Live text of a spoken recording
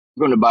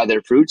Going to buy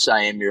their fruits.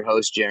 I am your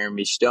host,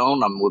 Jeremy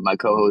Stone. I'm with my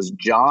co-host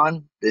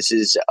John. This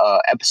is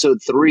episode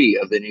 3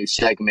 of the new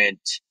segment,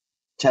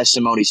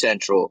 Testimony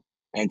Central.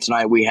 And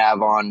tonight we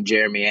have on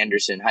Jeremy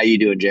Anderson. How you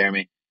doing,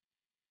 Jeremy?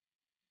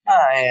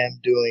 I am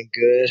doing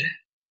good.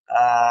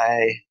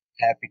 I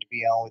happy to be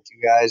on with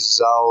you guys as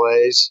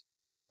always.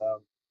 Um,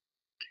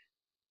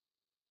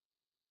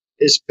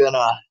 it's been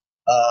a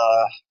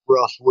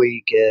rough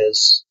week,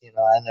 as you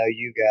know. I know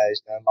you guys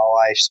know my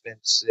wife's been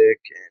sick,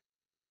 and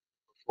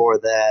before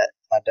that,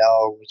 my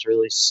dog was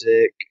really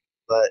sick.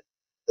 But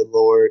the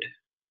Lord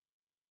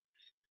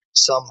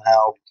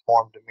somehow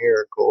performed a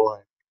miracle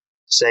and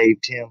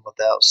saved him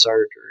without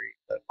surgery.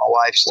 But my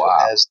wife still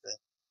Wow. has the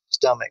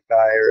stomach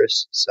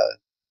virus, so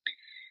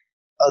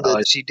other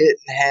Uh, she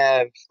didn't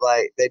have,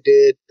 like, they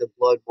did the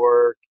blood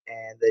work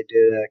and they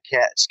did a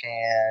CAT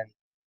scan,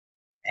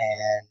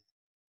 and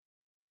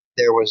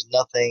there was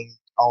nothing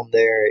on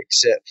there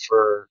except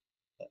for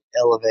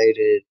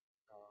elevated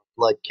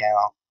blood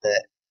count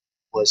that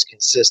was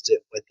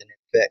consistent with an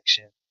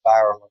infection,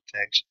 viral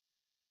infection.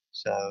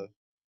 So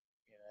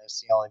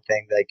that's the only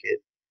thing they could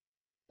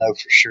know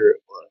for sure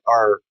it was,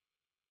 or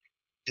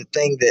the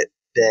thing that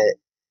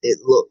it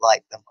looked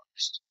like the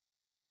most.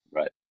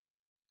 right.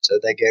 So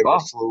they gave her Well,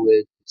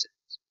 fluids,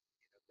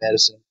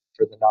 medicine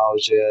for the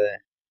nausea.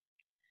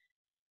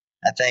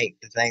 I think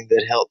the thing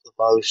that helped the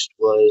most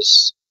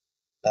was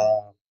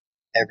um,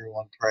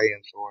 everyone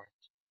praying for him.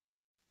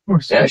 of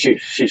course. Yeah,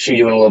 she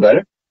doing a little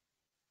better.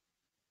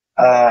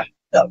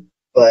 No,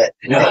 but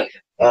No,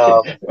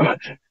 um,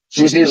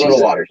 she just needs a little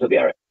she's water. She'll be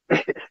all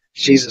right.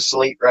 she's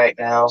asleep right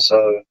now,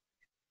 so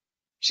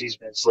she's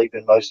been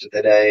sleeping most of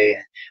the day.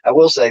 I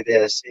will say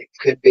this: it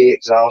could be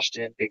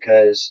exhaustion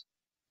because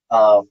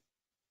um,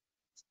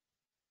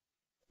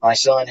 my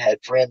son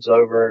had friends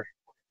over.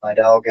 My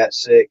dog got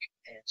sick,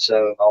 and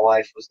so my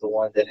wife was the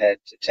one that had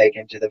to take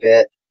him to the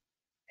vet,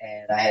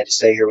 and I had to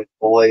stay here with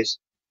the boys.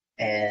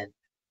 And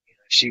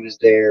she was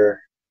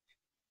there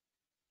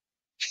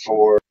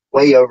for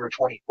way over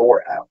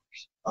 24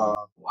 hours.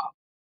 Wow.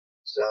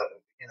 So,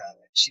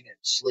 she didn't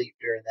sleep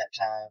during that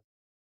time.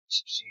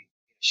 So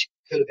she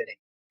could have been,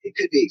 it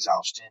could be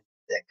exhaustion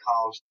that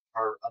caused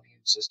her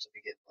immune system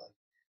to get low.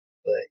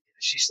 But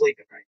she's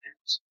sleeping right now.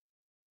 So,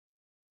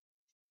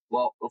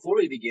 Well, before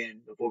we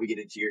get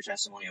into your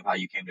testimony of how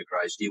you came to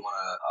Christ, do you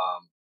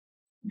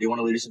want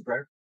to lead us in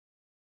prayer?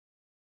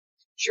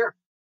 sure,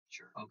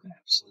 sure. Okay. We'll do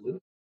Absolutely.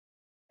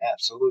 it.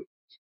 Absolutely.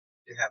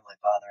 Dear Heavenly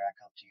Father, I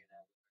come to you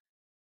now.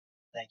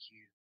 Thank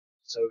you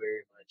so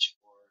very much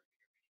for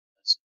your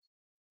blessing.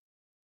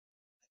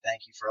 I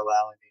thank you for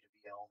allowing me to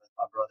be on with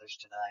my brothers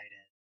tonight.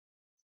 And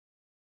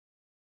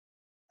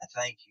I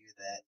thank you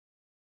that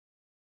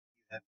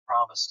you have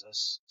promised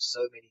us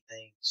so many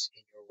things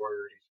in your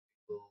word if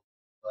we will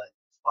but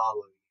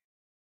follow you.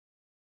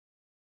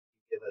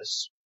 You give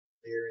us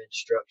clear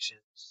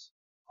instructions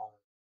on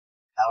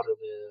how to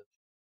live,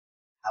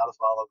 how to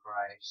follow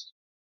Christ.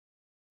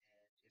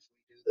 And if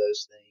we do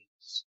those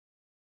things,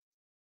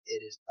 it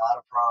is not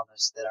a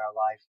promise that our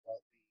life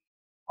won't be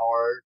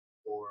hard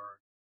or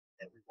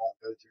that we won't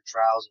go through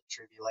trials and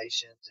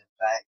tribulations. In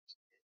fact,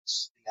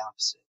 it's the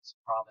opposite. It's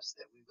a promise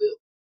that we will.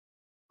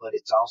 But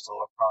it's also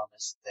a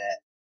promise that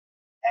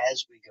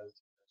as we go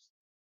through those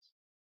things,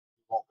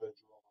 we won't go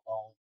through them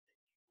alone, that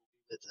you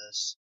will be with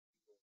us.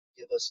 You will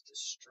give us the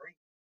strength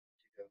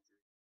to go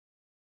through.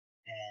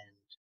 And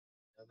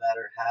no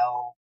matter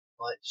how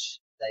much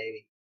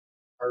they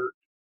hurt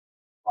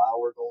while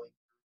we're going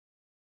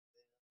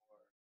through them,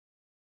 or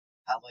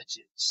how much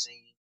it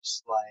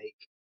seems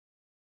like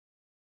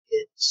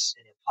it's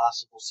an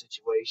impossible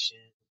situation,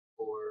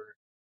 or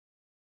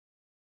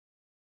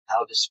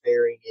how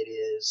despairing it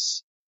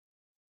is,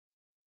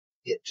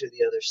 get to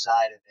the other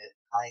side of it.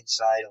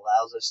 Hindsight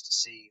allows us to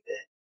see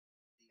that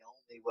the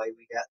only way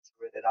we got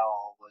through it at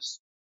all was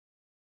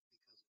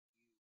because of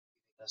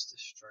you giving us the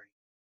strength.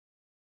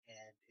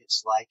 And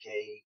it's like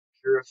a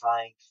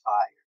purifying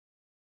fire.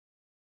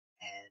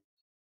 And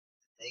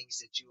the things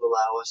that you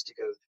allow us to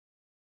go through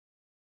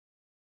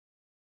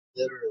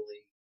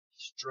literally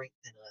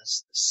strengthen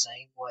us the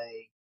same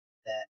way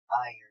that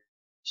iron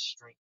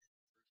strengthens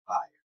through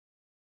fire.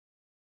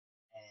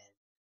 And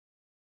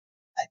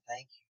I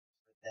thank you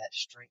for that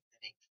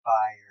strengthening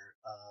fire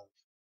of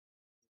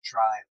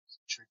trials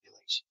and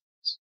tribulations.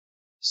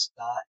 It's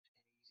not an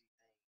easy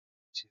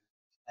thing to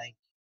thank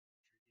you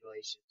for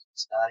tribulations.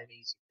 It's not an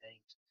easy thing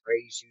to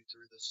praise you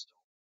through the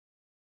storm.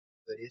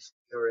 But if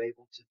we are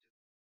able to do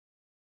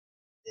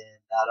it, then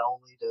not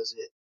only does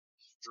it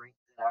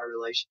strengthen our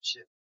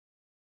relationship,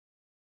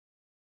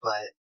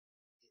 but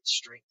it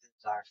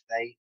strengthens our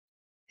faith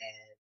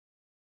and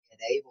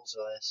enables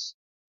us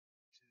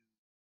to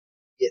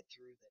get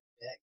through the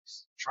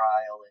next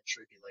trial and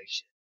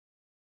tribulation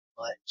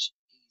much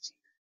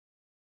easier.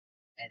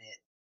 And it,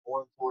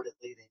 more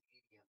importantly than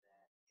any of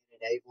that, it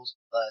enables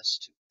us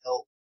to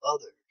help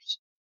others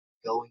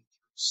going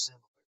through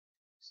similar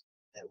things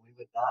that we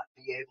would not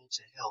be able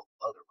to help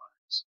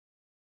otherwise.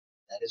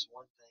 That is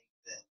one thing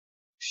that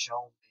you've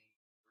shown me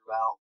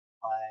throughout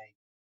my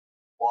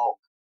walk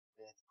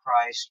with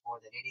Christ more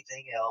than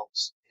anything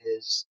else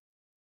is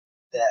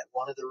that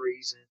one of the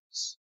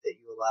reasons that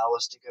you allow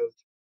us to go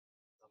through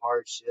the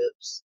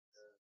hardships,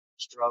 the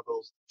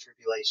struggles, the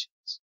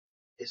tribulations,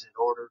 is in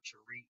order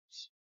to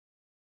reach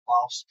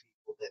lost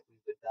people that we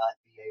would not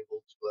be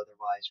able to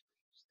otherwise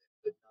reach, that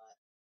would not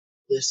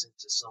listen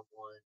to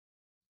someone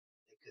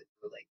they couldn't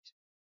relate to.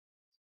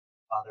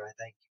 Father, I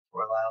thank you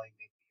for allowing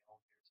me to be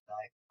on here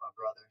tonight with my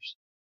brothers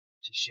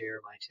to share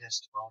my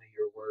testimony.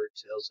 Your word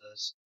tells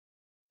us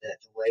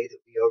that the way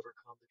that we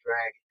overcome the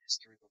dragon is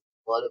through the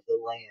blood of the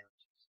Lamb,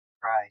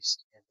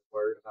 Christ, and the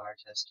word of our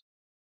testimony.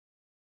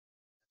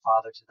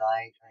 Father,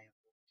 tonight I am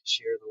going to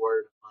share the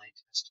word of my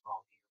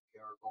testimony.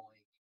 We are going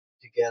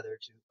together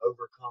to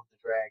overcome the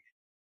dragon.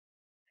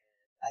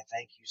 And I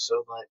thank you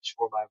so much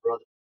for my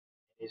brother.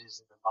 It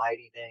is in the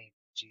mighty name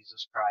of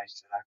Jesus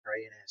Christ that I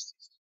pray and ask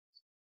these things.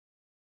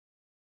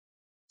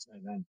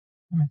 Amen.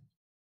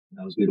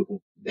 That was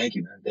beautiful. Thank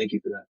you, man. Thank you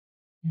for that.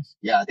 Yes.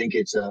 Yeah, I think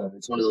it's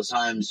one of those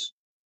times.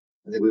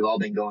 I think we've all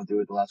been going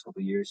through it the last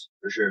couple of years,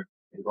 for sure.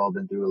 We've all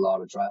been through a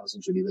lot of trials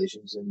and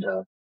tribulations, and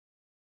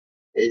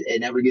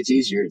it never gets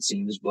easier, it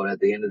seems. But at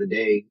the end of the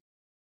day,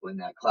 when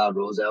that cloud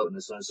rolls out and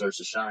the sun starts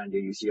to shine,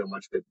 dude, you see how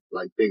much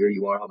bigger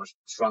you are, how much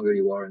stronger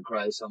you are in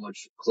Christ, how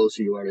much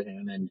closer you are to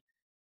Him, and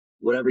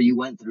whatever you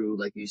went through,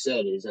 like you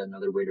said, is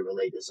another way to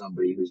relate to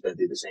somebody who's been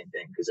through the same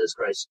thing. Because as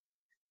Christ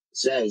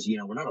says,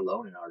 we're not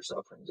alone in our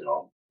sufferings at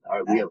all.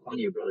 We have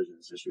plenty of brothers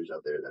and sisters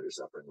out there that are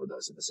suffering with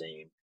us in the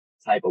same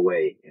type of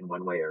way, in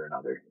one way or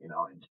another,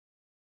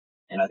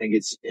 and I think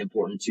it's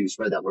important to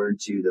spread that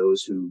word to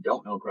those who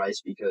don't know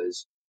Christ,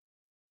 because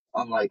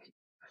unlike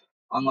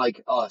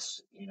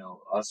us,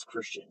 us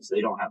Christians,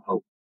 they don't have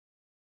hope.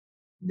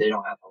 They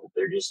don't have hope.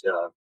 They're just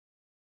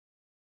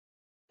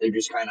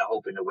kind of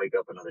hoping to wake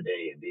up another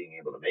day and being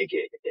able to make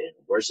it. And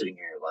we're sitting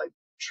here like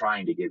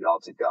trying to give it all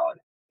to God.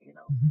 We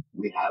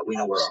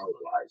know where our hope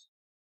lies.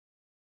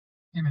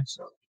 Amen.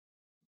 So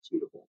it's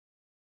beautiful.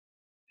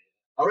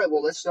 All right,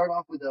 well, let's start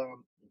off with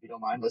if you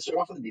don't mind, let's start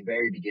off with the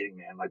very beginning,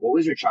 man. Like, what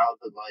was your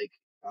childhood like?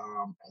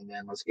 And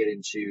then let's get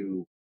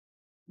into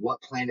what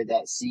planted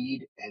that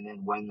seed, and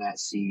then when that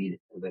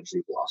seed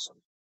eventually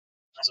blossomed.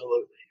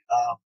 Absolutely.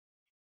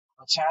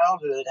 My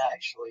childhood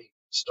actually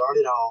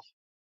started off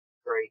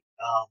great.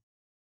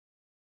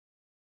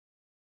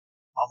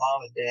 My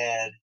mom and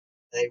dad,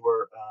 they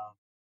were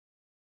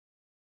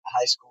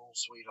high school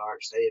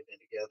sweethearts. They had been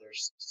together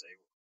since they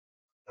were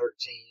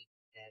 13,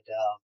 and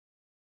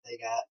they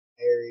got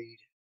married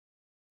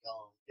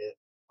young at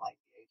like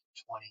the age of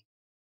 20.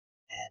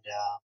 And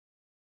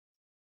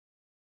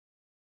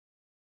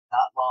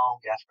not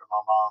long after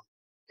my mom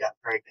got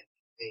pregnant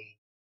with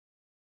me,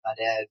 my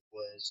dad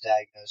was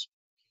diagnosed with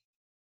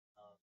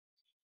leukemia.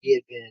 He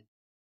had been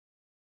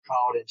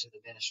called into the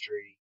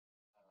ministry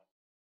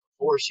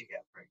before she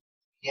got pregnant.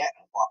 Yeah,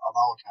 a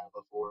long time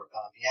before.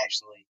 He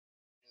actually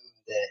knew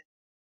that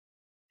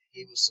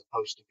he was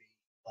supposed to be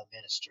a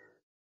minister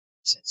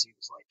since he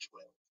was like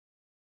 12.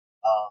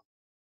 Um,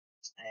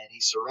 and he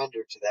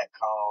surrendered to that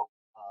call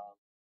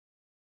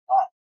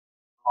not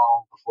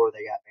long before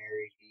they got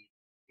married.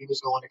 He was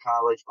going to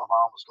college. My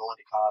mom was going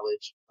to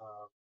college.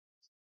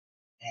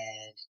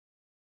 And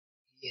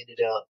he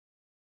ended up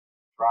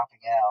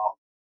dropping out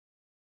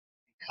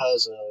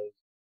because of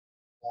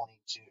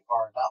wanting to,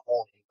 or not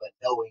wanting, but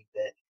knowing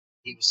that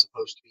he was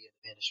supposed to be in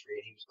the ministry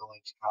and he was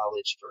going to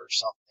college for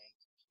something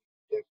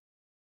different.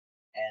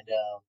 And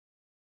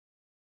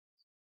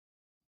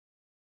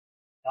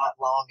not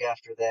long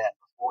after that,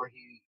 before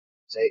he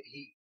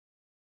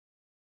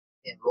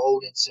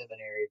enrolled in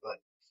seminary, but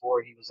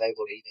before he was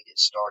able to even get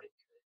started,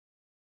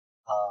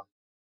 um,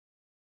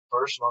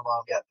 first my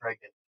mom got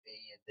pregnant with me,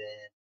 and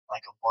then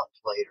like a month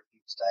later, he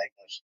was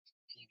diagnosed with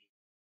leukemia.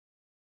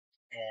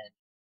 And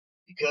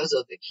because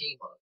of the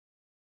chemo,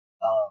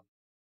 um,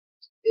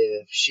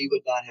 if she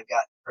would not have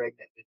gotten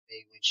pregnant with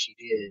me when she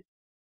did,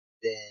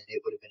 then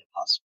it would have been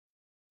impossible.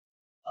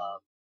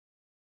 Um,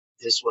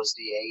 this was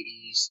the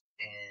 80s,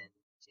 and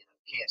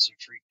cancer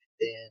treatment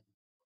then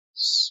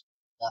was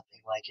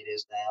nothing like it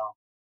is now.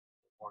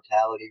 The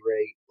mortality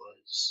rate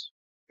was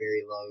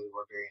very low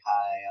or very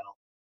high. I don't.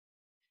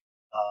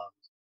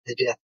 The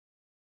death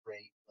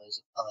rate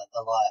was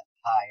a lot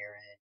higher,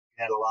 and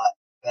you had a lot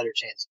better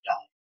chance of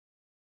dying.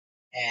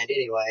 And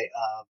anyway,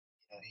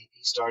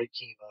 he started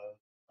chemo,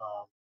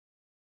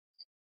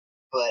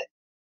 but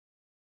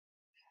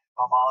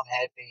my mom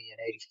had me in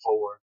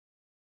 '84.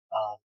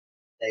 Um,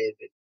 they had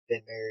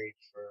been married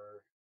for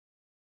a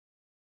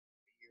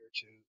year or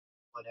two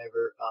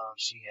whenever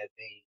she had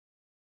me,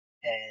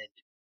 and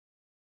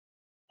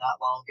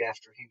not long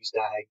after he was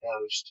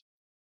diagnosed,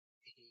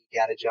 he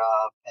got a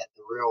job at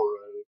the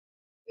railroad,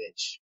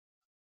 which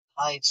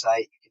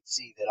hindsight you could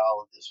see that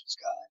all of this was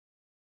God.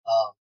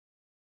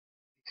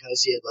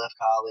 Because he had left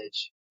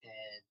college,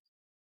 and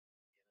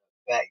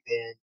back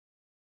then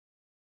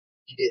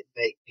you didn't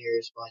make near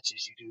as much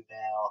as you do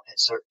now at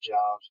certain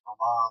jobs. My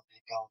mom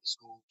had gone to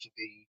school to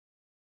be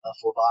a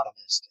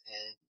phlebotomist,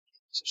 and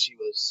so she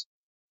was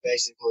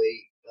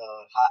basically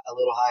a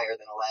little higher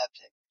than a lab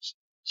technician.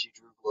 She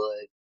drew blood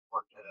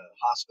a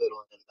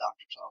hospital and then a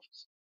doctor's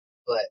office.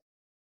 But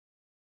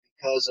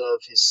because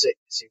of his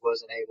sickness, he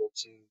wasn't able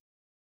to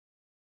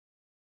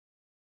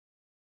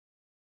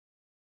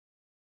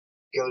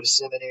go to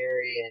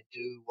seminary and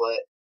do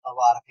what a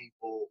lot of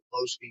people,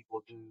 most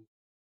people do.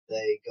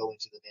 They go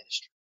into the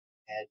ministry,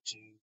 had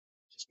to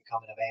just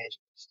become an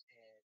evangelist.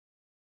 And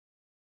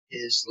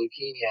his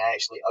leukemia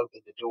actually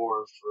opened the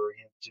door for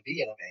him to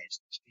be an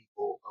evangelist.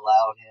 People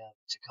allowed him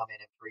to come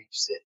in and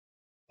preach that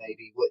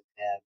maybe wouldn't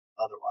have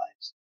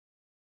otherwise.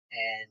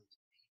 And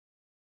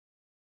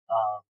he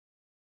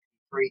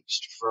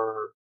preached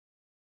for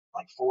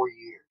like 4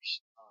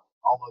 years,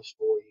 almost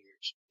 4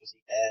 years, because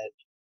he had,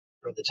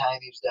 from the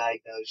time he was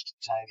diagnosed to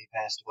the time he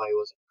passed away,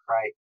 wasn't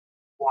quite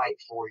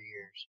 4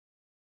 years.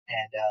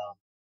 And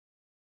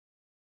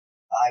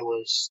I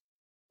was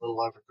a little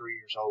over 3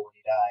 years old when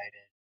he died,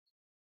 and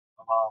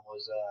my mom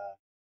was.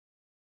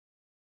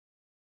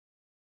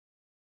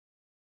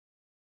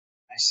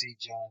 I see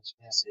John's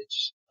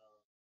message.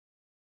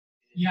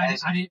 Yeah,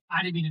 I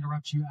didn't mean to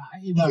interrupt you.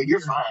 No,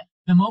 you're fine.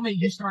 The moment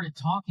you started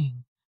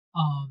talking,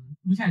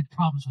 we've had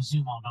problems with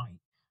Zoom all night.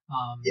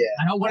 Yeah,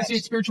 I don't want to say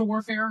it's spiritual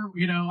warfare.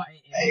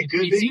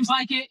 It seems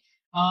like it.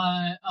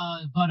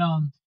 But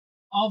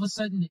all of a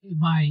sudden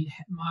my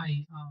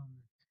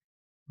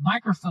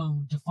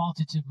microphone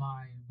defaulted to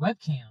my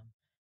webcam,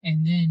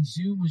 and then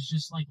Zoom was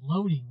just like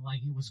loading,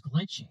 like it was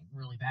glitching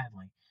really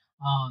badly.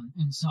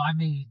 And so I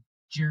made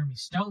Jeremy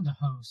Stone the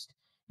host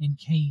in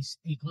case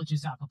it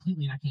glitches out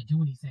completely and I can't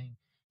do anything.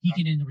 He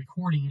can end the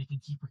recording and it can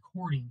keep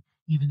recording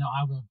even though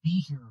I won't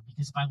be here,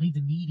 because if I leave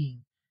the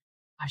meeting,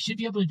 I should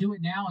be able to do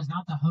it now as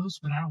not the host,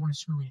 but I don't want to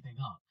screw anything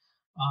up.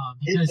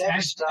 Because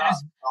as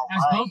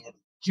both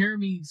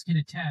Jeremy's can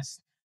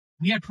attest,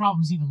 we had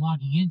problems even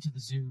logging into the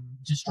Zoom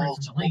just straight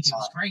from the link. It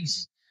was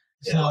crazy.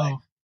 Yeah, so like,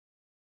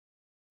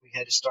 we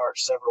had to start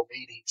several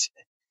meetings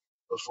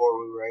before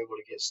we were able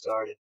to get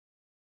started.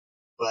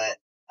 But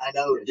I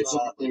know just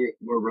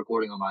we're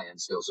recording on my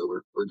end still, so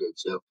we're good.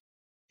 So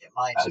yeah,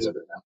 mine too.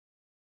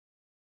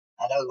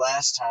 I know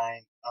last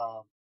time,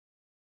 I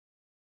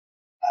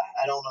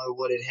don't know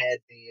what it had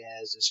me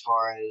as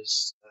far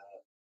as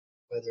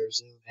whether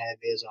Zoom had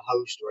me as a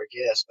host or a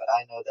guest, but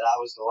I know that I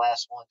was the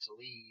last one to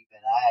leave,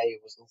 and I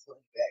was the one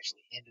who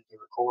actually ended the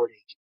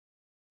recording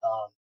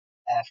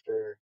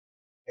after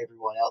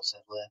everyone else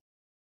had left.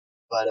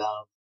 But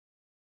I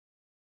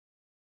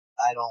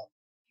don't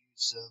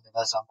use Zoom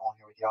unless I'm on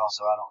here with y'all,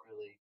 so I don't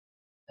really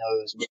know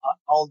as much.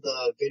 On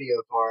the video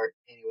part,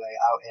 anyway,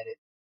 I'll edit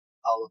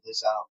all of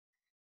this out.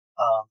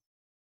 And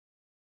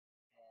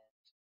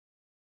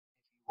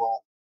if you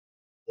want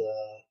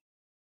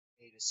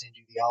me to send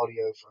you the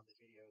audio from the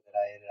video that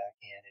I edit, I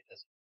can. It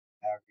doesn't,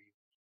 however you.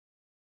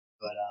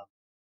 But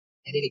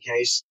in any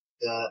case,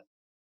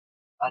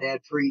 my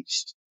dad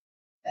preached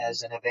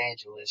as an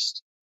evangelist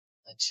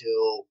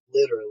until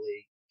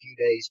literally a few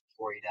days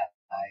before he died.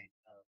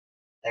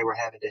 They were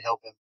having to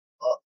help him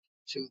up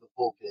to the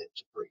pulpit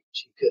to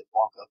preach. He couldn't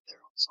walk up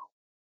there on his own.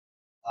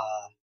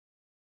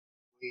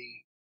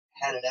 We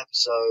had an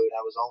episode.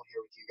 I was on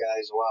here with you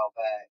guys a while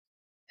back,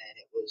 and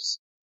it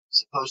was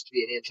supposed to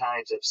be an end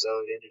times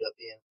episode. It ended up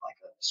being like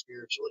a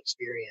spiritual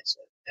experience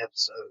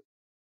episode,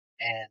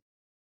 and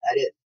I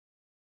didn't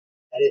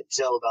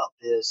tell about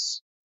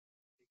this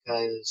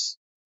because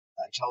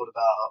I told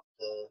about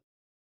the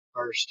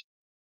first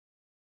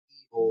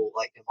evil,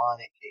 like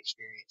demonic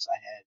experience I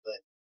had,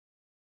 but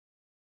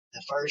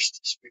the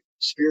first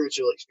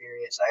spiritual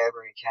experience I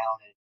ever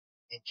encountered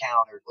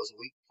was a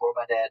week before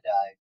my dad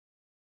died.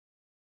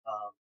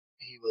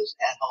 He was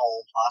at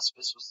home.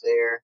 Hospice was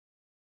there.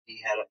 He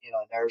had a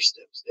nurse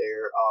that was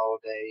there all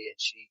day, and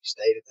she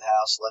stayed at the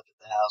house, slept at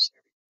the house,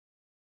 and everything.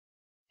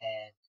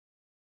 And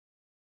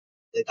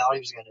they thought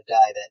he was going to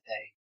die that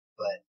day.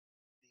 But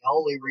the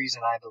only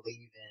reason I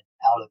believe in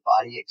out of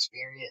body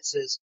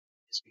experiences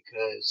is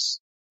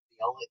because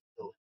the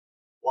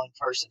one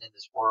person in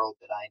this world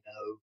that I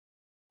know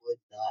would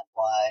not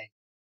lie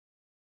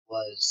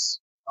was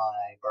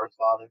my birth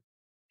father. And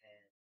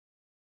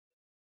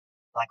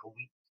like a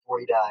week before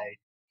he died,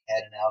 he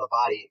had an out of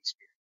body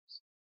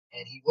experience.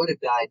 And he would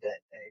have died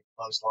that day,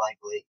 most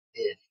likely,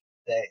 if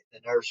the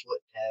nurse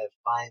wouldn't have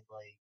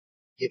finally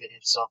given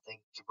him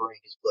something to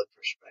bring his blood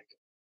pressure back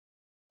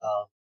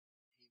up.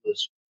 He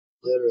was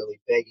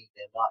literally begging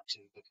them not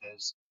to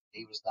because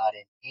he was not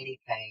in any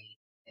pain,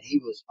 and he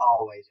was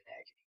always in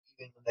agony,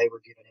 even when they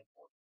were giving him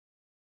morphine.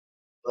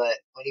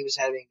 But when he was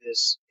having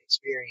this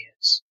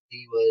experience,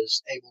 he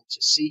was able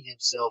to see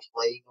himself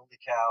laying on the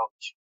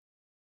couch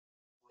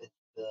with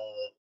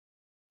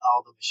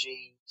all the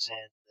machines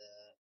and the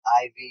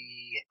IV,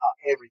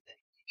 everything.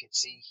 You could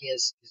see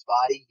his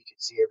body, you could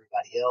see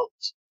everybody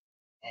else,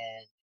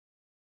 and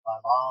my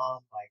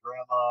mom, my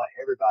grandma,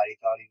 everybody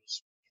thought he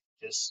was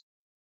just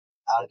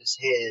out of his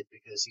head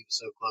because he was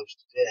so close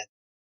to death.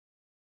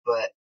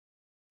 But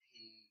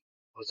he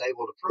was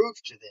able to prove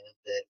to them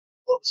that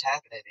what was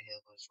happening to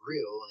him was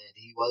real and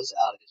he was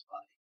out of his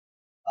body.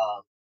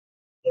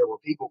 There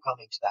were people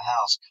coming to the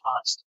house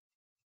constantly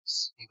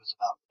because he was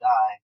about to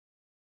die.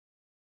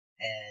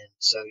 And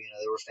So,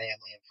 there were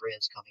family and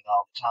friends coming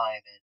all the time,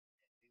 and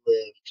we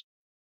lived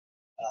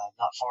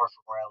not far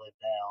from where I live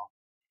now.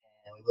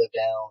 And we lived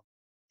down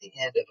the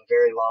end of a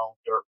very long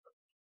dirt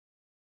road.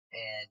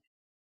 And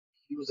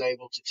he was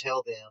able to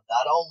tell them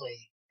not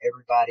only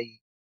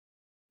everybody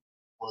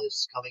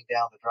was coming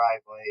down the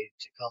driveway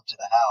to come to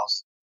the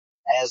house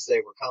as they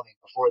were coming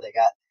before they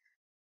got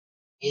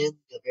in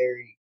the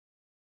very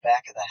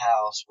back of the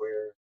house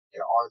where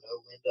there are no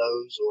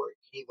windows or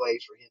any way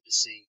for him to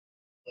see,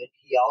 but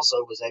he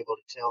also was able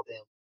to tell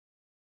them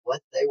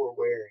what they were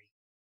wearing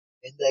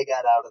when they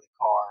got out of the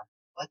car,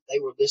 what they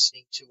were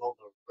listening to on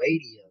the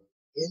radio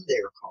in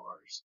their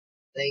cars,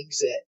 things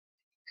that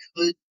he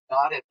could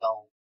not have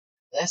known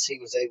unless he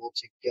was able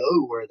to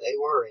go where they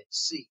were and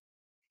see.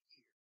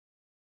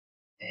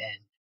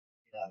 And,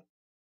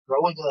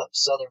 growing up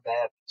Southern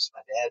Baptist,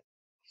 my dad,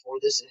 before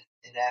this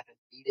had happened,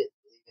 he didn't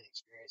believe in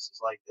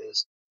experiences like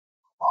this.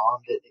 My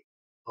mom didn't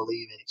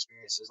believe in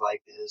experiences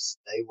like this.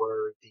 They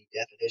were the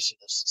definition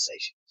of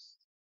sensations.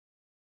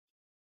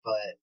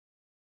 But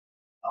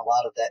a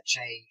lot of that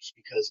changed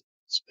because of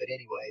this. But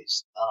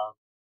anyways,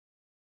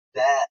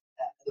 that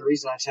the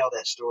reason I tell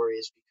that story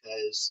is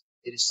because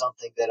it is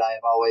something that I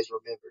have always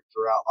remembered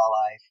throughout my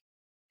life,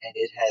 and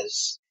it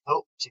has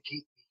helped to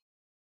keep me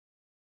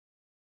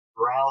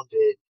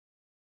grounded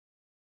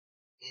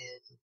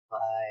in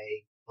my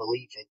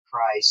belief in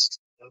Christ,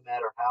 no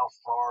matter how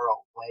far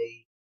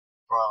away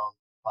from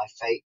my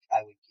faith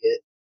I would get.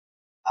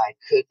 I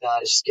could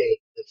not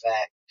escape the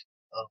fact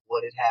of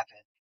what had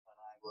happened when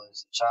I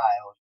was a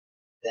child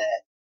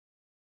that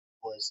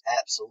was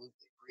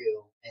absolutely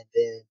real. And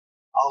then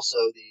also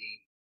the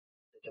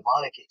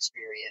demonic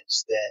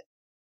experience that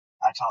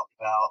I talked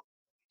about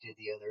when we did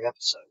the other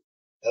episode.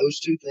 Those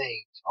two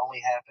things only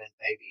happened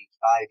maybe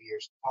 5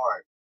 years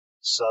apart.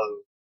 So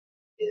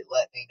it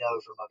let me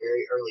know from a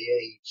very early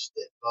age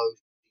that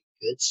both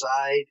the good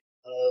side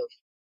of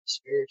the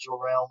spiritual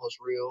realm was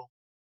real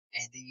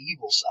and the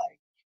evil side.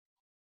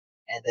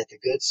 And that the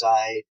good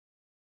side,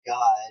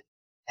 God,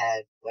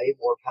 had way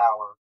more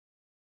power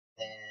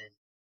than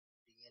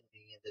the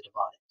enemy and the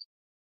demonic.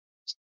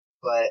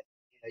 But,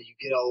 you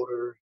get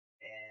older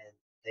and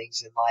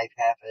things in life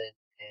happen,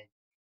 and,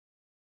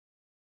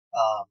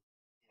 um,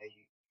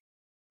 you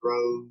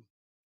grow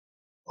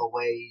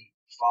away,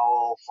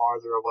 fall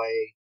farther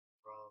away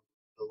from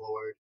the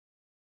Lord.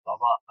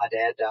 My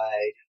dad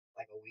died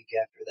like a week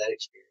after that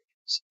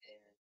experience,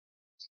 and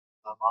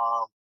my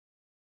mom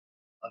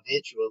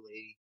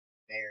eventually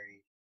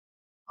married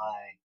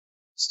my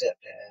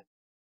stepdad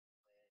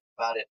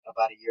about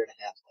a year and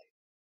a half later,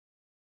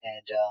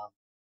 and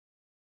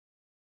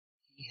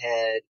he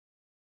had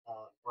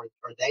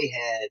or they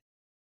had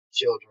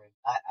children.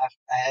 I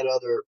had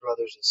other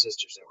brothers and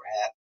sisters that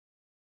were half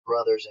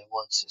brothers and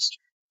one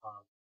sister.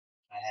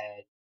 I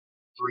had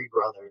three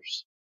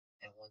brothers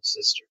and one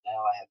sister.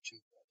 Now I have two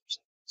brothers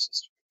and one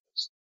sister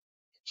because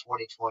in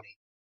 2020,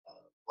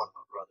 one of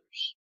my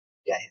brothers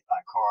got hit by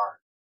a car,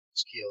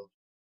 was killed.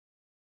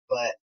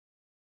 But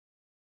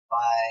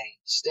my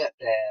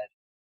stepdad,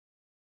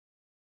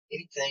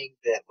 anything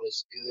that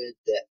was good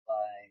that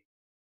my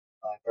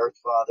birth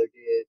father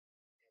did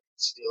and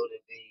instilled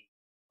in me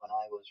when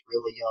I was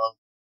really young,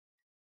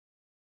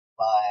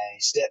 my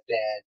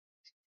stepdad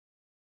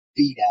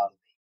beat out of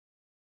me.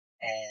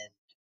 And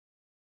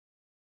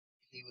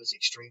he was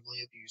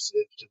extremely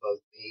abusive to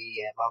both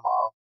me and my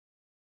mom,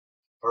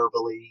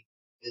 verbally,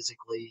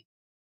 physically.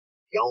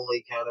 The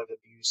only kind of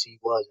abuse he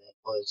wasn't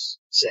was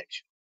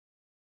sexual.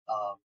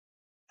 Um,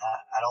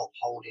 I don't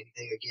hold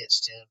anything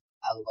against him.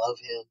 I love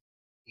him.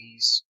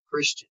 He's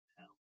Christian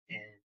now,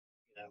 and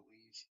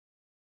we've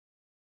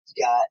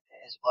got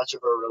as much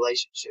of a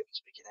relationship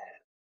as we can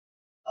have.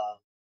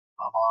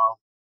 My mom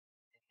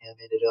and him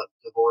ended up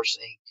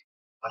divorcing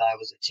when I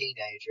was a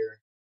teenager,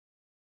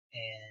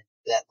 and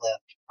that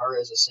left her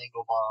as a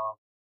single mom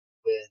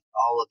with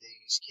all of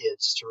these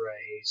kids to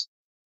raise,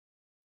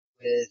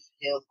 with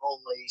him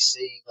only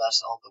seeing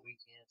us on the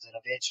weekends and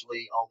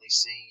eventually only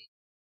seeing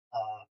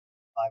uh,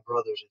 my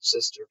brothers and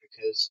sister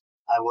because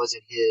I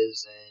wasn't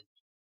his. And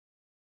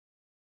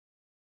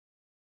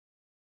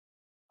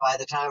by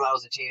the time I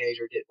was a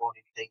teenager, didn't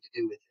want anything to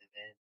do with him.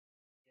 And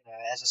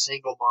as a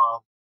single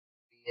mom,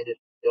 we ended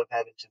up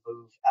having to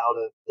move out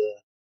of the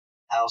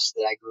house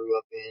that I grew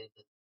up in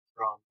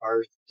from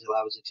birth until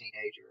I was a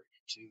teenager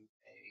into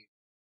a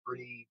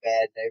pretty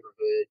bad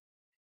neighborhood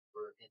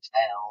or in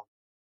town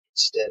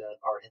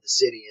or in the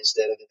city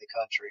instead of in the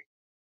country.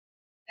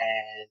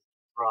 And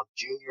from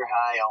junior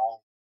high on,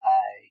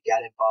 I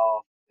got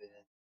involved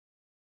with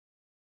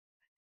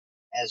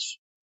as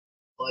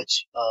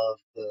much of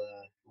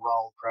the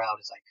wrong crowd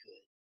as I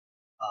could.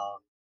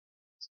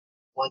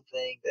 One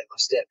thing that my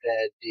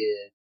stepdad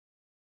did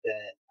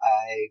that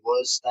I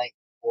was thankful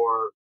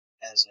for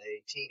as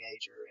a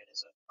teenager and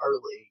as an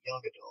early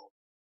young adult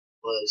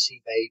was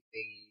he made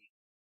me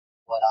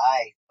what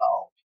I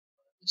thought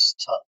was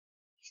tough,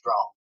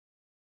 strong.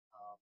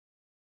 Um,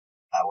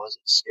 I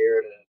wasn't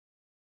scared of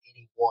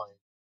anyone.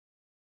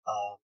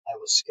 I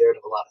was scared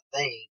of a lot of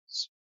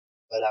things,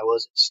 but I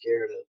wasn't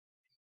scared of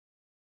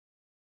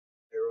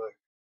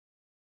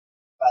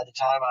by the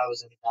time I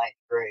was in the ninth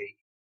grade,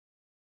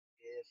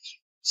 if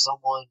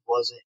someone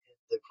wasn't in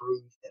the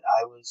crew that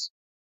I was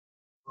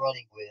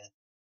running with,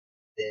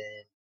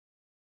 then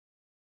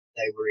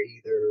they were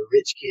either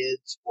rich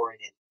kids or an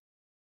idiot.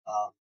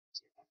 Um,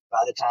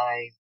 by the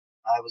time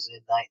I was in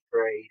ninth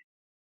grade,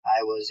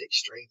 I was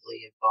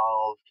extremely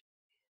involved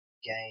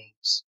in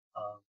gangs.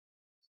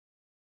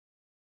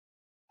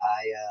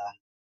 I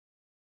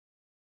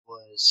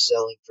was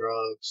selling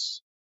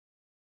drugs.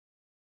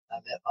 I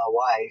met my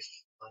wife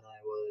when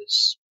I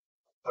was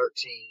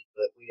 13,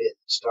 but we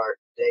didn't start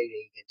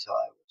dating until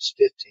I was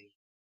 15.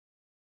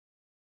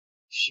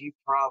 She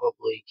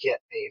probably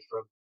kept me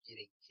from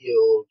getting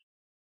killed,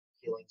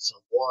 killing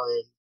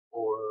someone,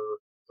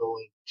 or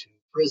going to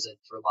prison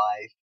for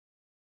life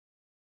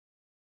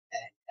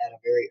at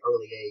a very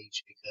early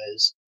age,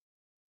 because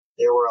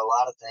there were a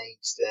lot of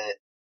things that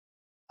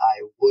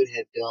I would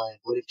have done,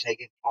 would have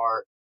taken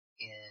part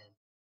in,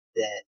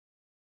 that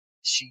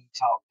she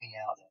talked me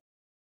out of.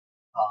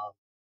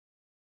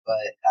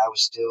 But I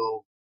was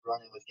still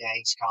running with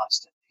gangs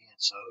constantly.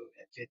 And so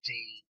at 15,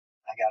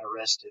 I got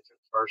arrested for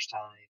the first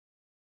time.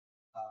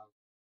 Um,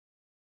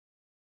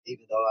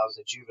 Even though I was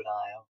a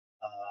juvenile,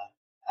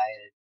 I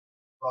had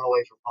run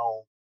away from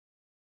home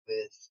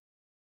with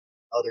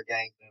other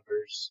gang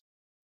members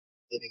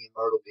living in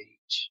Myrtle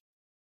Beach,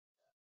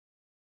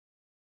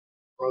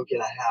 broke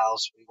in a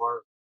house. We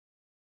weren't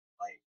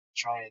like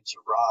trying to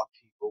rob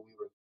people. We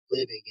were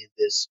living in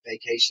this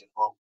vacation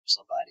home for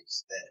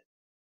somebody's that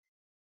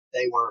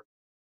they weren't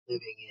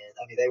living in.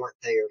 I mean, they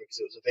weren't there because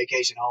it was a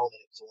vacation home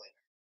and it was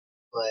winter.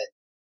 But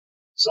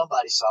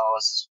somebody saw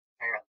us,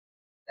 apparently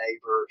a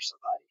neighbor or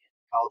somebody, and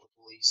called the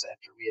police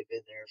after we had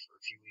been there for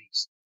a few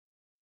weeks.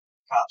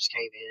 Cops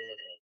came in,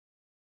 and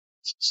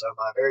so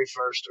my very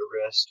first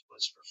arrest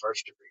was for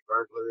first degree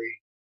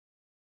burglary.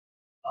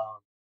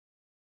 Um,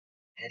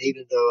 and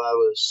even though I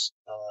was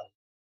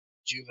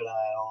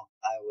juvenile,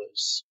 I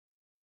was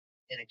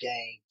in a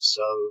gang,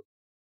 so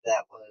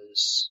that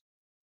was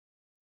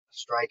a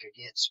strike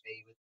against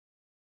me with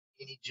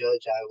any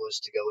judge I was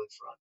to go in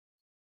front.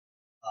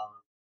 Um,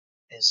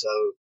 and so,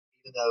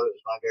 even though it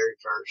was my very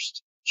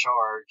first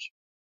charge,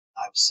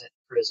 I was sent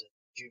to prison,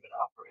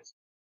 juvenile prison,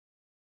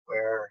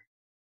 where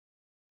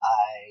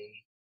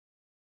I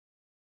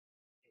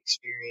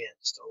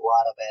experienced a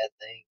lot of bad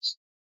things.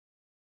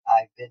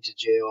 I've been to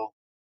jail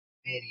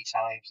many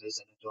times as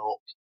an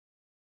adult.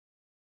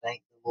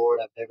 Thank the Lord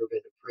I've never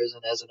been to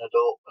prison as an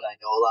adult, but I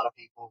know a lot of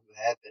people who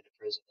have been to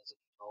prison as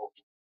an adult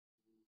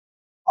who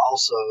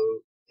also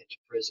went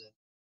to prison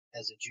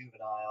as a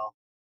juvenile.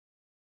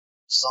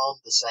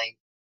 Some the same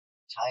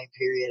time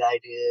period I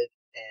did,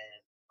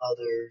 and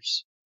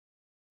others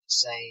the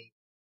same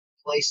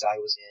place I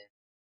was in.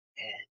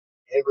 And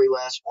every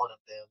last one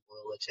of them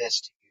will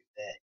attest to you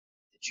that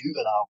the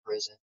juvenile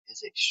prison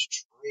is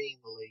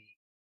extremely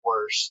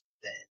worse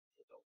than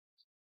the adult.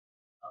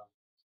 Um,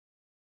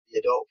 the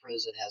adult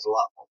prison has a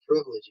lot more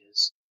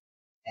privileges,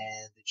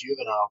 and the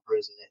juvenile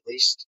prison, at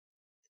least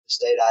in the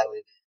state I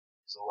live in,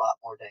 is a lot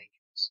more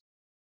dangerous.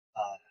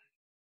 Uh,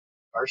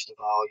 First of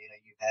all,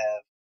 you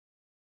have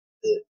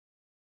the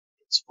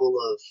it's full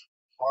of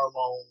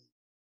hormone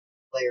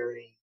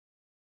flaring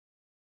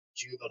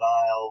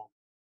juvenile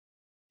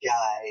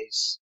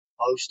guys,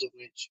 most of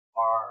which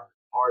are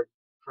hardened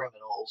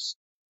criminals,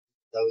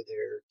 though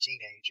they're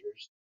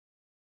teenagers.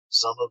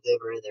 Some of them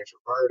are in there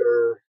for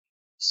murder,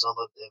 some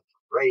of them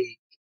for rape.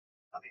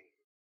 I mean,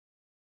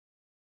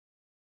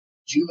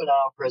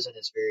 juvenile prison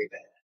is very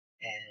bad,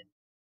 and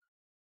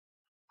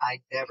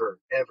I never,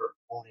 ever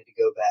wanted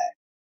to go back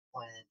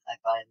when I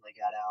finally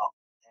got out.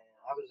 And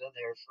I was in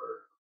there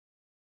for,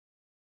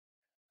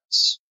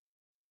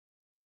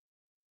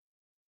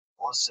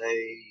 I want to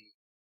say,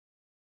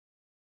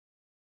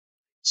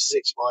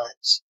 6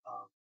 months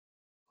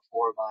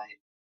before my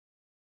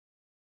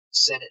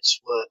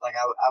sentence was, like,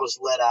 I was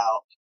let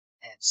out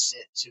and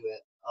sent to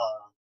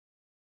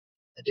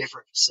a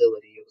different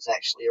facility. It was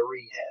actually a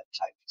rehab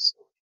type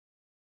facility.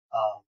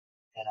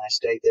 And I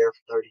stayed there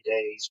for 30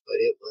 days, but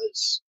it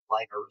was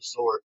like a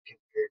resort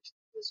compared to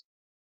the prison.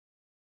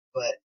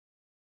 But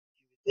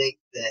you would think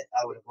that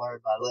I would have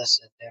learned my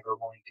lesson, never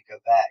wanting to go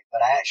back.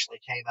 But I actually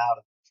came out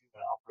of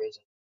juvenile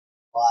prison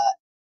a lot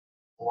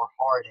more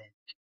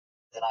hardened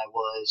than I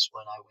was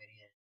when I went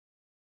in.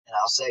 And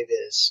I'll say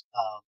this,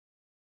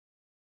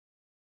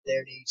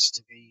 there needs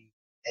to be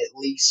at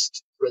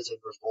least prison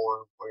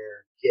reform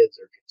where kids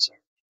are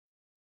concerned.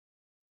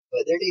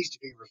 But there needs to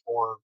be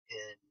reform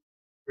in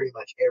pretty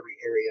much every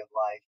area of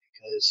life,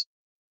 because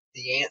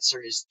the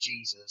answer is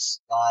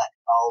Jesus, not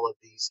all of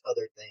these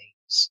other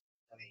things.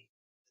 I mean,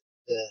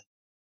 the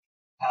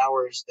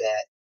powers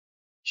that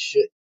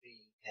should be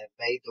have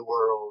made the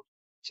world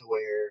to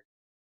where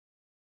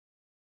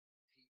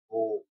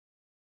people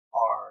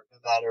are, no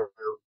matter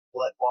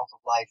what walk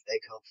of life they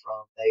come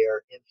from, they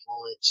are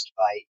influenced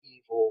by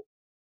evil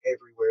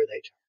everywhere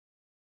they turn.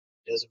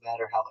 It doesn't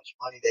matter how much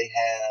money they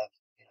have.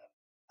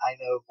 I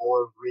know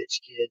more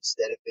rich kids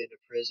that have been to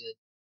prison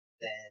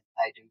than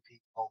I do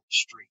people on the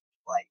street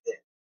like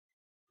that.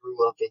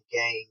 grew up in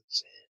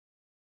gangs and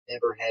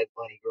never had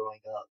money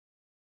growing up.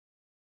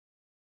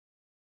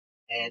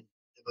 And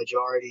the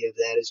majority of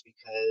that is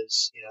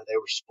because, they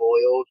were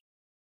spoiled,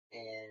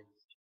 and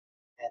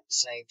at the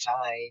same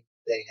time,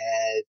 they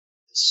had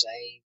the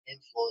same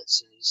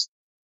influences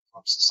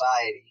from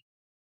society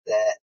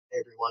that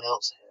everyone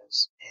else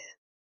has. And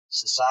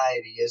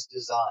society is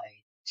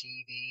designed,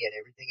 TV and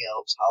everything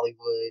else,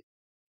 Hollywood,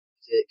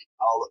 music,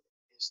 all of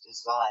it is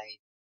designed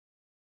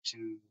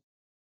to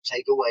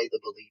take away the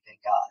belief in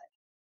God.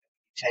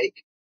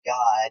 Take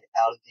God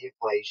out of the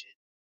equation,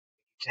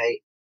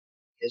 take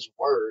His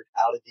Word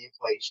out of the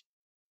equation,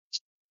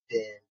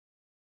 then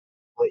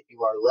what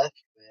you are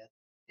left with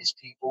is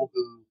people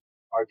who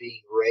are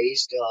being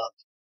raised up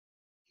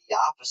the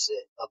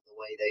opposite of the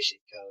way they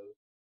should go,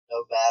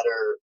 no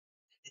matter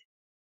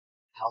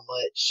how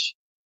much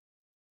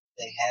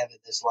they have in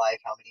this life,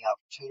 how many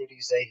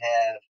opportunities they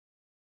have.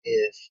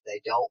 If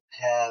they don't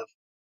have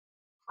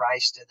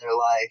Christ in their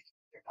life,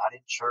 they're not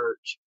in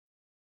church,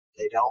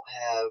 they don't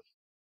have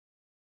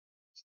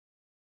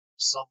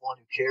someone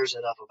who cares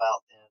enough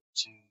about them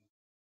to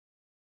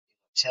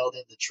tell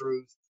them the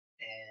truth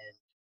and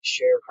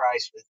share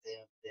Christ with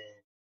them,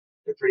 then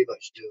they're pretty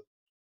much doomed.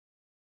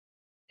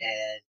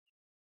 And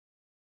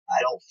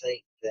I don't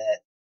think that,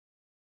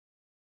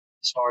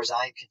 as far as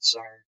I'm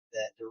concerned,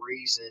 that the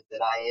reason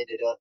that I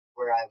ended up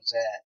where I was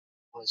at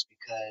was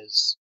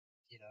because,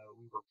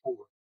 we were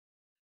poor.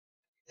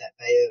 That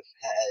may have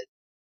had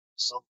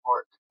some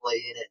part to play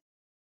in it,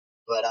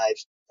 but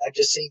I've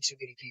just seen too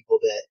many people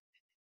that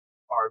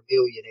are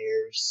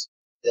millionaires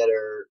that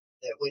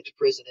went to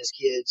prison as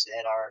kids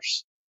and are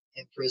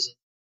in prison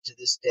to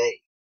this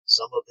day.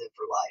 Some of them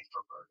for life,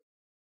 for murder.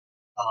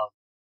 Um,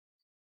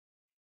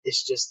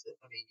 it's just,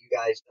 you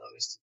guys know,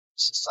 it's the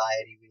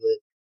society we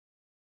live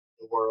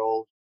in, the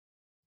world,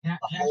 the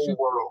whole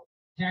world.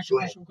 Can I ask you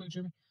a question real quick,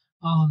 Jimmy?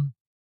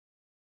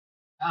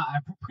 I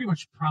pretty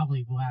much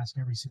probably will ask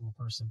every single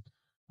person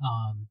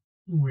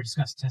when we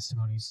discuss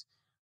testimonies.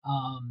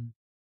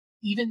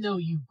 Even though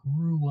you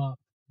grew up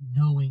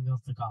knowing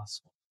of the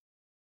gospel,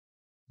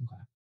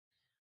 okay,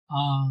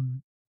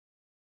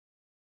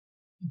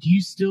 do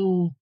you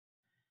still,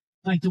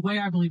 like, the way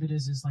I believe it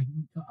is like,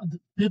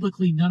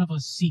 biblically, none of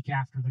us seek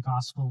after the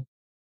gospel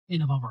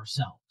in and of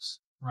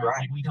ourselves, right?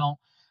 Like, we don't,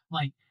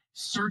 like,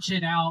 search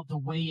it out, the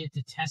way it,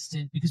 to test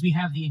it, because we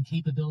have the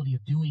incapability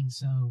of doing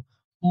so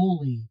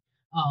fully,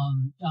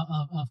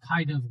 of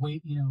kind of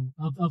weight,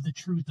 of the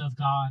truth of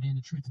God and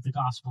the truth of the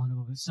gospel in and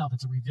of itself.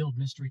 It's a revealed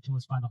mystery to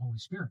us by the Holy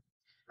Spirit.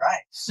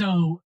 Right.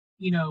 So,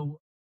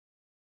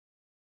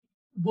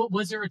 what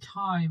was there a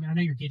time, and I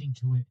know you're getting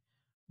to it,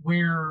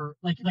 where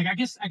I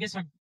guess what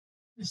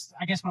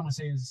I want to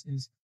say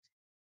is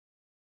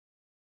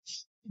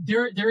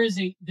there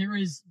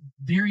is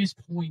various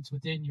points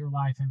within your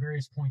life and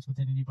various points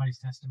within anybody's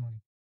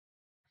testimony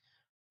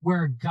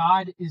where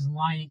God is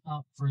lining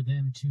up for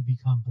them to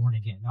become born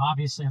again. Now,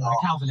 obviously, I'm not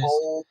a Calvinist,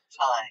 whole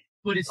time,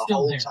 but it's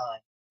still there.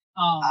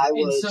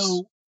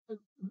 So,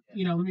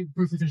 let me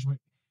briefly finish with.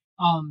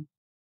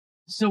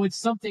 So it's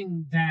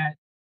something that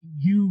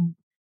you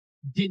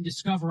didn't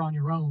discover on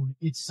your own.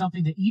 It's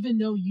something that, even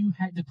though you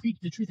had the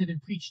truth had been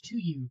preached to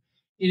you,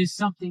 it is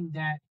something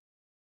that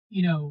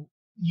you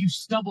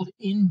stumbled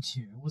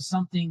into. It was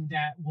something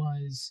that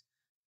was,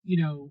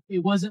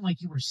 it wasn't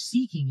like you were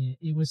seeking it.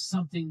 It was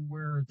something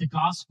where the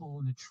gospel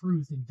and the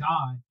truth and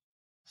God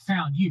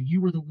found you. You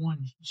were the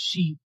one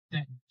sheep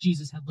that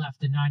Jesus had left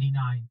the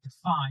 99 to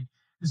find,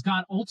 because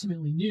God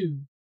ultimately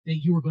knew that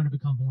you were going to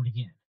become born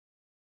again.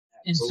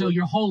 And so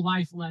your whole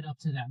life led up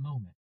to that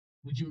moment.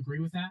 Would you agree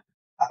with that?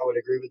 I would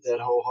agree with that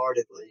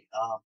wholeheartedly.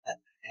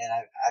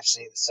 And I've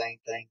seen the same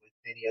thing with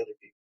many other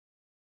people.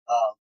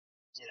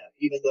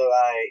 Even though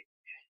I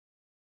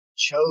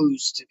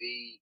chose to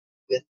be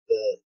with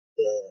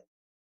the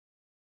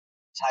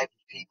type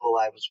of people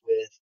I was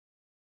with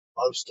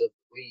most of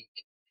the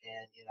week,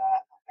 and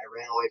I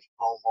ran away from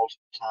home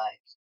multiple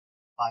times.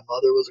 My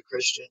mother was a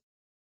Christian.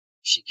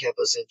 She kept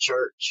us in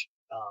church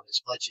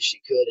as much as she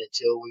could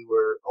until we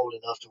were old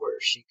enough to where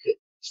she could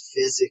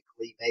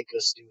physically make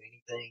us do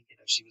anything.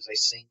 She was a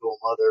single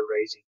mother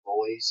raising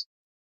boys,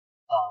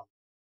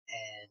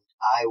 and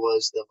I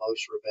was the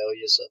most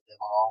rebellious of them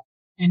all.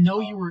 And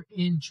though you were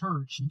in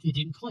church, it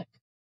didn't click.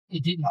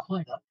 It didn't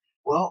click.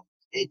 Well,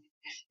 it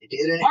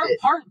didn't.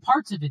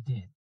 Parts of it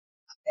did.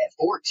 At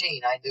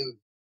 14, I knew,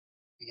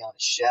 beyond a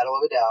shadow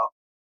of a doubt,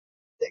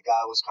 that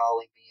God was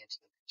calling me into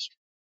the ministry.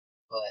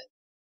 But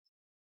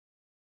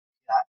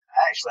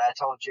I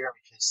told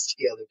Jeremy this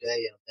the other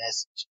day in a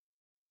message.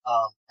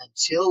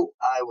 Until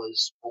I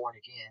was born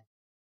again,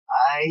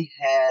 I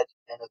had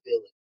an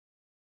ability.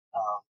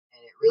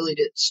 And it really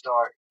didn't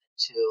start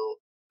until,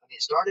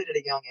 it started at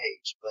a young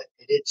age, but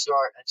it didn't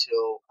start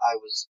until I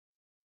was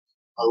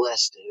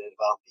molested at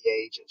about the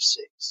age of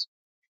 6.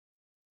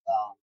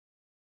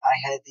 I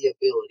had the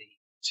ability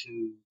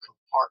to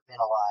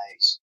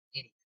compartmentalize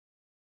anything.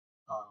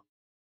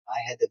 I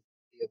had the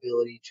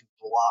ability to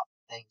block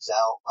things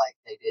out like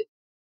they didn't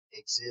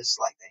exist,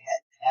 like they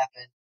hadn't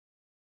happened.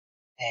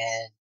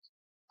 And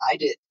I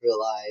didn't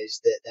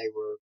realize that they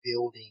were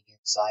building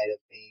inside of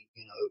me,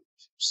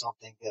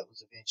 something that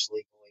was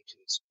eventually going to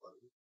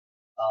explode.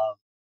 Um,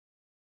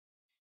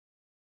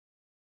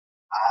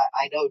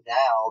 I know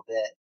now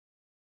that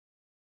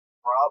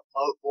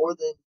more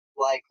than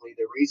likely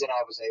the reason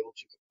I was able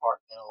to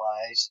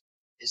compartmentalize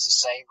is the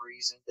same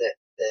reason that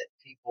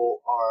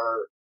people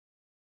are,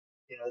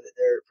 that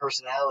their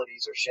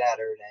personalities are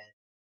shattered, and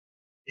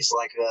it's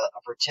like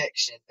a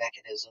protection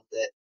mechanism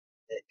that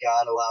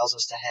God allows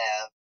us to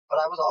have. But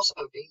I was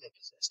also demon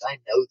possessed.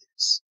 I know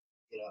this.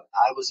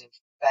 I was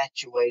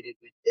infatuated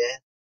with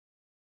death.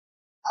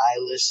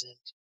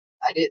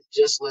 I didn't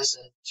just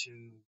listen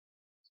to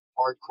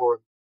hardcore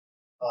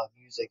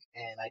music,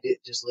 and I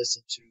didn't just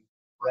listen to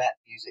rap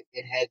music.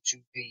 It had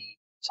to be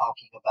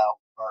talking about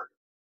murder.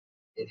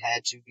 It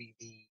had to be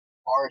the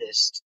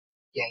artist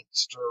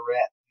gangster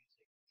rap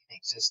music in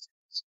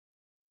existence.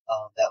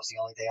 That was the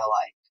only thing I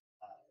liked.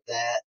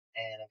 That,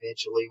 and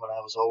eventually, when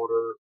I was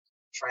older,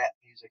 trap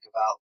music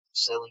about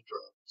selling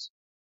drugs.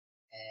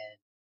 And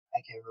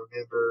I can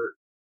remember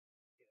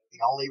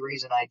the only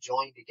reason I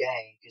joined a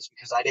gang is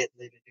because I didn't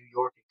live in New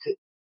York and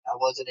couldn't. I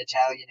wasn't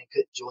Italian and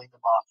couldn't join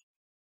the mafia.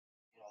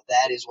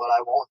 That is what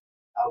I wanted.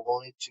 I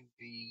wanted to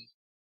be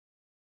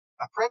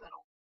a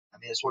criminal. I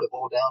mean, that's what it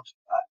boiled down to.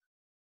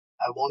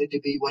 I wanted to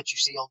be what you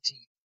see on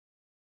TV,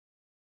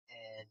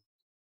 and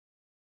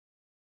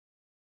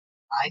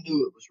I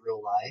knew it was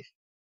real life,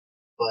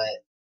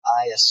 but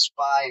I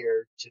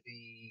aspired to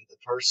be the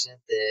person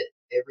that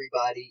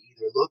everybody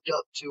either looked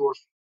up to or,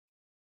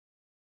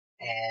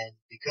 and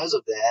because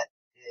of that,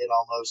 it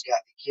almost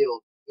got me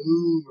killed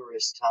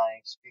numerous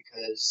times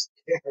because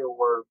there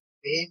were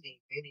many,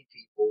 many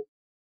people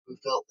who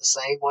felt the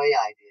same way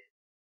I did,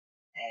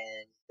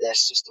 and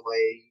that's just the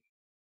way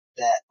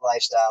that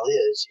lifestyle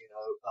is.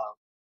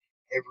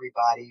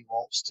 Everybody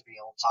wants to be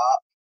on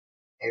top.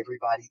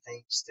 Everybody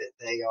thinks that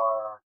they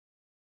are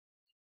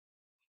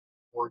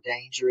more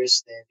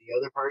dangerous than the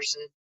other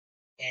person.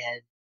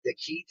 And the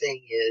key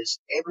thing is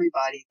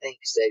everybody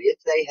thinks that if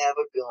they have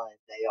a gun,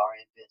 they are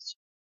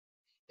invincible.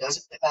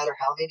 Doesn't matter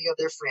how many of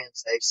their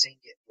friends they've seen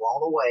get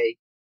blown away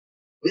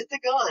with the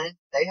gun.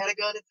 They had a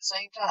gun at the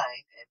same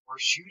time and were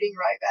shooting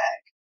right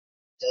back.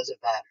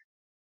 Doesn't matter.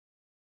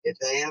 If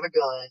they have a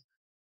gun,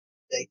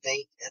 they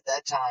think at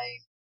that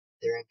time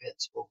they're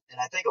invincible. And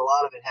I think a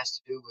lot of it has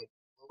to do with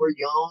when we're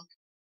young,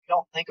 we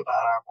don't think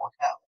about our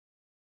mortality.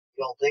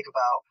 We don't think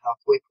about how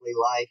quickly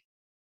life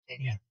can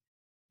end.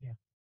 Yeah.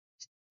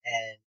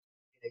 And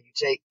you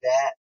take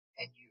that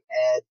and you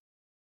add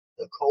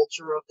the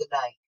culture of the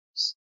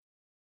 90s,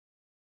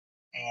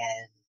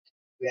 and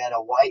we had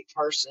a white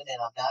person,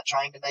 and I'm not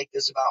trying to make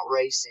this about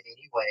race in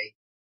any way,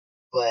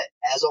 but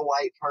as a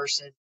white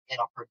person in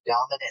a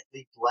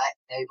predominantly black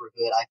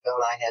neighborhood, I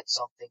felt I had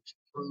something to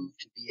prove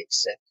to be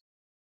accepted.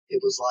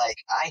 It was like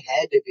I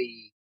had to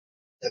be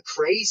the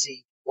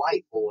crazy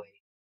white boy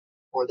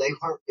or they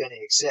weren't going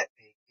to accept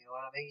me. You know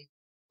what I mean?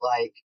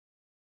 Like,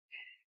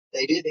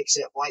 they didn't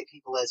accept white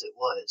people as it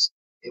was.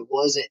 It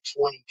wasn't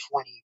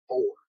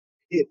 2024.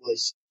 It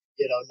was,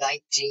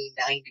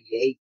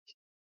 1998,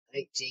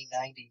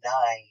 1999.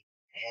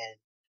 And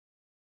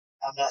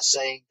I'm not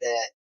saying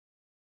that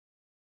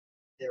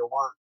there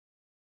weren't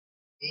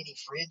any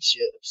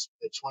friendships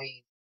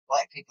between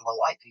black people and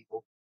white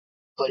people,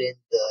 but in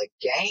the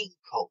gang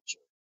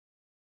culture,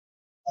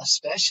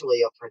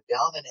 especially a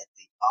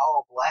predominantly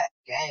all black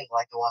gang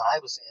like the one I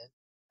was in,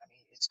 I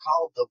mean, it's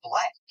called the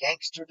Black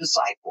Gangster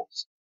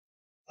Disciples.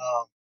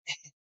 Um,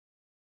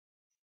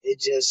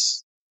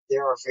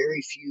 there are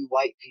very few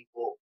white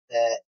people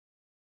that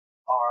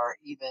are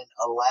even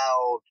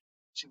allowed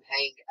to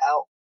hang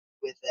out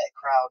with that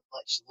crowd,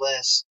 much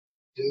less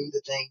do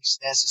the things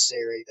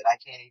necessary that I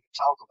can't even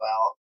talk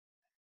about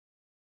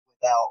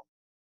without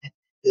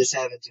this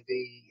having to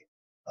be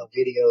a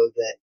video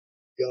that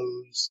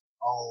goes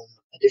on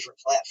a different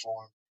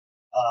platform.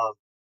 Um,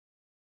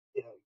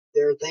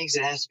 there are things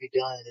that has to be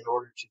done in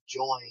order to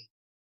join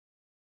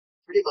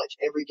pretty much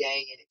every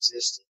gang in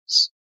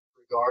existence,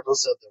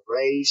 regardless of the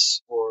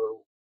race or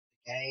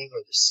the gang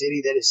or the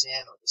city that it's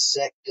in or the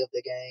sect of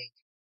the gang.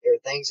 There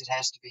are things that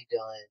has to be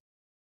done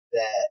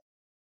that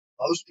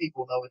most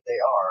people know what they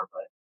are,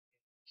 but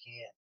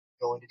can't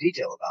go into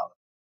detail about them.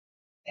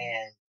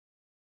 And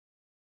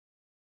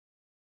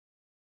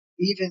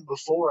even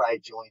before I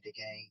joined a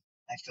gang,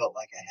 I felt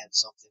like I had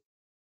something.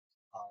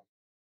 Um,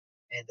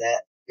 and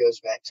that goes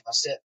back to my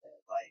stepdad.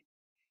 Like,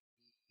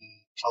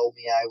 he told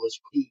me I was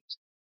weak,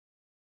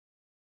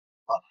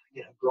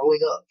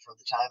 growing up from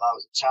the time I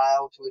was a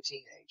child to a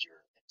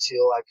teenager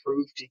until I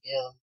proved to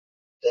him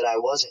that I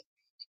wasn't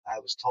weak. I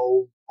was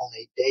told on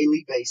a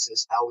daily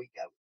basis how weak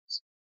I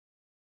was.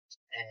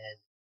 And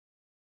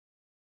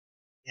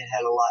it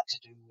had a lot to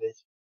do with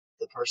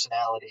the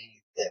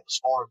personality that was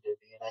formed in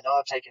me. And I know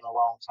I've taken a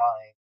long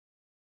time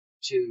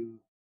to,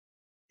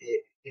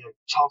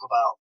 talk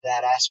about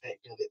that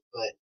aspect of it,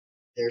 but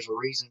there's a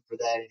reason for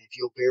that. And if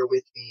you'll bear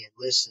with me and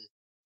listen,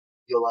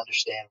 you'll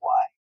understand why.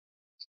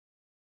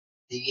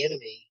 The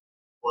enemy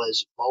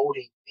was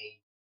molding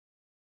me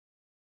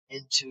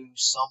into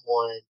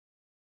someone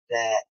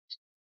that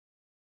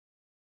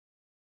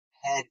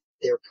had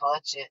their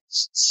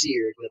conscience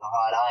seared with a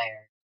hot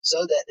iron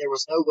so that there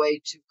was no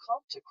way to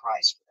come to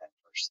Christ for that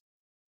person.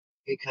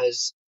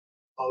 Because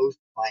both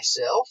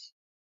myself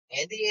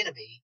and the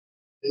enemy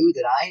knew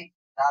that I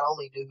not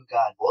only knew who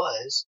God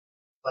was,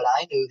 but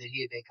I knew that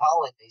he had been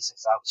calling me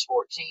since I was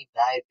 14.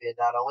 And I had been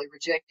not only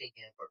rejecting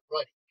him, but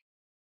running.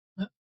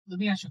 Let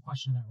me ask you a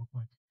question on that real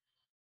quick.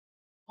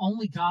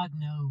 Only God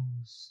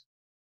knows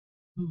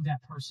who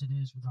that person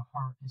is where their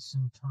heart is so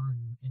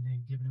turned and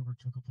then given over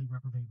to a complete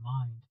reprobate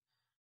mind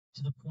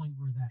to the point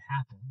where that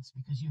happens.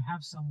 Because you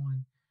have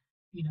someone,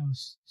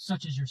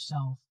 such as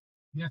yourself,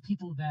 you have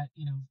people that,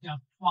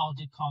 Paul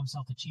did call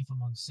himself the chief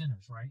among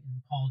sinners, right?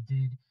 And Paul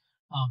did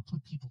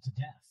put people to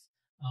death,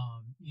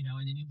 and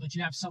then but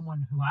you have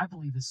someone who I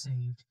believe is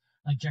saved,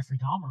 like Jeffrey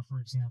Dahmer, for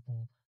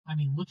example. I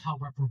mean, look how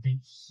reprobate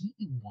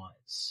he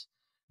was,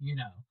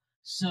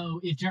 So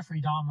if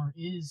Jeffrey Dahmer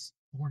is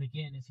born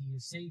again, if he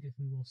is saved, if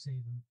we will save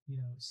him,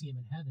 see him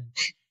in heaven,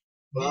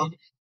 well,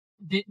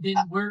 then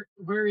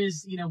where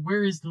is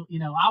the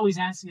I always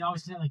ask you, I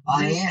always say, like,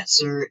 my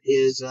answer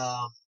is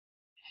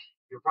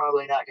you're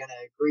probably not going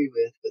to agree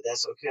with, but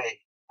that's okay.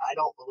 I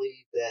don't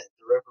believe that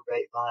the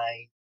reprobate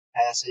mind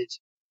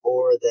passage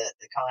or that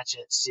the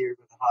conscience seared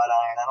with a hot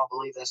iron, I don't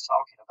believe that's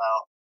talking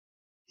about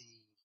the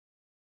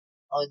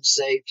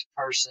unsaved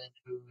person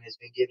who has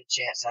been given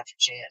chance after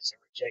chance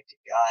and rejected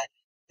God.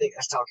 I think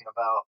that's talking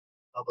about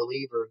a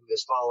believer who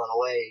has fallen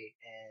away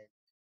and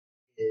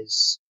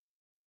is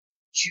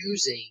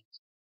choosing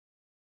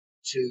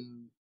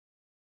to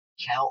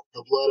count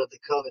the blood of the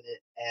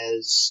covenant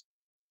as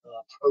a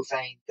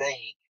profane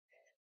thing,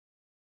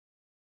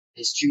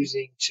 is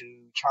choosing to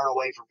turn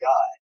away from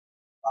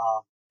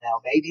God.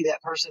 Now, maybe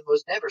that person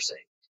was never saved,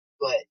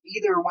 but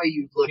either way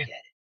you look at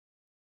it,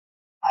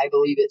 I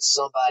believe it's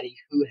somebody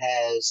who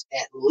has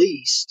at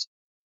least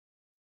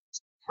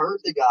heard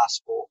the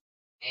gospel,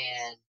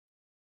 and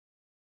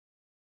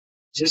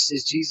just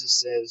as Jesus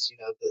says,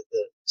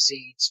 the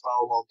seeds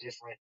fall on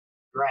different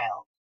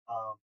ground.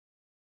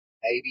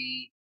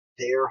 Maybe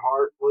their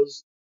heart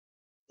was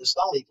the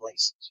stony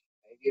places.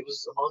 Maybe it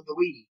was among the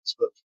weeds,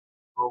 but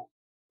for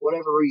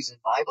whatever reason,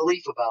 my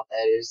belief about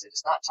that is that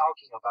it's not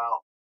talking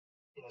about,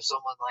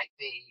 someone like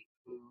me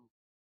who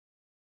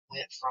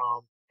went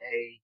from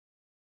a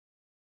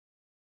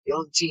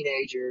young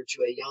teenager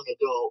to a young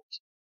adult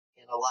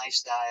in a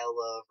lifestyle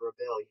of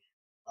rebellion.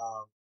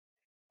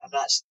 I'm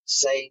not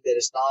saying that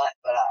it's not,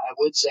 but I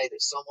would say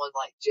that someone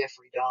like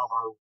Jeffrey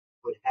Dahmer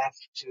would have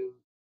to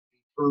be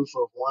proof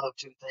of one of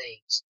two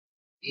things.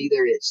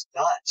 Either it's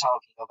not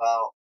talking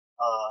about,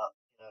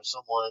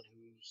 someone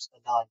who's a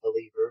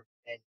non-believer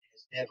and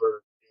has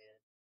never been,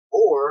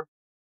 or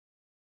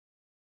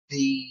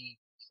the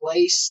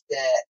place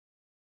that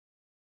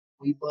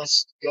we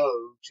must go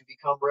to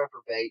become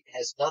reprobate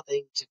has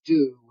nothing to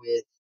do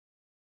with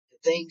the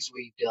things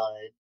we've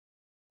done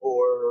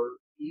or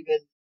even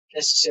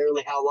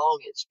necessarily how long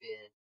it's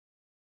been.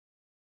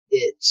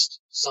 It's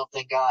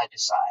something God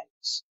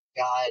decides.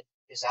 God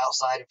is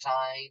outside of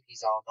time.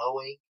 He's all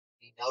knowing.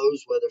 He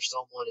knows whether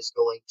someone is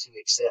going to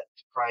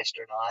accept Christ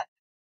or not.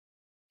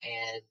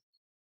 And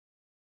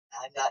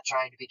I'm not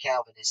trying to be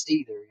Calvinist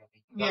either.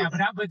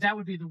 But that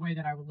would be the way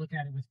that I would look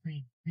at it with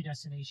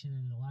predestination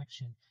and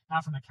election,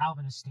 not from a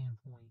Calvinist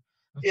standpoint.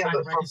 But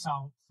trying to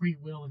reconcile free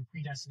will and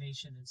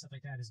predestination and stuff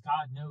like that is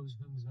God knows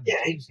who's going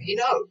to choose him. He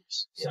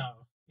knows.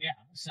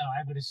 So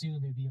I would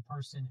assume it'd be a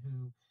person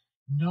who,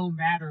 no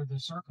matter the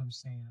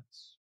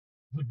circumstance,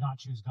 would not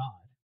choose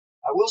God.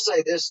 I will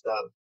say this,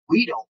 though.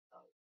 We don't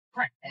know.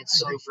 Right. And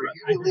so for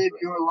you to live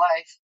your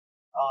life,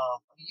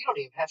 you don't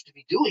even have to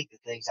be doing the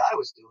things I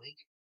was doing.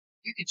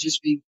 You could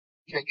just be,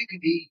 you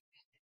could be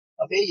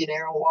a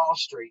millionaire on Wall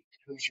Street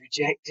who's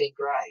rejecting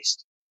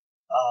Christ.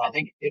 I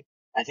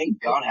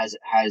think God has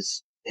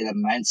an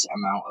immense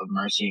amount of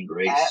mercy and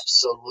grace,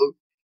 absolutely,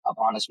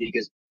 upon us,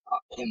 because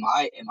in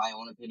my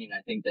own opinion,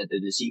 I think that the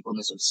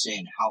deceitfulness of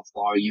sin, how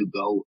far you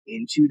go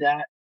into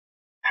that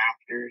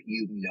after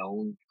you've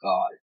known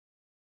God,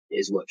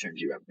 is what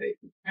turns you reprobate.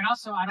 And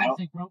also, I don't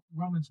think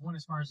Romans 1,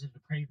 as far as the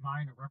depraved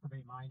mind or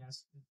reprobate mind,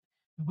 as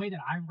the way that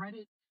I read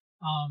it,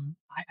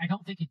 I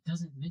don't think it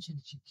doesn't mention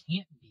that you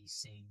can't be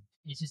saved.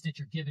 It's just that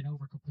you're given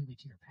over completely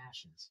to your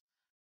passions.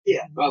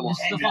 Yeah, well, and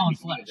the fallen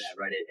flesh. That,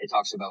 right? It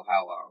talks about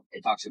how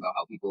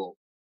people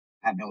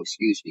have no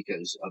excuse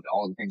because of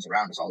all the things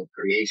around us, all of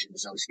creation.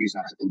 There's no excuse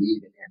not to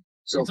believe in Him.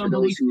 So it's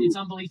unbelief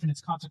and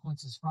its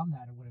consequences from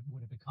that, and what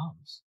it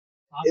becomes.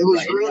 It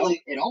was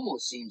really. It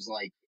almost seems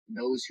like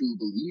those who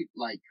believe,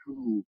 like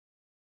who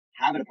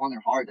have it upon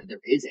their heart that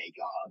there is a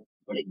God,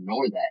 but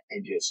ignore that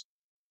and just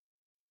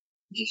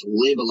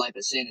live a life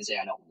of sin and say,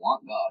 I don't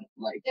want God.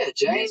 Like,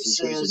 James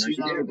says,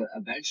 there, but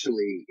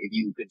eventually, if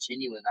you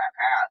continue in that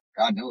path,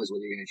 God knows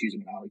whether you're going to choose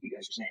Him or not, like you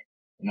guys are saying.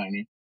 You know what I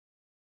mean?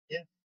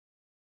 Yeah.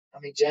 I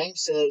mean,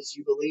 James says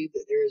you believe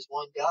that there is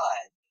one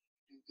God,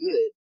 do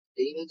good.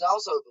 Demons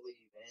also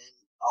believe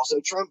and also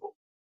tremble.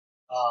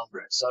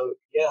 Right. So,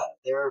 yeah,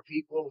 there are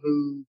people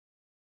who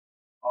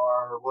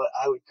are what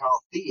I would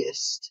call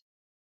theists,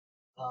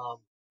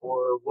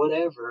 or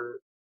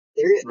whatever.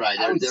 Right.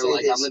 I would They're say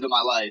like, I'm this. living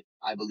my life.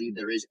 I believe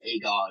there is a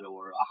God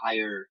or My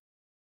a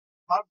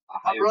my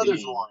higher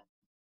brother's being. one.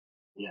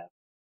 Yeah.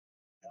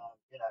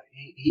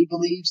 He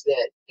believes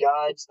that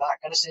God's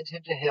not going to send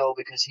him to hell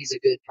because he's a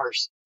good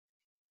person.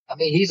 I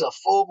mean, he's a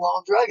full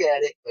blown drug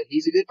addict, but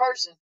he's a good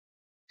person.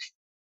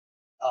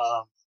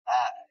 Um,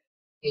 I,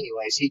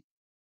 anyways, he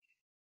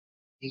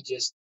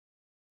just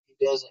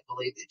he doesn't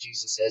believe that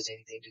Jesus has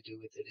anything to do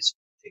with it,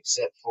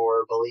 except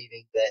for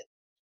believing that.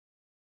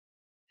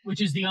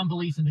 Which is the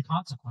unbelief in the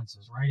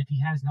consequences, right? If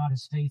he has not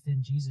his faith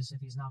in Jesus, if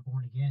he's not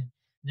born again,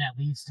 that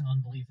leads to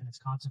unbelief in its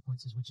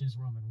consequences, which is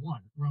Romans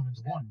 1,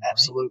 right?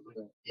 Absolutely,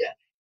 yeah.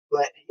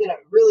 But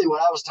really,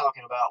 what I was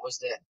talking about was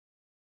that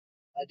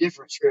a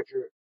different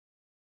scripture.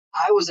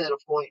 I was at a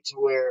point to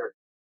where,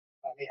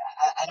 I mean,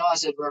 I know I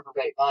said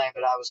reprobate mind,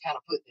 but I was kind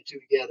of putting the two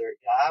together.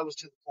 I was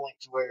to the point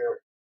to where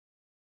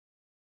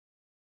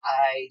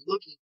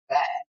looking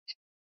back,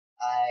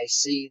 I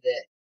see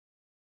that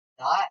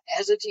not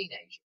as a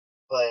teenager,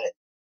 but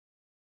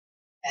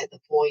at the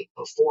point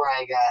before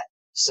I got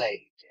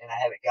saved, and I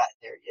haven't gotten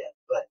there yet,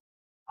 but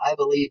I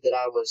believe that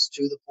I was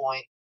to the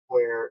point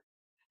where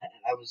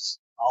I was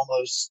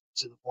almost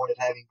to the point of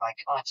having my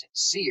conscience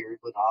seared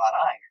with a hot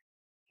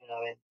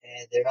iron,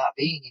 and there not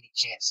being any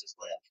chances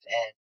left.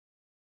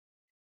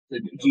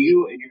 And So do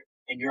you,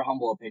 in your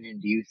humble opinion,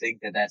 do you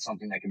think that that's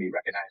something that can be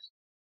recognized?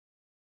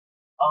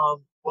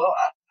 Well,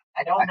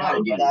 I don't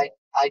know, but do.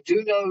 I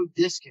do know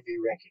this can be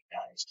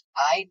recognized.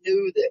 I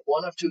knew that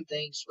one of two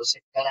things was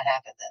going to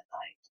happen that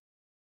night.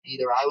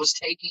 Either I was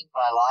taking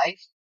my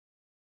life,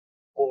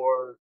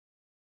 or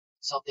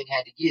something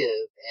had to give,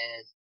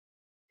 and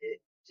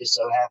it just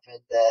so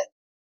happened that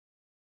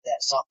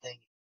something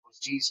was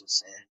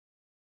Jesus. And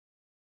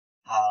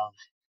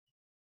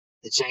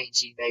the change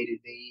he made in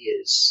me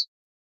is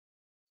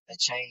a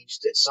change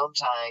that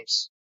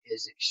sometimes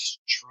is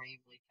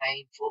extremely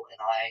painful, and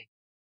I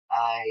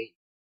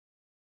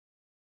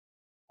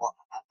well,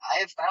 I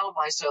have found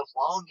myself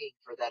longing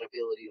for that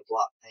ability to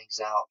block things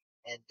out,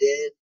 and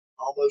then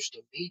almost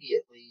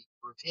immediately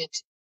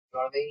repenting. You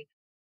know what I mean?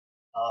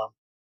 Um,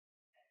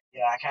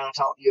 I kind of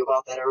talked to you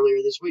about that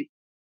earlier this week.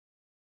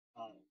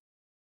 Um,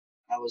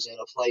 I was in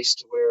a place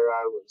to where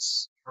I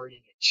was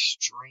hurting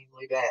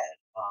extremely bad.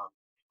 A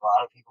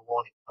lot of people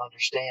won't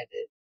understand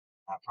it.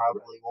 I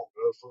probably won't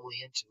go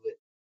fully into it,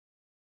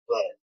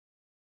 but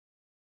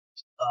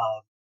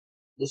um,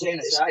 This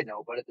ain't a side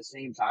note, but at the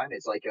same time,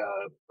 it's like,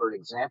 for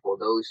example,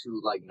 those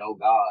who like know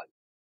God,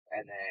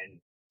 and then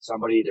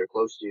somebody they're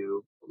close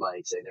to,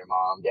 like say their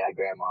mom, dad,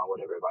 grandma,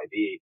 whatever it might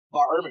be.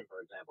 Bar Ehrman,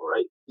 for example,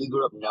 right? He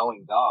grew up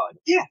knowing God,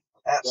 yeah,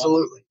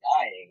 absolutely.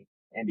 dying,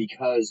 and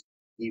because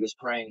he was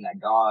praying that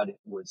God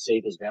would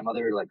save his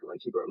grandmother, like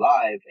keep her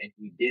alive, and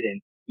he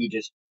didn't. He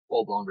just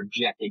full blown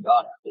rejected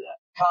God after that.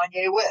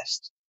 Kanye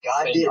West,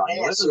 God didn't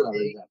answer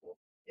me. Example.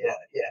 Yeah.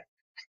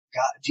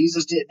 God,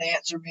 Jesus didn't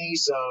answer me,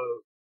 so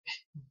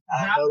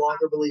I no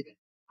longer believe it.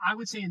 I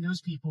would say in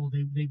those people,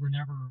 they were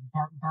never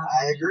Bart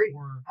I agree.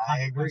 or I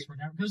Kanye agree. West were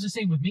never. It was the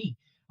same with me.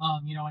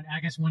 And I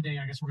guess one day,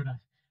 we're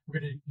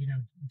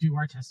gonna do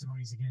our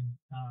testimonies again,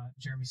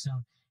 Jeremy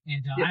Stone,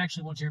 and I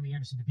actually want Jeremy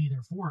Anderson to be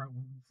there for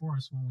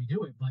us when we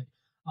do it. But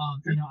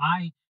Sure.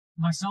 I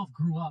myself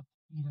grew up,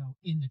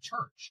 in the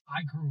church.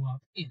 I grew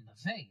up in the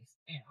faith,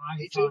 and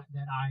I thought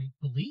that I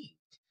believed.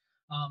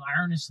 I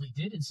earnestly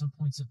did in some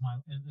points of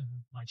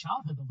my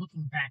childhood, but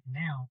looking back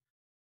now,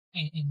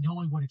 and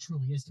knowing what it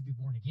truly is to be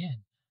born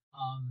again,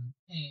 and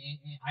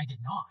I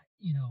did not.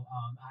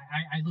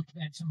 I looked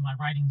at some of my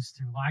writings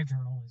through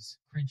LiveJournal, as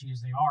cringy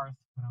as they are,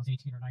 when I was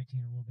 18 or 19,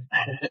 or a little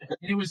bit,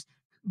 and it was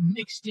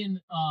mixed in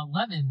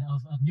leaven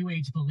of New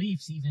Age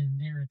beliefs even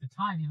there at the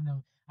time. Even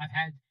though I've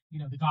had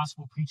the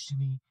gospel preached to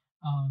me,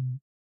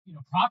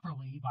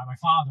 properly by my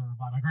father,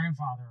 by my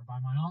grandfather, by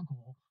my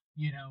uncle,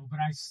 but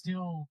I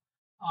still,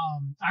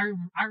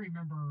 I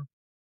remember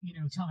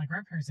telling my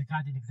grandparents that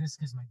God didn't exist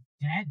because my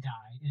dad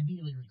died, and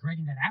immediately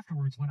regretting that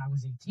afterwards when I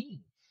was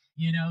 18.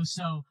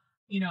 So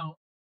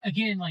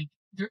again, like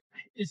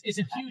it's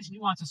a huge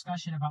nuanced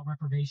discussion about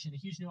reprobation, a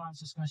huge nuanced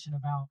discussion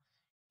about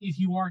if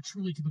you are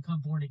truly to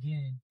become born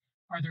again.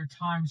 Are there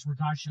times where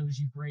God shows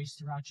you grace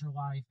throughout your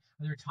life?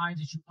 Are there times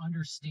that you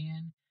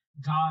understand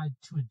God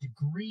to a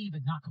degree,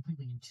 but not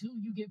completely until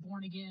you get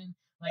born again?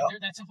 Like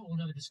that's a whole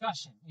other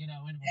discussion,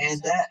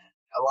 And that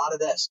a lot of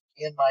that's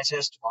in my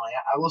testimony.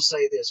 I will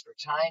say this for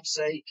time's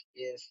sake: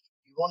 if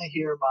you want to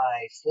hear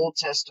my full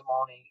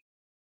testimony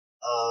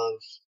of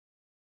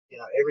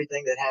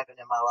everything that happened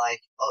in my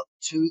life up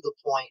to the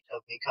point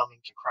of me coming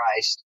to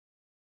Christ,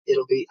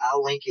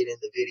 I'll link it in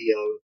the video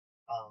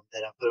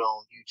that I put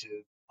on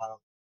YouTube,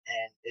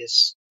 and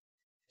it's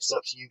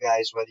up to you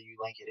guys whether you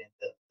link it in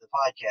the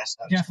podcast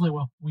notes. Definitely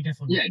will. We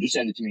definitely will. Yeah, just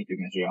send it to me through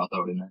Messenger. I'll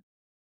throw it in there.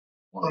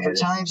 But for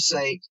time's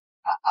sake,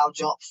 I'll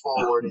jump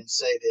forward and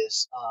say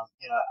this.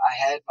 I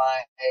had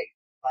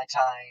my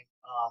time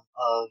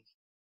of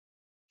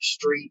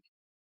street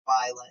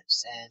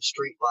violence and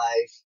street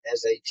life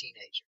as a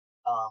teenager.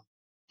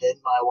 then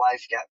my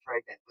wife got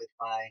pregnant with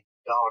my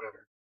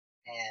daughter,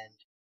 and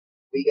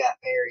we got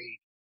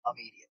married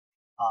immediately.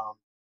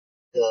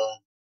 The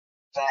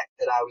fact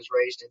that I was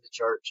raised in the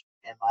church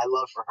and my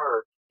love for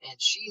her,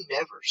 and she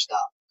never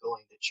stopped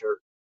going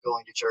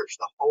to church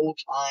the whole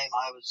time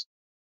I was,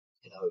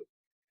 you know,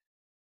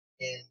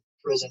 in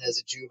prison as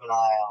a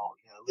juvenile,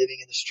 living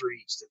in the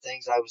streets, the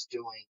things I was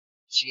doing.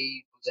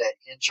 She was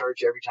in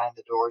church every time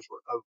the doors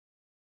were open.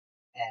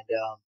 And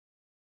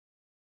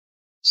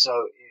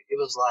so it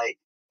was like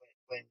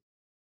when,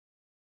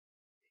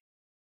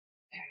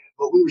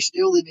 but we were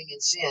still living in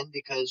sin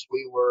because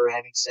we were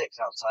having sex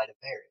outside of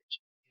marriage.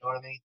 You know what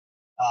I mean?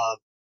 Uh,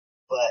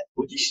 but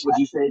would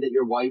you say that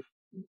your wife,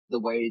 the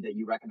way that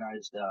you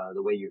recognized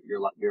the way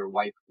your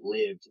wife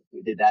lived,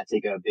 did that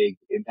take a big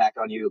impact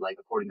on you, like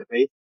according to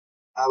faith?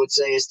 I would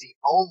say it's the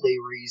only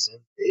reason.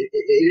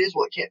 It is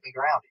what kept me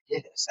grounded.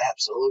 Yes,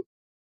 absolutely.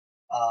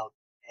 Um,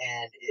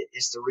 and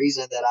it's the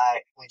reason that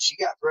when she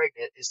got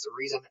pregnant, it's the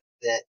reason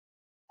that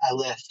I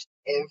left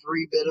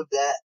every bit of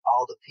that,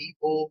 all the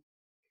people,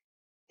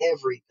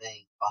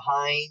 everything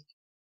behind.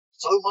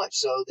 So much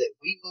so that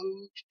we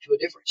moved to a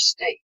different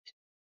state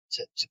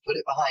to put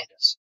it behind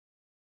us.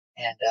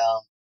 And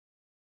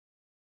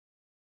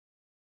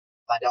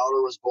my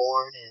daughter was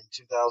born in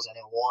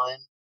 2001,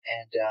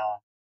 and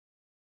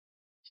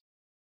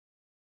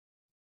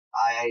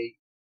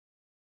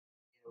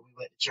we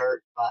went to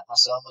church. My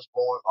son was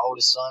born. My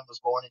oldest son was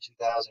born in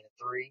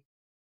 2003,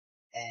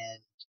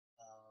 and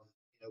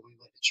we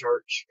went to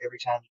church every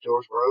time the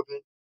doors were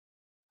open.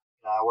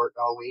 I worked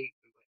all week.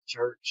 We went to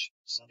church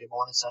Sunday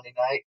morning, Sunday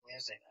night,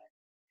 Wednesday night,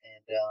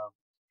 and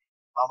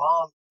my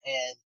mom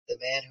and the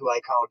man who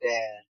I call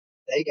Dad,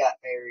 they got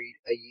married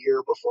a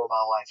year before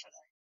my wife and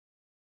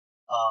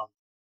I.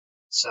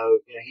 So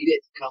he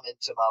didn't come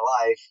into my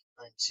life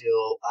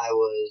until I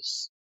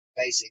was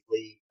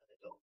basically an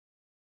adult.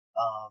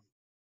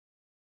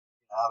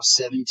 I was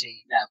 17.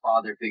 That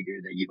father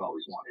figure that you've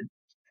always wanted.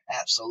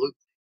 Absolutely.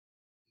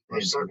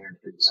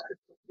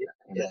 Yeah.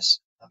 Yes.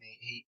 I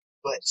mean,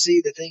 but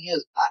see, the thing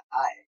is,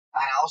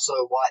 I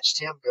also watched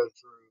him go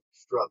through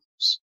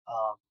struggles.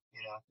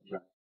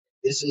 Right.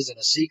 This isn't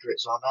a secret,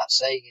 so I'm not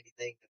saying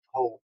anything that the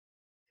whole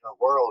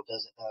world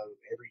doesn't know.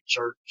 Every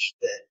church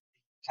that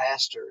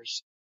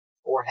pastors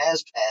or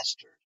has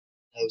pastored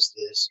knows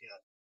this.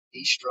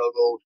 He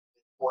struggled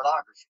with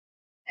pornography,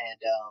 and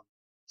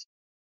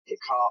it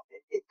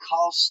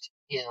cost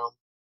him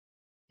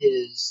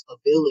his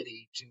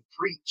ability to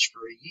preach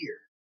for a year,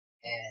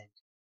 and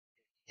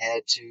he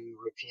had to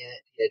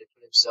repent. He had to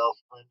put himself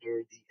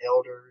under the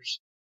elders.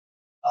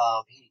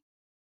 He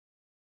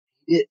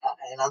did,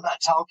 and I'm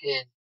not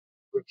talking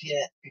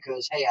repent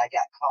because hey, I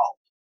got caught.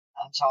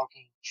 I'm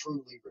talking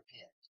truly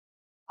repent.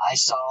 I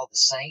saw the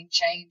same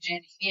change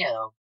in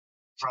him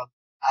from,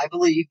 I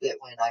believe that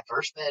when I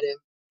first met him,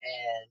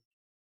 and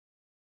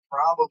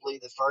probably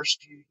the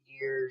first few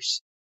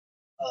years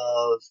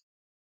of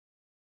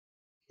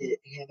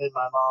him and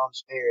my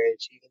mom's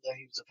marriage, even though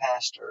he was a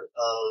pastor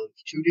of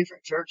two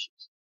different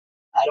churches,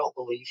 I don't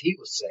believe he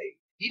was saved.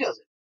 He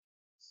doesn't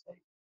say.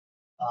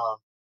 Um,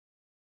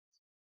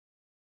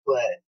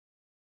 but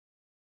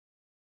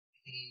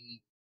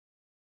he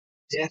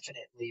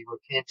definitely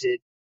repented,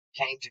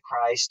 came to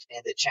Christ,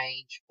 and the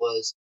change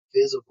was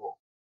visible.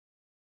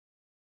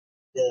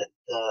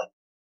 The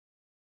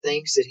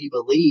things that he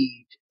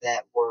believed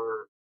that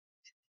were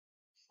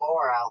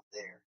far out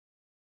there,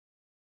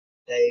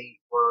 they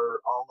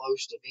were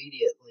almost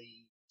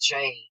immediately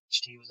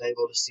changed. He was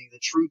able to see the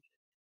truth.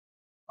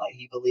 Like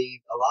he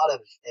believed, a lot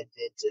of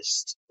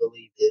Adventists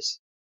believe this.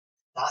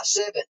 Not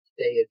Seventh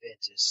Day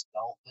Adventists,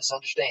 don't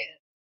misunderstand.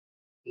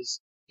 Because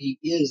he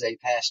is a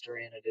pastor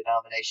in a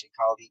denomination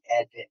called the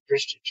Advent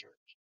Christian Church.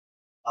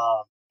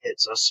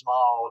 It's a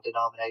small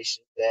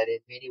denomination that in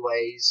many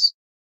ways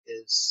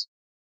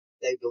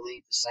they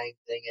believe the same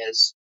thing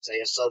as,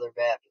 say, a Southern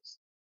Baptist.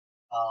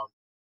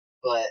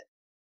 But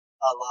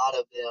a lot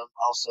of them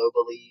also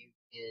believe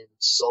in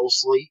soul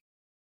sleep.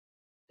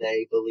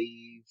 They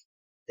believe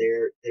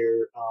their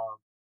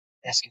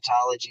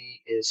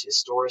eschatology is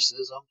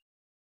historicism,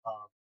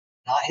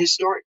 not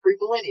historic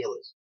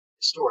premillennialism,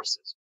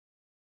 historicism.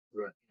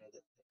 Right.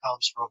 That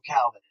comes from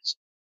Calvinism,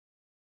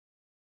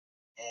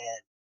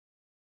 and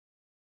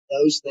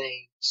those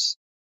things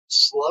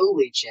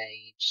slowly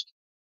changed.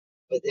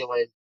 But then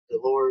when the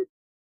Lord,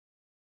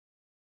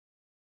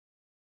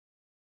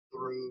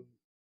 through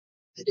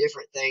the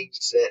different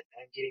things that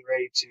I'm getting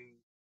ready to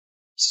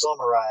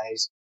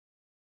summarize,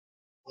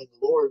 when the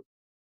Lord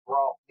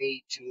brought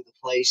me to the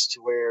place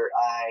to where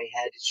I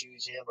had to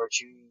choose Him or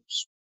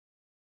choose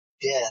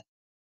death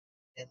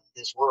in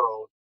this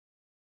world,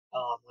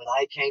 when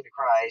I came to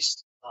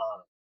Christ,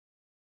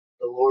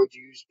 the Lord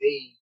used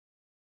me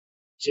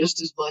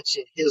just as much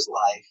in His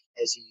life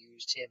as He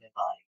used him in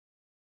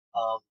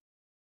mine.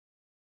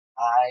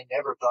 I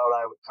never thought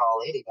I would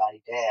call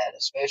anybody dad,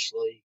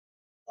 especially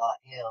not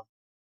him.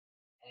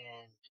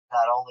 And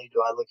not only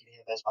do I look at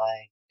him as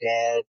my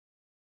dad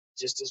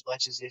just as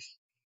much as if he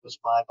was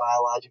my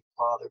biological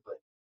father, but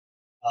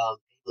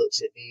He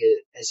looks at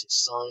me as his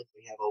son.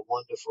 We have a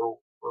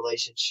wonderful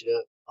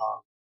relationship.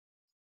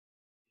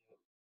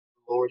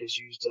 The Lord has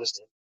used us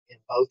in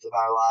both of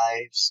our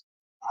lives.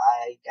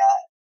 I got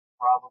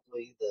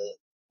probably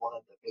one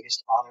of the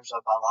biggest honors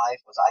of my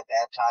life was I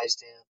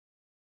baptized him.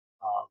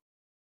 Um,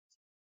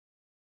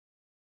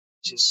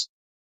 just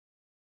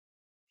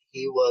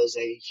he was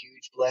a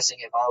huge blessing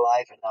in my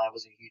life, and I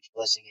was a huge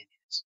blessing in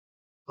his.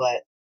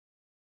 But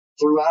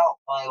throughout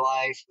my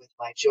life with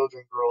my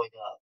children growing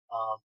up,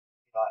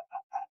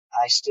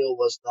 I still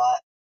was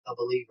not a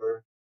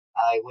believer.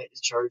 I went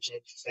to church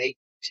and faked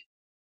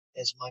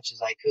as much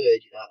as I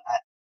could.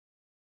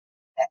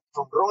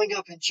 From growing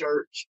up in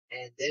church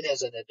and then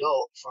as an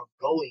adult from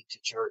going to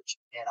church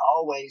and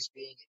always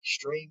being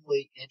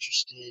extremely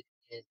interested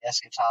in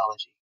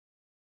eschatology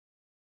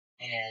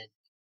and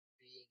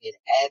being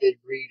an avid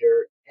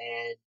reader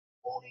and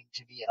wanting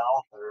to be an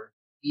author,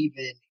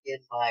 even in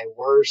my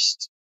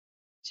worst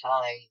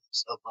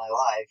times of my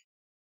life,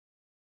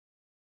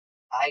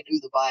 I knew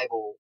the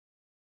Bible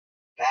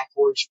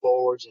backwards,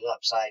 forwards, and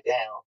upside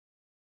down.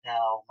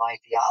 Now, my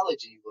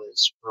theology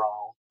was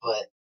wrong,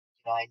 but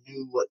I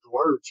knew what the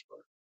words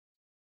were.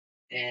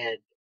 And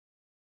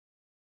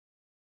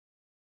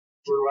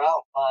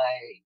throughout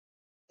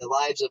the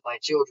lives of my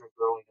children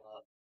growing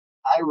up,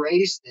 I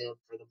raised them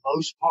for the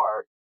most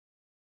part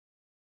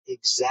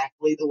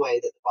exactly the way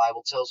that the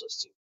Bible tells us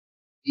to.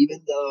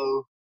 Even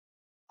though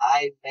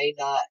I may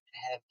not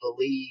have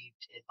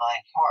believed in my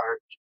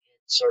heart in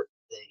certain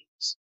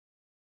things.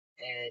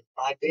 And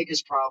my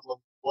biggest problem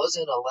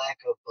wasn't a lack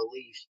of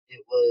belief.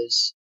 It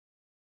was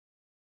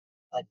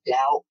a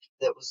doubt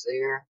that was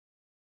there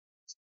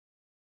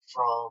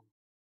from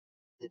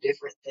the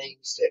different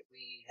things that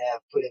we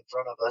have put in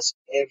front of us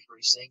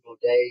every single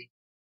day,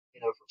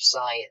 from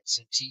science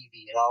and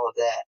TV and all of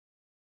that.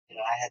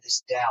 I had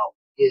this doubt.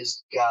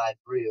 Is God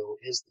real?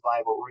 Is the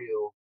Bible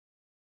real?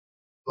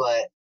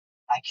 But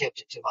I kept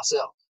it to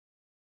myself.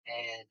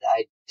 And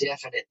I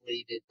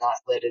definitely did not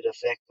let it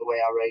affect the way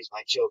I raised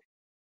my children.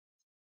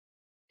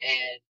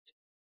 And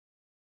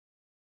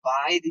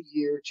by the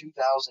year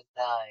 2009,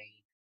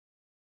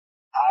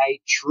 I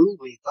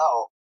truly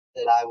thought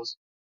that I was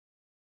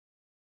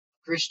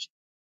a Christian.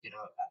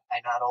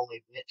 I not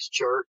only went to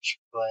church,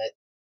 but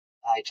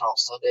I taught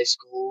Sunday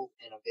school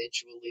and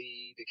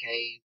eventually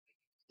became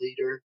a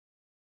leader.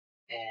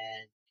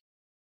 And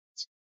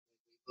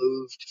we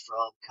moved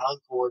from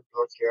Concord,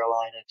 North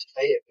Carolina to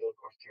Fayetteville,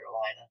 North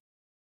Carolina.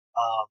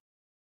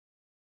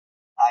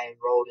 I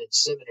enrolled in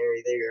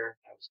seminary there.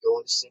 I was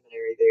going to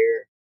seminary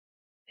there,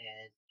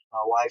 and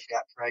my wife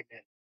got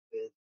pregnant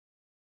with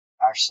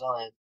our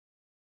son.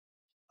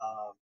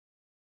 Um,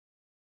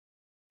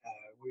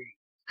 we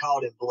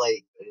called him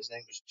Blake, but his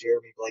name was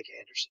Jeremy Blake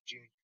Anderson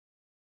Jr.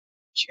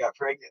 She got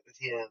pregnant with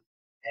him,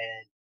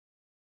 and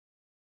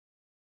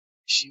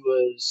she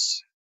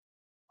was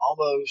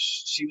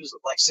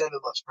like 7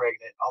 months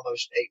pregnant,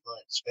 almost 8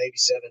 months, maybe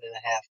 7.5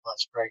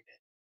 months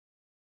pregnant.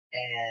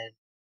 And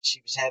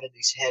she was having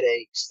these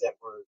headaches that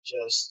were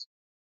just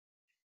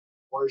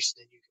worse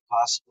than you could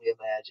possibly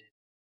imagine.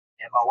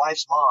 And my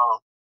wife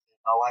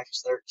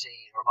was 13,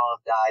 her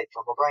mom died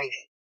from a brain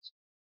aneurysm.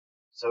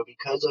 So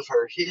because of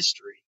her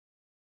history,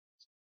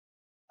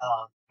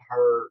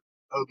 her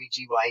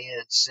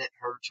OBGYN sent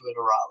her to a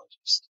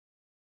neurologist.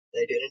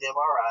 They did an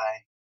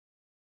MRI,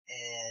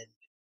 and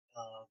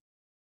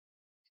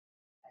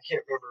I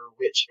can't remember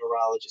which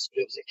neurologist,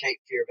 but it was at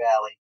Cape Fear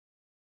Valley.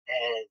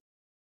 And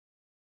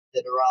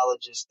the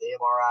neurologist, the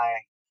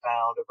MRI,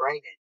 found a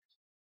brain aneurysm.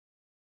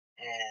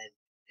 And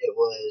it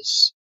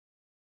was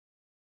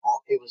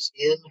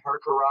in her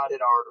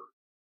carotid artery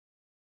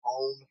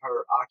on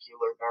her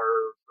ocular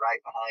nerve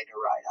right behind her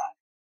right eye.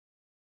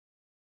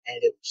 And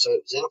so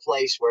it was in a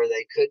place where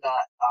they could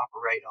not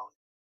operate on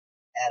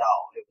it at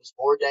all. It was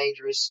more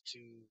dangerous to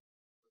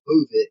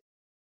remove it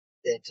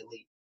than to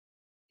leave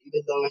it.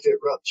 Even though if it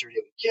ruptured,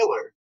 it would kill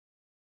her,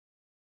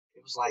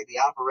 it was like the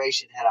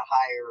operation had a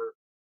higher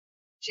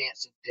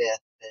chance of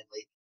death than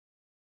leaving.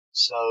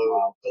 So,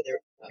 wow. But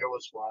there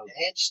was one,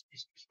 and she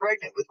was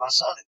pregnant with my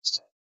son at this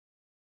time.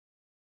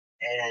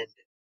 And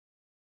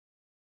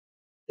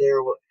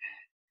there was,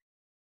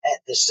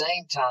 at the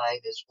same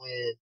time as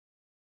when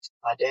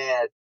my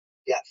dad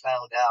got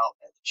found out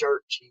at the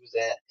church he was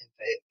at in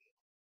Fayetteville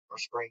or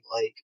Spring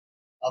Lake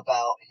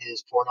about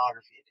his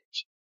pornography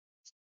addiction.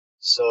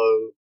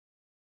 So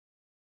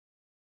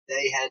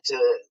they had to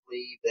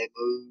leave. They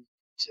moved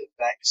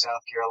back to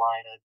South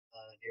Carolina,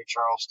 near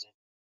Charleston.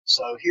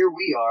 So here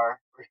we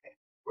are.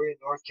 We're in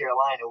North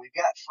Carolina. We've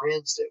got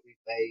friends that we've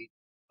made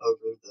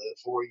over the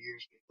 4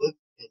 years we've lived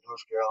in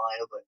North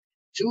Carolina, but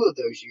 2 of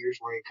those years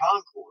were in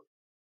Concord.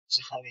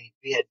 So,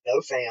 we had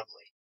no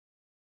family,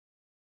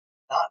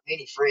 not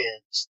many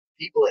friends.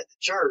 People at the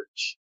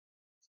church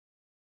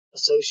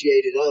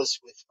associated us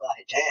with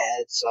my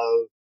dad.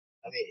 So,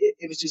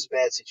 it was just a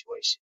bad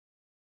situation.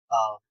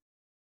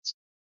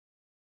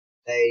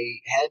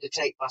 They had to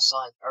take my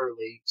son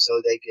early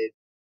so they could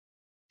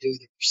do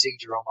the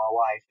procedure on my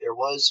wife. There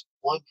was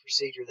one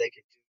procedure they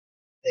could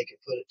do they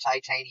could put a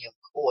titanium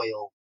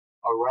coil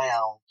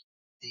around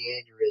the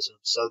aneurysm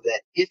so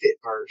that if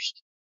it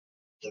burst,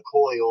 the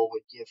coil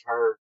would give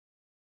her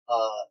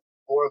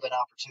more of an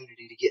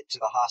opportunity to get to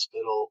the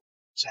hospital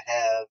to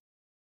have,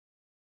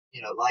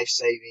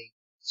 life-saving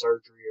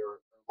surgery or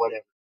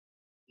whatever.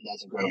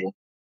 That's incredible.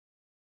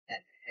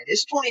 And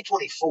it's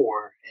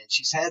 2024, and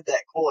she's had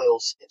that coil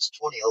since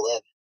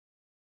 2011.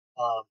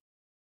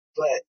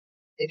 But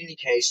in any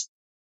case,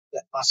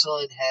 my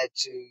son had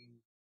to.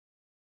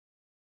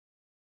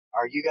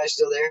 Are you guys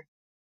still there?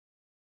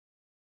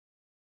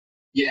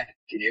 Yeah,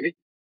 can you hear me?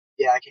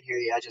 Yeah, I can hear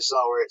you. I just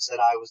saw where it said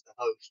I was the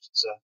host.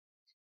 So,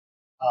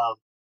 um,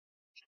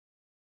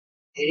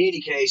 in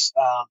any case,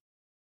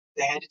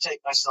 they had to take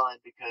my son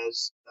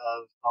because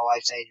of my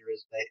wife's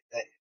aneurysm.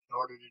 In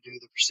order to do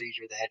the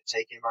procedure, they had to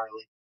take him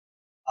early.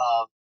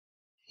 Um,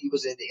 he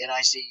was in the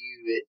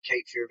NICU at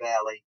Cape Fear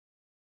Valley,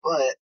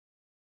 but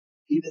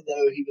even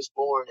though he was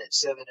born at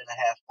 7.5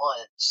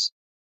 months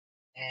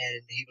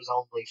and he was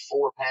only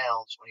 4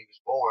 pounds when he was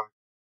born,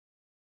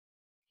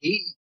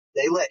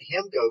 they let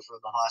him go from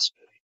the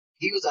hospital.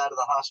 He was out of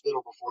the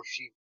hospital before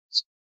she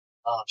was.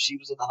 She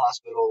was in the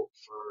hospital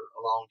for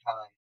a long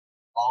time,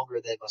 longer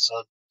than my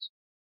son was.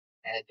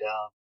 And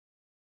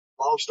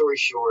long story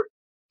short,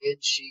 when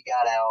she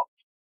got out,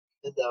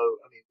 even though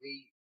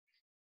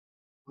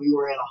we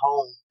were in a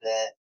home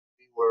that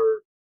they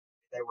were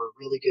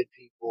really good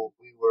people.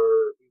 We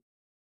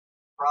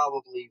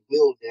probably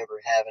will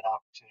never have an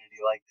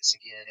opportunity like this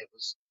again. It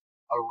was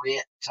a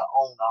rent to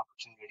own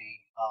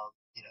opportunity.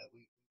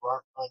 We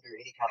weren't under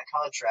any kind of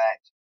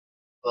contract,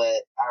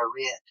 but our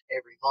rent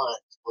every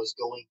month was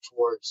going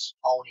towards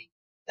owning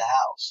the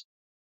house.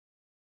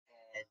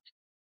 And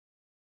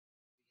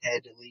we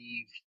had to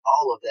leave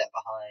all of that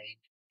behind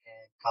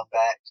and come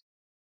back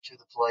to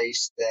the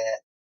place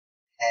that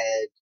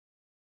had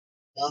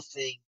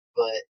nothing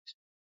but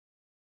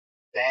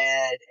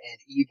bad and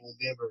evil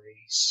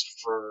memories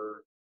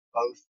for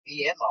both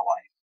me and my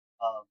wife.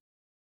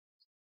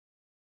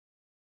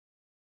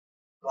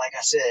 Like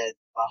I said,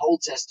 my whole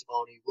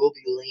testimony will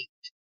be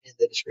linked in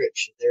the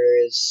description.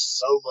 There is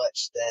so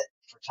much that,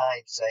 for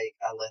time's sake,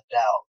 I left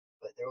out,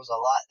 but there was a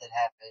lot that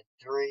happened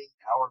during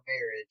our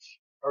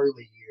marriage,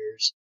 early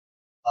years.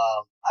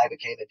 I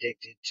became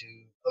addicted to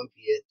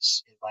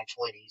opiates in my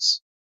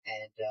 20s,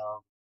 and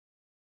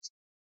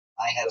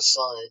I had a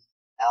son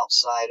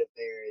outside of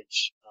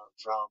marriage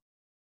from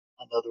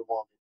another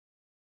woman,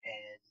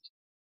 and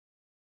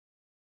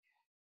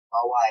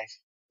my wife,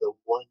 the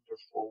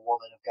wonderful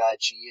woman of God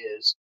she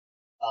is,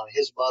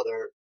 his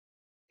mother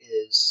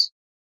is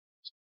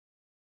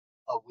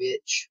a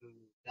witch who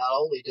not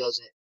only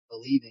doesn't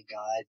believe in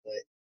God,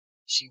 but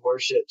she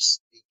worships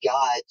the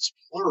gods,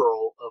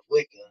 plural, of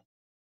Wicca,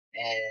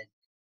 and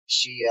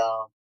she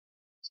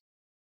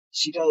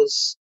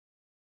does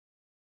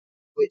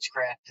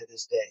witchcraft to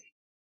this day.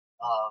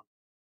 Um,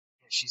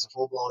 she's a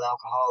full blown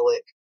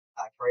alcoholic.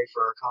 I pray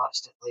for her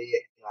constantly.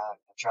 I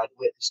tried to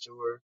witness to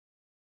her.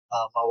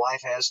 My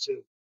wife has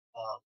too.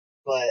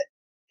 But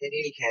in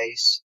any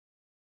case,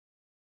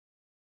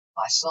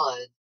 my son,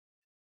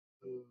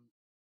 who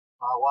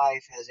my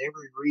wife has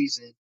every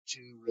reason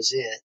to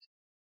resent,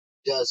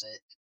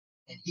 doesn't,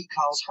 and he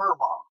calls her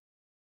mom.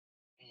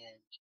 And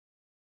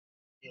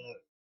you know,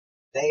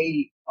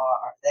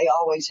 they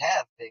always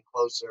have been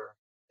closer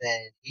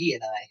than he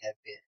and I have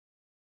been,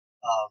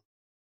 um,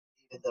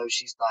 even though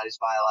she's not his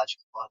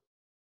biological mother.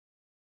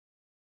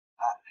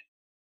 I,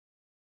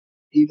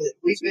 even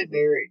we've been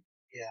married.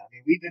 Yeah,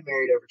 we've been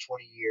married over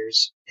 20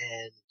 years,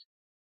 and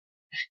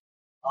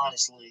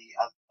honestly,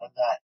 I'm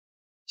not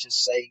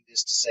just saying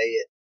this to say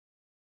it.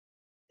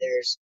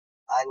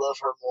 I love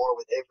her more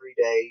with every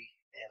day,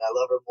 and I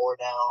love her more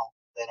now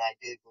than I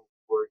did when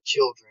we were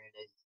children,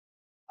 and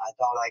I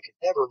thought I could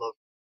never love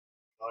her.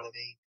 You know what I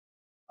mean?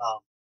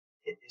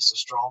 It's a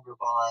stronger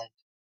bond,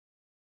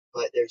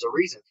 but there's a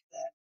reason for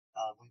that.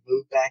 We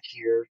moved back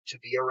here to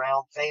be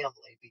around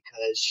family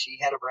because she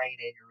had a brain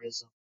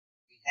aneurysm.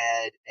 We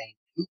had a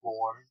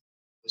newborn,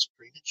 was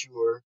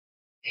premature,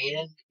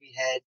 and we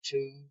had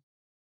two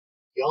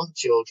young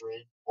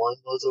children. One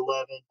was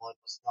 11, one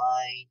was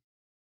 9,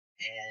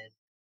 and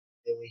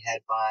then we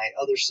had my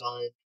other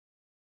son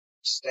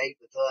stayed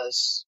with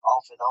us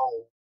off and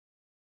on,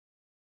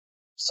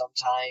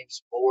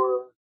 sometimes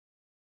more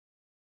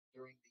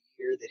during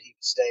the year that he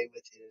would stay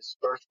with his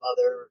birth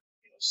mother,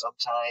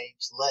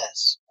 sometimes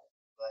less.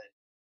 But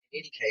in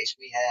any case,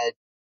 we had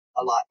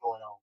a lot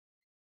going on.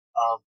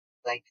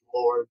 Thank the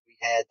Lord we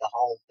had the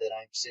home that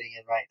I'm sitting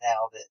in right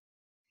now that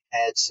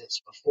we've had since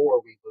before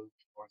we moved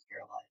to North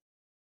Carolina.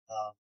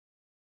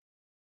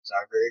 It was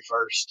our very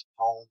first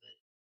home and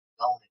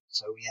owned it,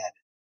 so we had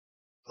it.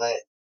 But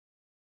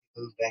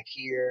we moved back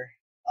here.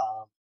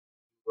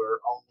 We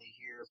were only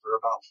here for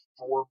about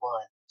 4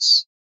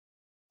 months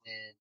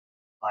when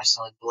my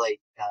son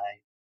Blake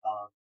died.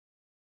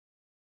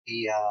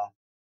 He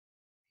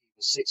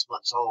was 6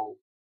 months old,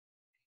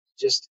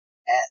 just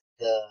at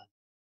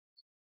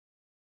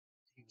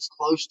he was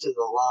close to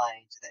the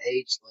line, to the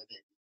age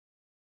limit,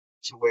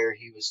 to where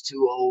he was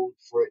too old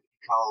for it to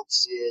called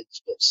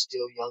SIDS, but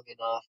still young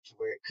enough to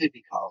where it could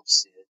be called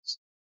SIDS.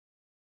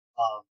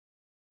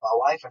 My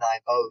wife and I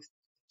both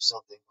knew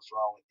something was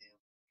wrong with him.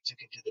 We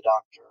took him to the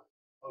doctor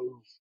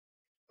over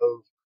and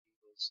over.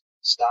 He was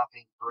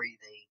stopping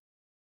breathing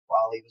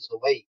while he was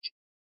awake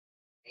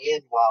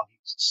and while he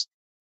was asleep.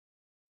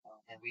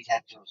 And we'd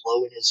have to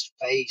blow in his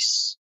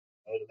face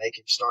to make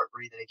him start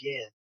breathing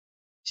again.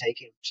 Take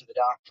him to the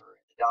doctor,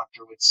 and the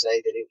doctor would say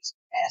that it was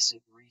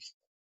acid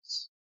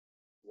reflux.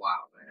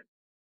 Wow, man.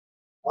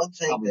 One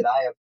thing that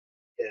I have,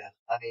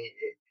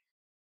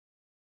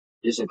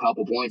 just a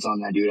couple points on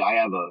that, dude. I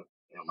have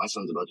my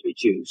son's about to be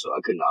 2, so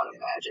I could not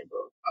imagine,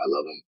 bro. I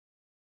love him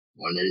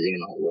more than anything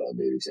in the whole world,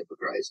 dude, except for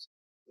Christ.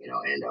 And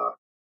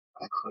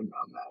I could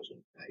not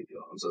imagine how you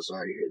feel. I'm so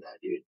sorry to hear that,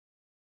 dude.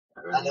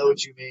 I know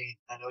what you mean.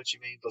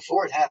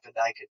 Before it happened,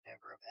 I could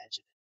never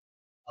imagine it.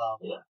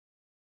 Yeah.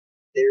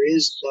 There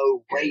is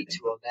no way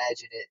to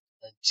imagine it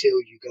until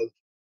you go through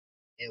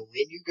it. And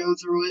when you go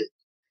through it,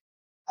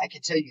 I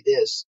can tell you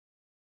this.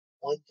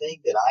 One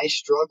thing that I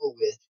struggle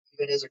with,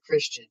 even as a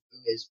Christian who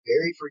is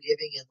very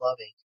forgiving and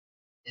loving,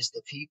 is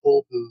the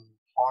people who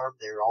harm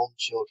their own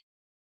children.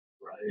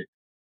 Right.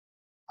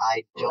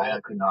 I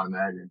could not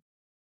imagine.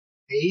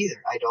 Me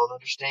either. I don't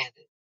understand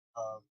it.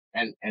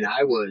 And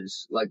I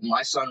was like,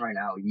 my son right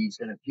now, he's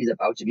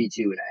about to be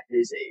 2, and at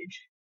his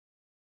age,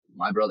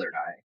 my brother and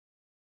I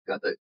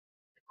got the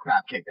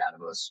crap kicked out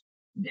of us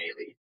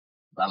daily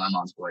by my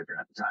mom's boyfriend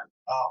at the time.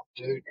 Oh,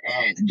 dude.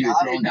 And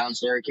thrown down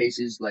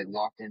staircases, like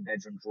locked in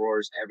bedroom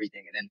drawers,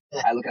 everything. And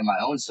then I look at my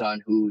own son,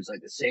 who's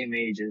like the same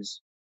age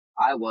as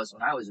I was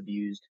when I was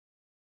abused,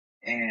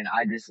 and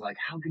I just like,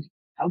 how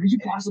could you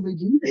possibly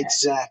do that?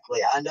 Exactly.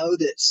 I know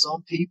that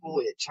some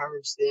people, it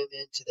turns them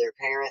into their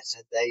parents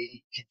and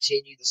they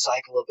continue the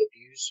cycle of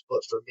abuse.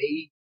 But for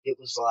me, it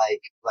was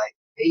like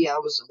me, I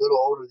was a little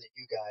older than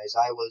you guys.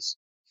 I was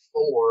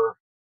 4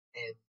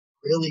 and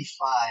really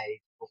 5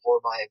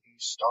 before my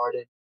abuse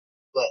started.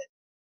 But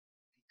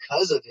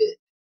because of it,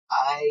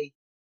 I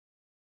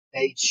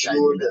made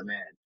sure that,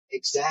 man.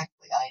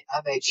 Exactly.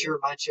 I made sure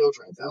my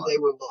children, knew they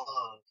were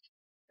loved,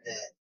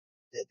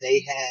 that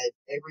they had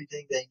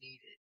everything they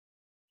needed.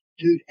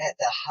 Dude, at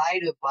the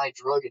height of my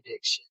drug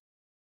addiction,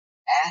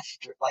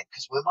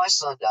 because when my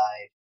son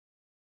died,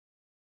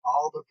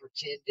 all the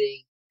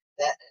pretending,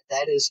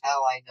 that is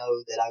how I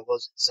know that I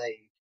wasn't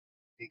saved,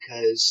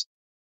 because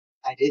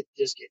I didn't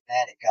just get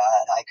mad at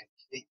God. I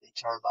completely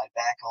turned my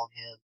back on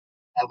him.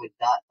 I would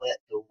not let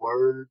the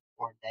word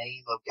or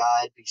name of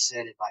God be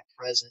said in my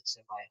presence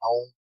in my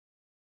home.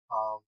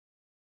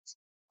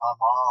 My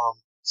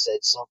mom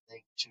said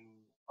something to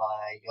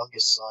my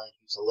youngest son,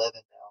 who's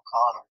 11 now,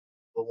 Connor,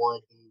 the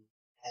one who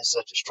has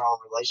such a strong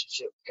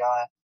relationship with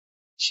God.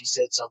 She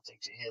said something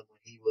to him when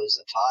he was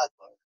a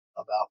toddler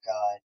about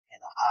God,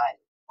 and I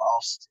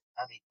lost it.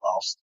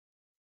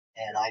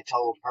 And I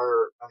told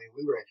her,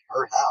 we were at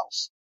her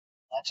house.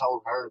 I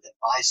told her that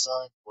my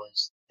son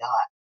was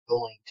not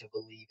going to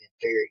believe in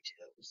fairy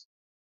tales.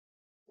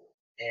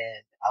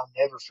 And I'll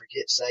never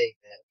forget saying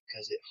that,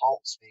 because it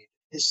haunts me to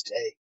this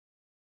day.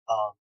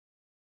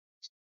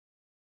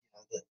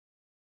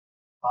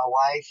 My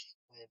wife,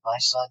 when my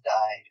son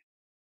died,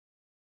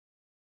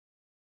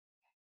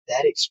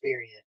 that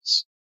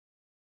experience,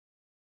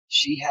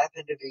 she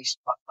happened to be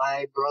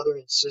my brother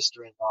and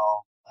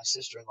sister-in-law. My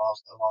sister-in-law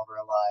is no longer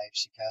alive.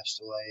 She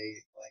passed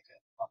away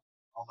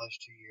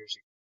almost 2 years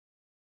ago.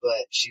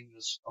 But she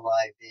was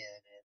alive then,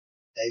 and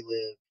they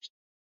lived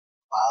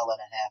a mile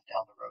and a half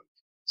down the road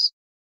from us.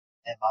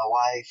 And my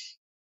wife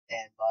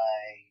and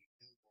my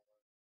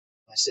newborn,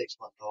 my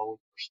 6-month-old,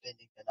 were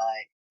spending the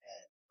night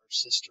at her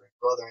sister and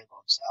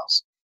brother-in-law's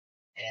house.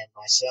 And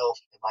myself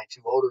and my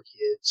 2 older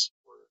kids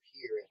were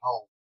here at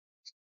home.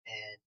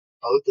 And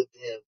both of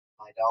them,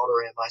 my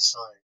daughter and my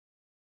son,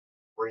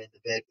 were in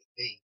the bed with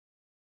me.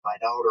 My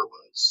daughter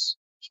was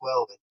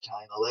 12 at the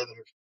time, 11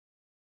 or 12.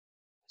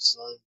 My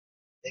son,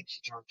 I think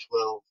she turned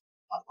 12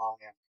 not long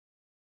after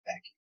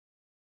back here.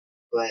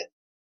 But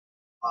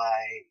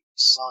my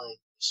son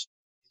was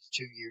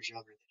 2 years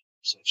younger than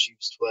her, so if she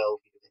was 12,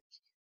 he'd have been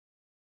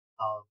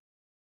 10.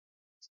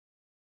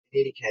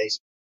 In any case,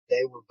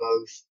 they were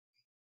both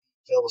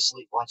fell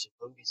asleep watching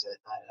movies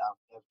that night, and I'll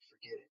never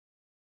forget it.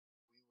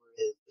 We were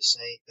in the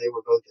same, they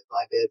were both in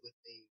my bed with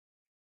me,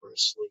 were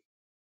asleep.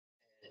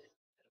 And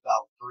at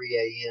about 3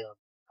 a.m.,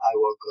 I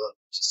woke up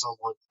to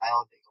someone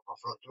pounding on my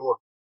front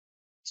door.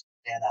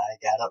 And I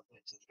got up and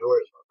went to the door.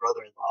 It was my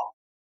brother-in-law.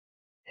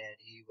 And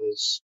he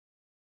was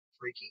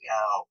freaking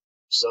out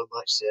so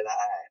much that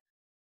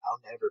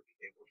I'll never be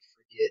able to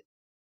forget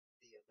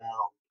the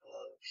amount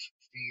of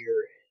fear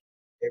and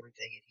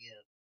everything in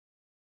him.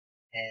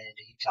 And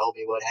he told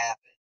me what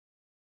happened.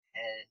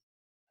 And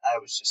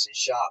I was just in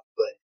shock.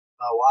 But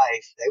my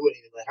wife, they wouldn't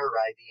even let her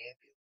ride the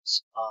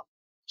ambulance.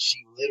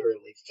 She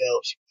literally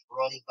fell. She was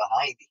running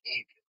behind the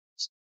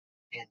ambulance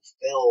and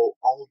fell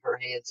on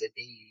her hands and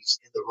knees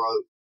in the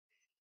road.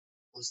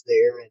 Was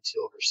there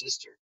until her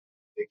sister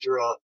picked her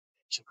up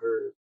and took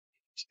her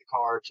to the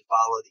car to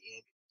follow the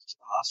ambulance to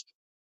the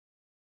hospital.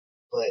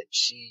 But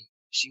she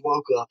She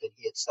woke up and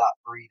he had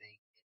stopped breathing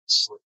in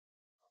his sleep.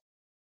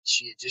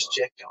 She had just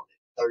checked on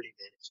him 30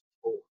 minutes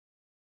before,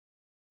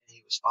 and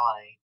he was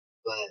fine.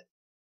 But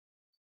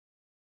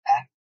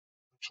after,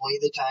 between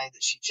the time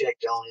that she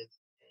checked on him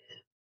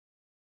and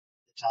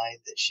the time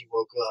that she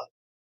woke up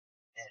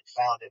and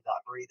found him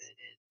not breathing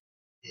in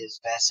his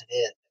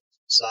bassinet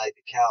beside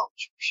the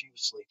couch where she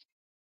was sleeping,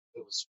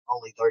 it was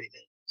only 30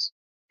 minutes.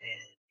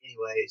 And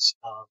anyways,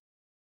 I'll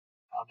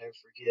never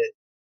forget,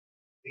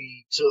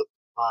 we took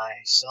my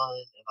son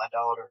and my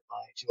daughter,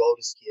 my two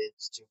oldest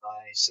kids, to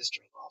my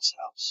sister-in-law's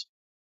house.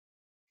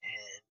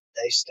 And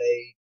they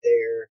stayed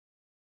there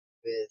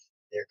with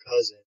their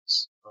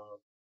cousins,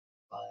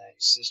 my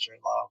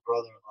sister-in-law,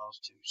 brother-in-law's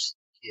two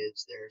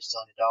kids, their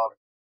son and daughter.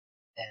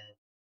 And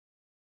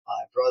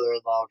my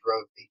brother-in-law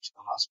drove me to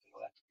the hospital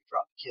after we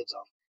dropped the kids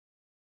off.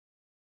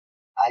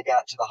 I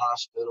got to the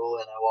hospital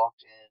and I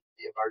walked in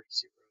the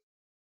emergency room,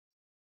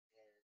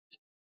 and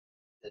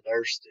the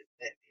nurse that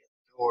met me at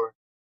the door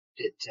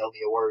didn't tell me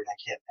a word. I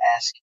kept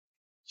asking.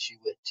 She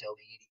wouldn't tell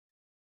me anything.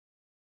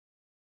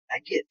 I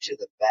get to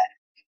the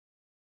back,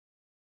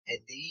 and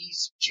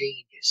these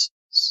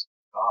geniuses,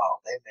 oh,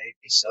 they made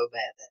me so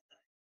mad that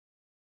night.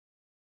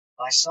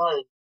 My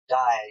son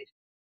died.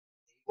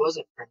 He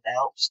wasn't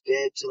pronounced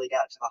dead till he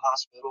got to the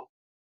hospital,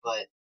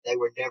 but they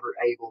were never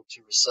able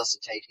to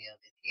resuscitate him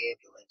in the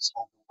ambulance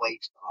on the way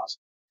to the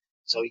hospital.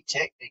 So he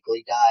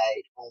technically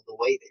died on the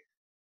way there,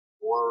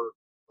 or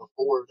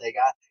before they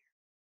got there.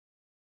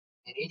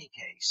 In any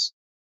case,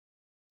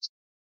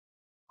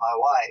 my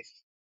wife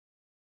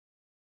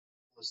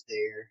was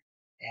there,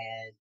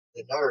 and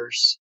the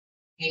nurse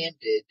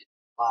handed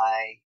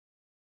my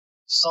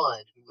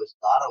son, who was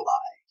not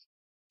alive,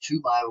 to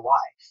my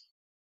wife.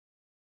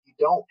 You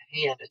don't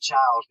hand a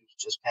child who's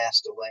just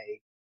passed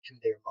away to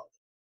their mother.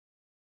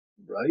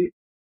 Right?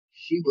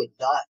 She would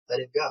not let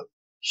him go.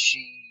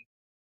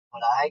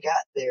 When I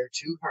got there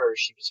to her,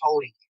 she was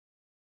holding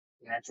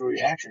him. Natural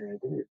reaction right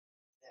there.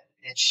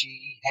 And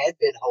she had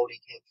been holding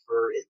him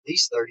for at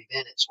least 30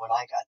 minutes when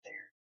I got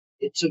there.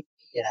 It took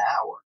me an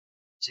hour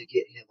to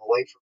get him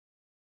away from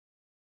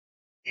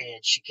me.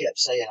 And she kept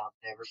saying, I'll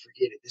never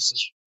forget it. This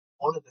is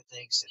one of the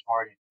things that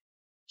hardened me.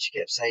 She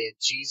kept saying,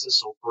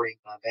 Jesus will bring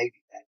my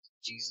baby back.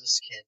 Jesus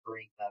can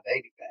bring my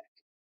baby back.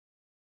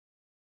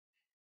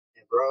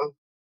 And bro,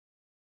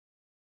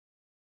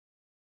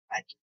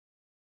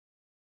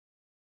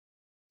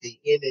 the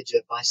image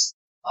of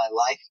my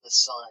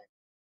lifeless son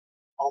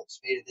haunts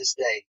me to this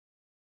day.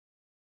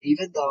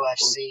 Even though I've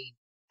seen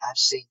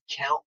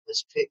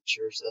countless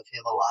pictures of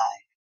him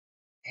alive,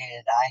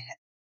 and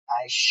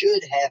I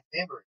should have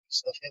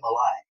memories of him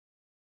alive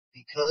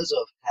because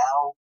of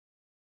how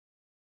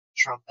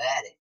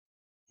traumatic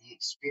the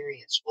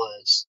experience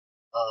was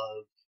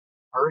of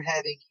her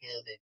having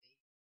him and me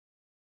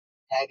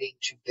having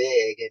to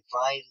beg and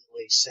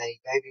finally saying,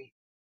 baby,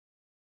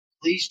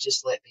 please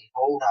just let me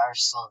hold our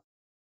son.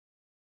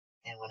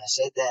 And when I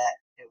said that,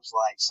 it was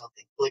like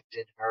something clicked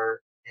in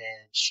her,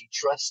 and she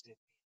trusted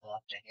me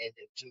enough to hand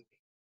him to me.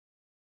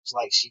 It's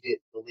like she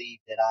didn't believe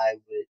that I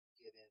would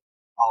give him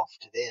off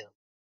to them,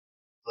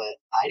 but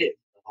I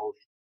didn't hold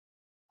him.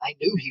 I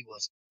knew he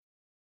wasn't.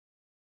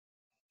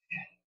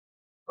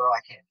 Bro,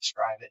 I can't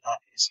describe it.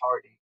 It's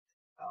hard to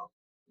know.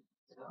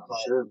 But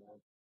sure,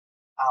 man.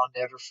 I'll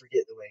never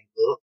forget the way he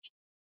looked.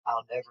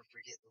 I'll never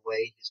forget the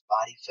way his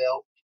body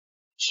felt.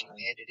 She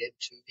handed him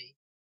to me.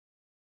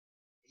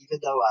 Even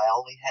though I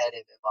only had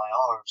him in my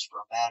arms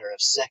for a matter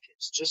of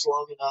seconds, just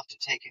long enough to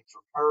take him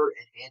from her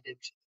and hand him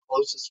to the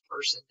closest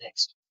person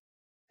next to me.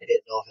 I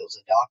didn't know if it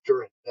was a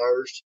doctor, a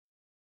nurse.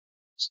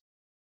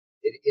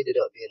 It ended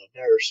up being a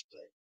nurse,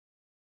 but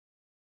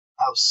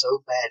I was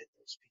so mad at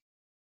those people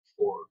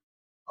for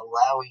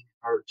allowing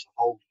her to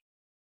hold him.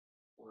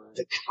 Right.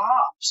 The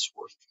cops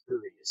were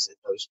furious at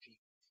those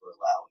people for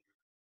allowing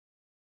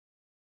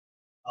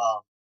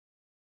her.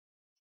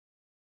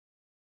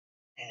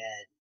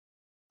 And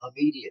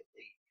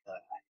immediately,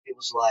 it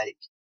was like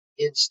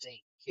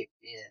instinct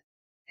kicked in,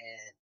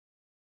 and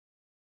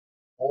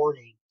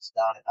mourning was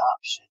not an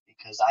option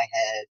because I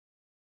had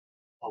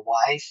a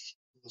wife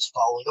who was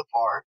falling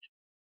apart,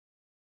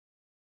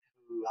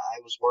 who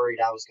I was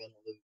worried I was going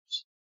to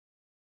lose,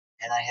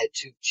 and I had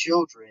two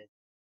children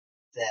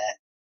that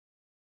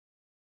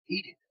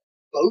needed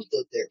both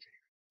of their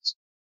parents.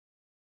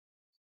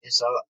 And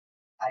so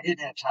I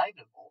didn't have time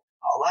to mourn.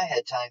 All I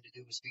had time to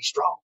do was be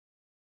strong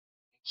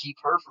and keep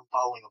her from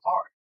falling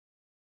apart.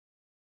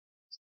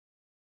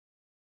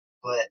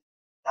 But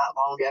not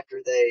long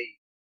after they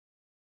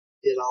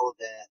did all of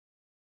that,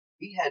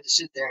 we had to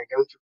sit there and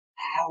go through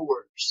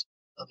hours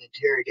of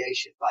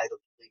interrogation by the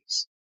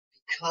police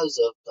because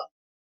of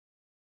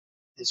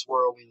this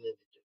world we live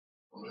in.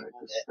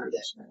 People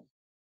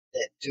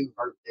that do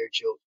hurt their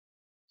children.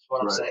 That's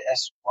what I'm saying.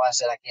 That's why I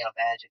said I can't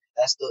imagine.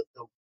 That's the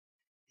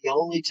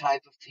only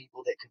type of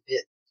people that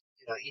commit,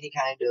 any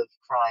kind of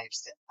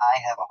crimes that I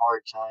have a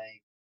hard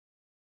time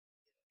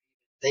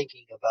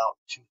thinking about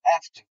to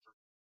have to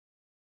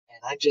forgive. And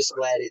I'm just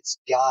glad it's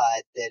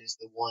God that is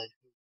the one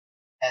who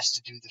has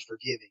to do the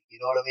forgiving. You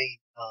know what I mean?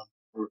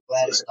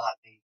 Glad it's not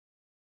me.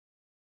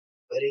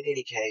 But in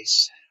any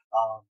case,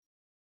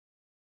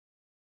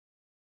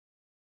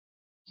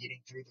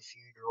 getting through the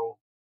funeral,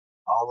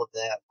 all of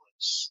that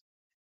was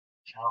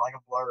kind of like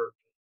a blur.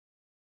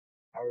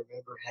 I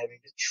remember having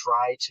to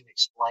try to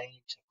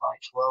explain to my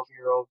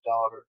 12-year-old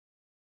daughter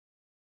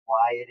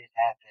why it had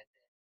happened.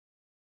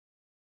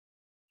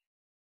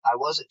 I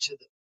wasn't to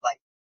the,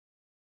 like,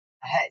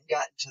 I hadn't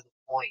gotten to the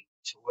point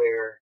to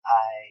where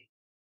I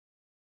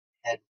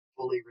had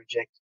fully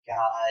rejected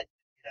God.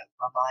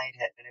 My mind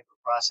hadn't been able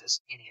to process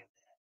any of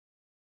that.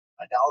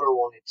 My daughter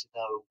wanted to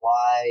know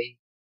why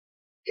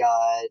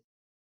God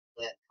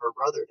let her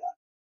brother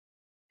die.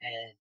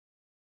 And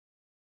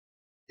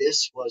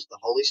this was the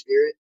Holy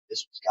Spirit.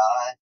 This was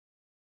God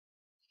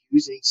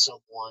using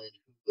someone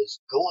who was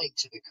going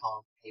to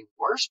become a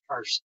worse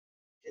person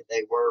than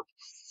they were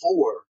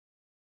before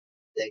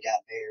they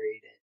got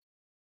married and,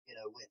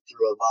 went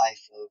through a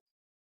life of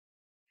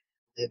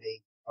living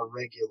a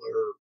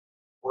regular,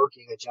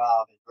 working a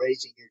job and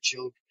raising your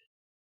children,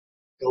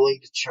 going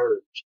to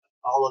church,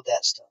 all of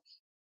that stuff.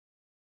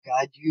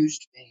 God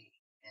used me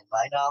and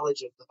my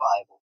knowledge of the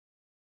Bible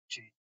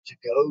to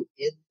go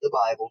in the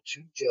Bible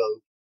to Job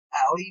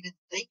without even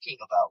thinking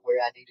about where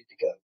I needed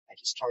to go. I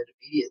just turned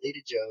immediately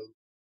to Job,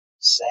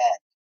 sat,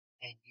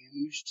 and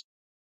used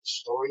the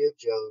story of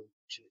Job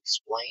to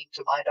explain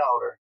to my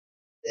daughter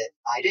that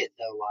I didn't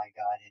know why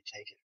God had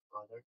taken her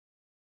brother,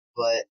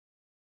 but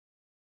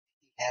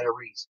he had a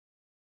reason,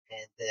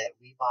 and that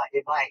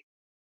it might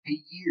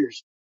be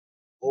years,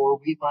 or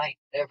we might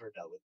never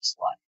know in this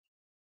life,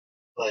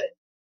 but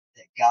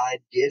that God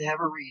did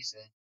have a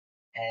reason,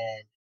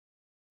 and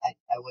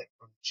I went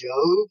from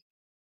Job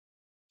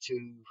to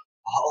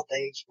all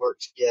things work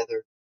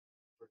together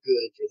for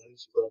good for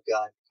those who love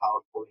God and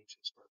called according to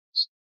his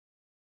purpose.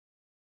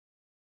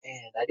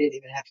 And I didn't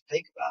even have to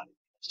think about it.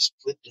 I just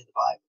flipped in the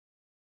Bible.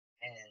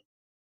 And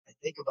I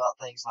think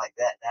about things like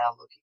that now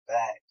looking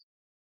back,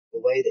 the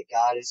way that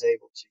God is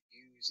able to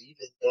use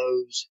even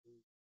those who,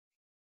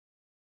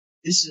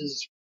 this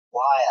is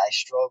why I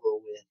struggle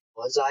with,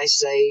 was I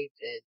saved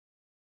and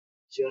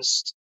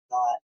just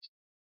not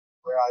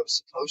where I was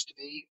supposed to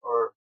be,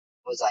 or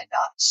was I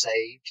not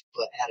saved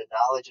but had a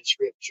knowledge of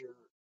Scripture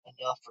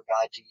enough for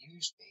God to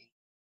use me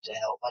to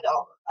help my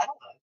daughter? I don't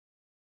know.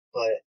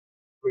 But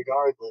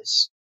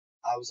regardless,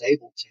 I was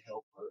able to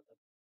help her.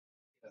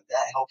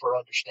 That helped her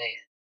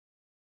understand.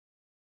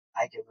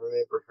 I can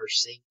remember her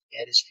singing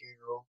at his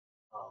funeral,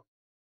 and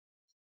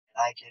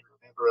I can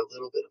remember a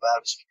little bit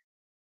about his funeral.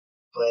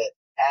 But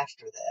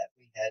after that,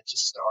 we had to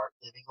start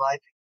living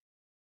life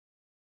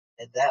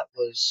again, and that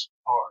was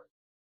hard.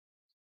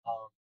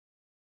 Um,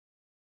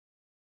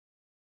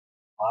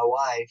 my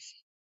wife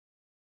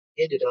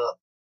ended up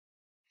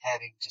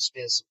having to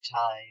spend some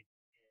time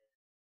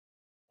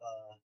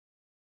in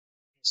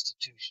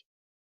institution.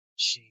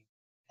 She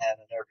had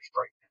a nervous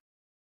breakdown,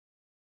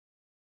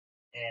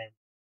 and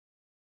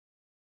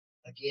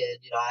again,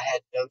 I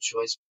had no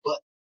choice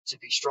but to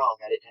be strong.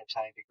 I didn't have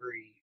time to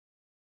grieve,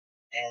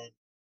 and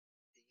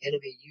the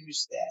enemy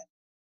used that.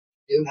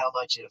 He knew how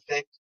much it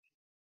affected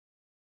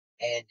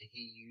me, and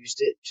he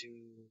used it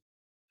to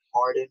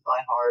harden my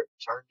heart,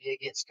 turn me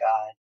against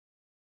God.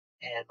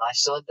 And my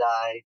son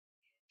died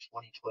in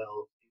 2012. He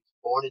was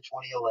born in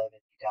 2011.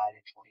 He died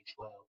in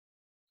 2012.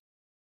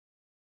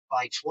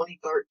 By 2013,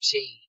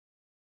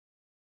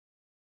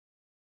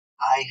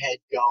 I had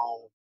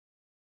gone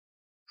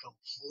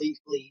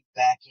completely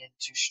back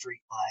into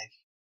street life.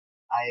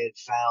 I had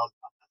found,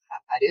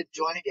 I didn't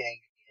join a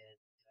gang again.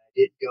 I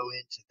didn't go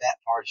into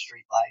that part of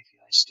street life.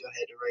 I still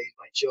had to raise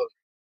my children.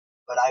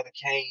 But I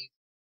became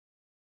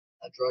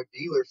a drug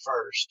dealer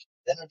first,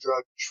 then a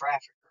drug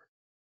trafficker.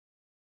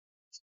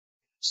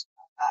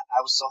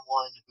 I was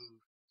someone who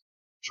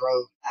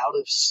drove out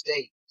of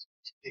state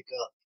to pick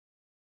up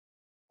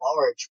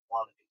large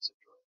quantities of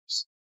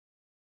drugs,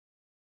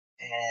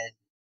 and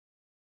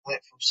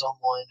went from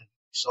someone who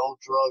sold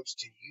drugs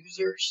to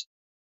users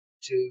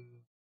to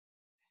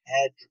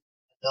had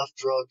enough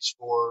drugs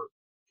for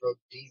drug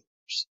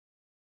dealers.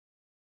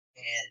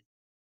 And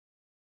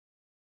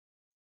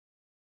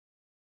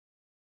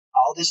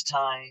all this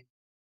time,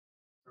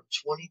 from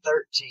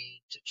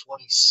 2013 to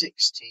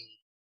 2016,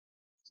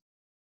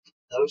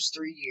 those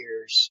 3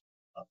 years,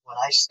 when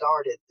I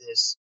started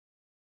this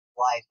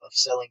life of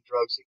selling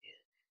drugs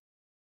again,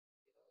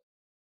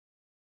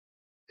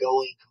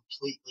 going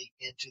completely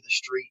into the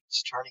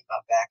streets, turning my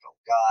back on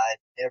God,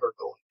 never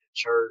going to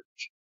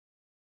church,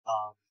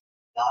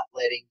 not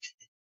letting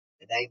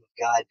the name of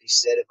God be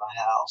said in my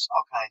house,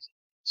 all kinds of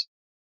things.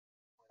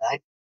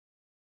 When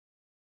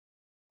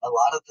a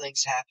lot of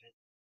things happened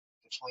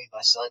between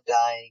my son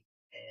dying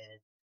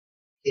and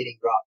hitting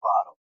rock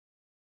bottom.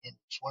 In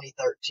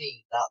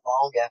 2013, not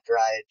long after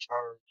I had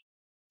turned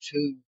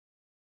to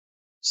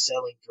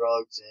selling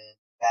drugs and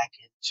back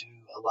into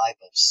a life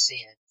of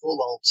sin,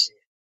 full on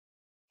sin.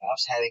 I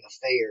was having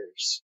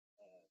affairs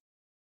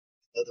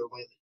with other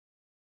women.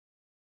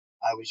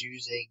 I was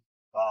using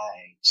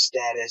my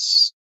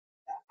status.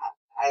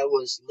 I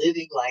was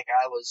living like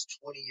I was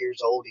 20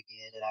 years old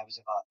again, and I was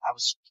in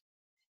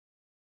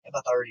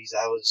my 30s.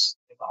 I was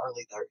in my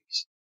early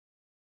 30s,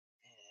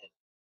 and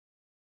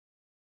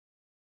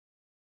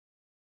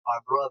my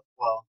brother.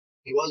 Well,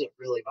 he wasn't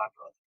really my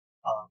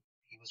brother.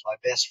 He was my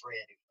best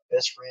friend. He was my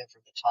best friend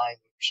from the time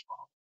we were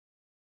small.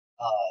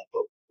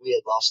 But we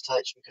had lost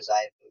touch because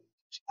I had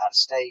moved out of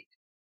state.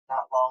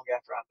 Not long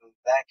after I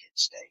moved back in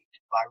state,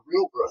 my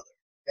real brother,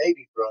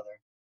 baby brother,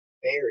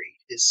 married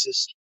his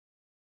sister,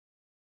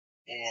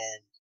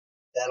 and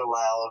that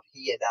allowed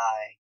he and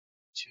I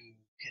to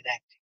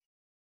connect.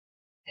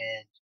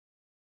 And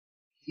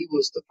he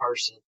was the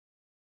person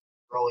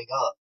growing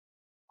up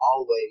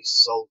always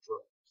sold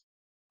drugs,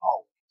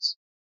 always.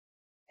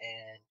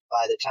 And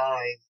by the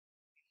time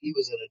he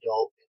was an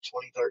adult in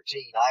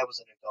 2013, I was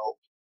an adult.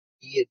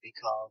 He had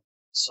become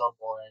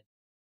someone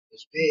who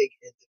was big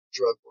in the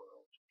drug world.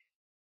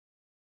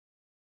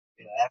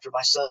 After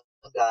my son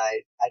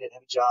died, I didn't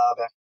have a job.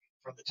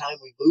 From the time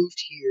we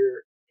moved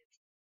here,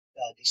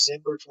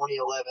 December 2011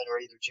 or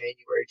either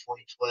January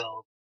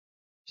 2012,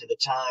 to the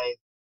time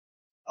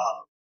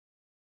um,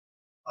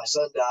 my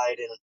son died,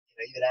 and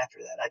even after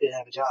that, I didn't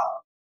have a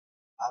job.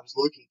 I was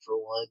looking for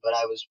one, but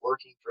I was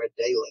working for a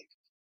day labor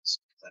because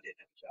I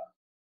didn't have a job.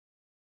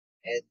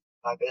 And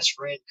my best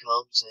friend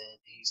comes and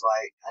he's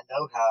like, I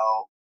know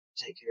how to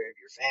take care of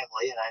your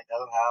family, and I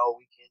know how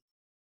we can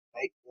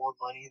make more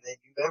money than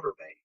you've ever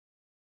made.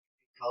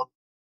 Come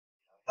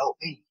help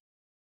me.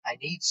 I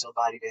need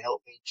somebody to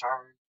help me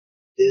turn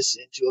this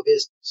into a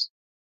business.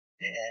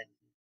 And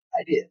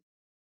I did.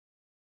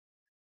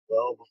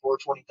 Well, before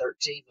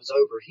 2013 was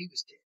over, he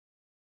was dead.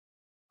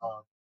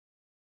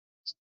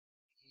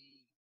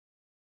 He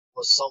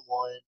was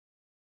someone.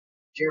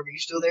 Jeremy, you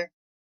still there?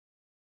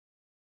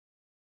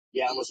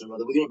 Yeah, I'm listening,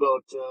 brother. We're gonna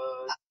about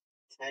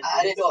 10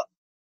 I didn't minutes. know.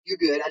 You're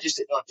good. I just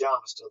didn't know if John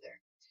was still there.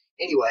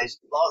 Anyways,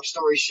 long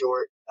story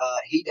short,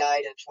 he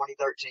died in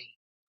 2013.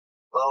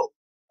 Well,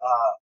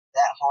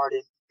 that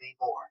hardened me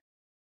more.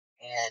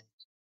 And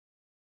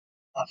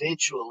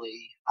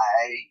eventually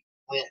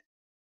went,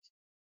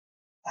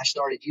 I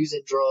started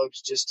using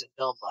drugs just to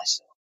numb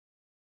myself.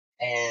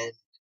 And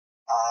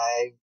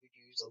I would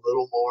use a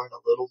little more and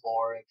a little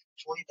more. And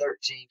from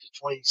 2013 to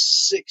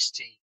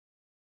 2016,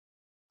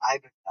 I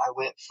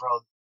went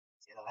from,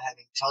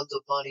 having tons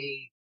of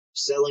money,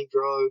 selling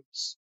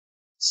drugs,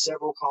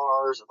 several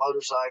cars, a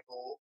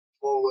motorcycle,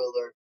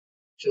 four-wheeler,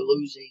 to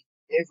losing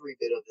every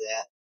bit of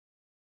that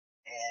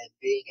and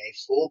being a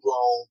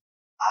full-blown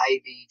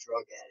IV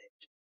drug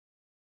addict.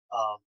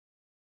 Um,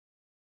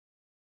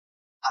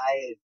 I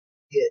had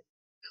hit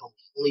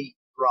complete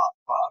rock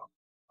bottom.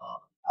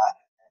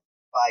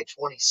 By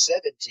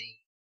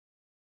 2017,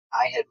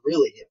 I had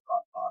really hit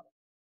rock bottom.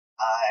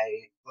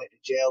 I went to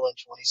jail in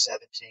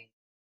 2017.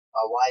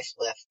 My wife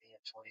left me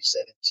in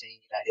 2017.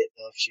 I didn't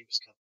know if she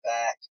was coming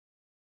back.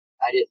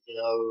 I didn't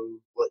know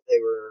what they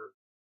were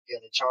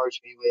going to charge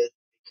me with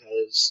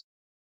because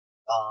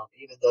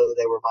even though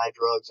they were my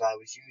drugs I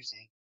was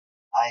using,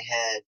 I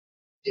had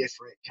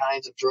different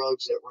kinds of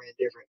drugs that were in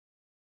different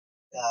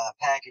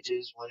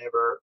packages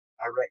whenever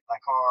I wrecked my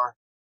car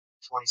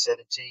in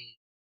 2017.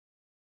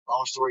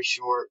 Long story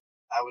short,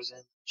 I was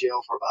in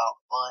jail for about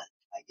a month.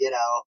 I get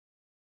out,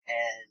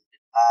 and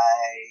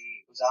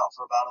I was out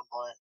for about a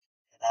month,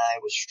 and I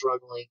was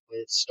struggling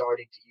with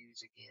starting to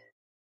use again.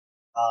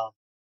 Um,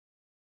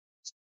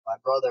 my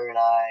brother and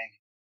I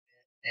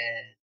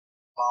and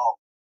bought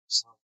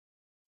some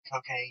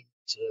cocaine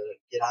to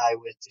get high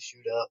with to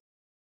shoot up.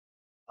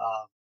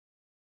 Um,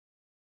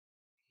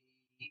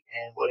 he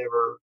and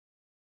whatever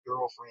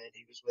girlfriend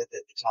he was with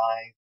at the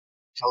time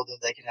told them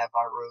they could have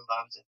my room.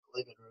 I was in the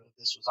living room.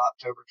 This was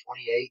October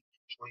 28th,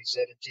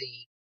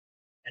 2017,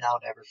 and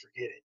I'll never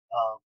forget it.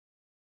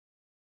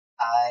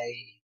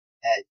 I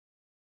had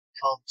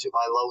come to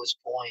my lowest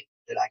point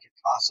that I could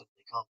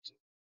possibly come to.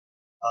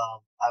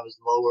 I was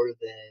lower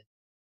than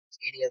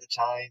any of the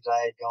times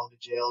I had gone to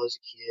jail as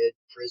a kid,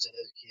 prison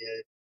as a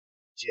kid,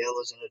 jail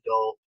as an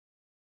adult.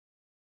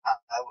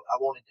 I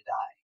wanted to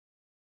die.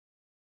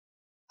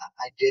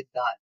 I did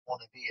not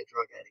want to be a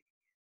drug addict.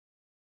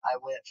 I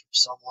went from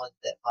someone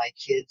that my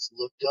kids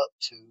looked up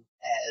to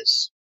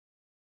as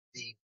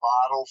the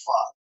model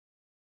father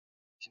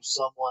to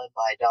someone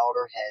my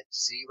daughter had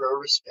zero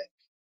respect.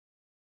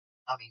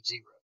 I mean,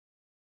 zero.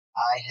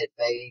 I had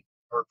made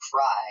her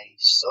cry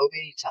so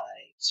many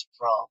times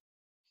from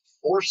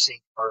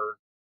forcing her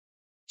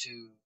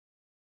to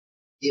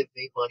give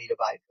me money to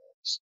buy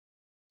drugs.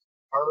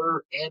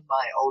 Her and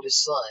my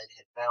oldest son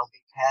had found me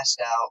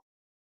passed out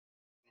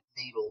with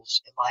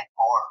needles in my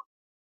arm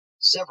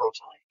several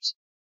times.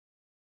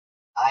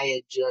 I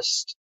had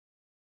just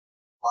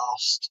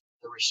lost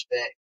the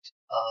respect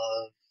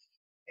of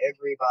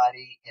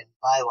everybody in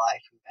my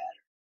life who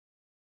mattered,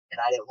 and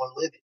I didn't want to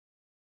live it.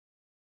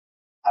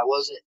 I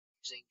wasn't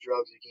using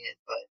drugs again,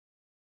 but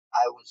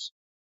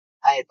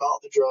I had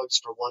bought the drugs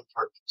for one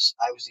purpose.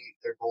 I was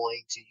either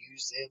going to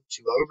use them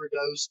to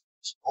overdose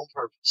on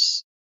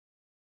purpose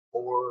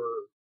or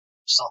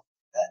something.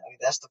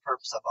 That's the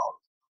purpose I bought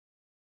them.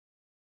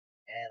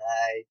 and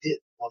I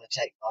didn't want to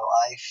take my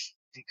life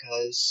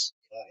because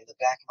in the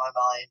back of my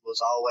mind was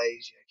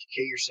always, if you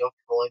kill yourself,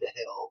 you're going to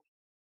hell.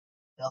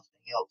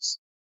 Nothing else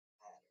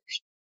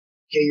matters.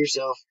 Kill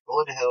yourself, you're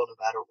going to hell no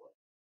matter what.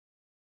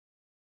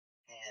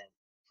 And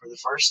for the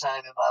first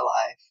time in my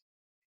life,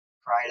 I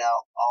cried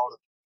out all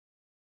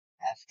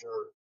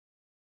after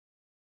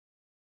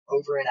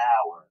over an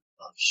hour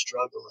of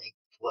struggling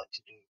with what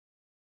to do.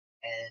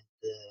 And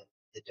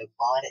the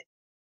demonic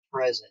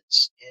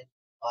presence in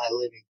my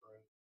living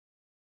room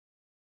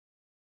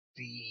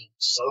being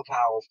so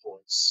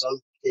powerful and so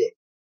thick,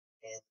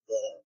 and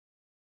the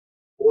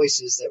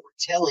voices that were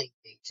telling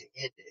me to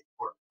end it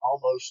were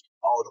almost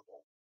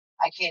audible.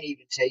 I can't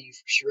even tell you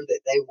for sure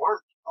that they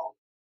weren't audible,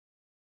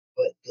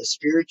 but the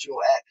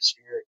spiritual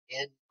atmosphere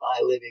in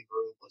my living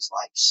room was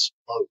like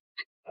smoke.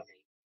 I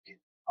mean, you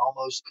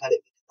almost cut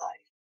it with a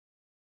knife.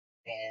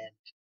 And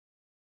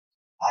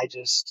I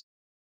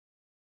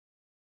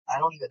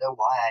don't even know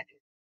why I did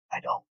it. I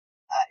don't.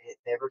 It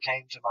never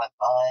came to my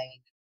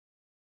mind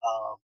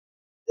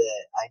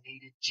that I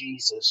needed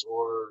Jesus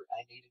or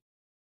I needed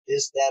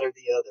this, that, or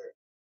the other.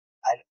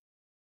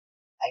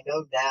 I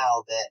know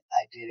now that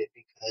I did it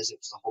because it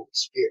was the Holy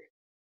Spirit.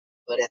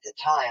 But at the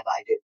time,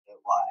 I didn't know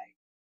why.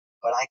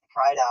 But I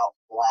cried out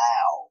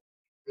loud,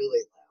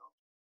 really loud,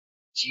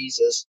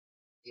 Jesus,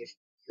 if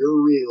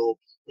you're real,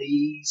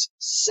 please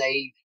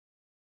save me.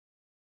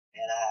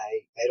 And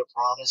I made a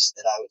promise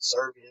that I would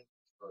serve him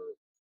for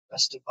the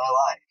rest of my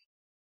life.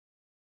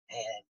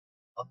 And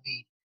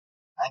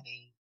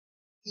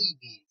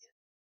immediately,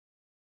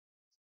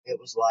 it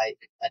was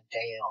like a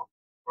dam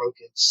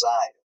broke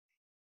inside of me.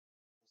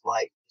 It was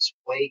like this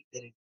weight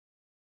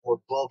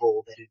or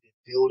bubble that had been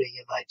building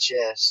in my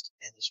chest,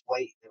 and this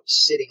weight that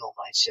was sitting on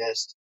my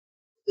chest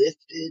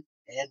lifted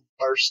and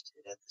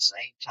bursted at the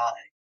same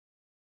time.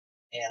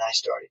 And I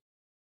started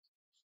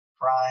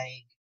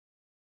crying,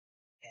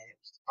 and it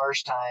was the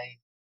first time.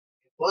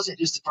 It wasn't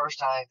just the first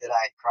time that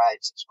I had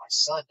cried since my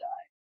son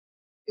died.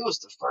 It was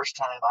the first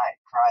time I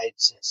had cried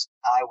since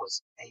I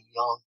was a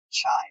young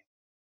child.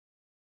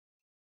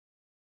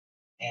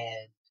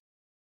 And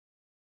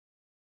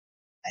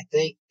I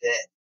think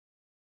that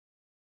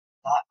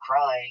not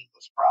crying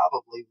was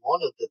probably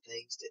one of the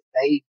things that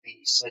made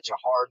me such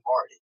a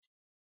hard-hearted,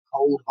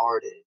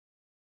 cold-hearted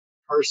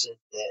person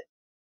that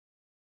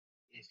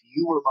if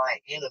you were my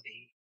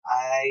enemy,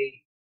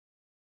 I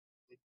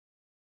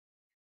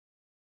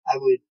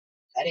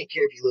didn't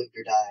care if you lived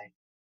or died.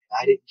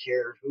 I didn't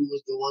care who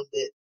was the one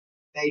that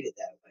made it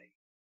that way.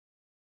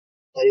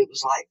 But it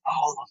was like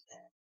all of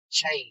that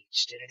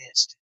changed in an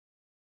instant.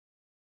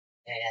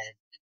 And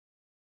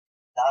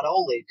not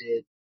only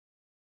did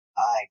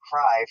I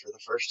cry for the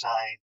first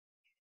time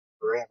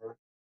forever,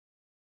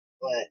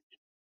 but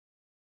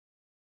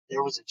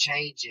there was a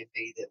change in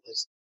me that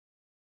was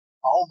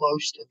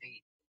almost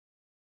immediate.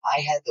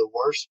 I had the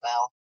worst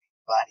mouth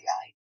of anybody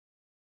I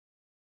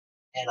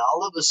knew. And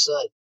all of a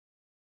sudden,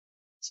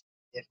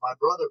 if my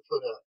brother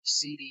put a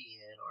CD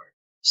in or a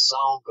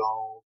song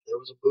on, there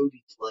was a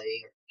movie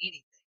playing or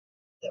anything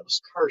that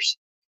was cursing,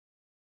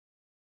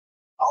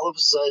 all of a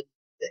sudden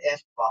the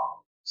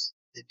F-bombs,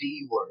 the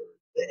D word,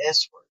 the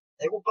S word,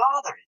 they were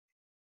bothering me.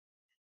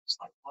 It's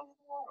like, what in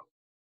the world?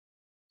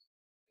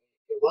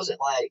 It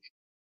wasn't like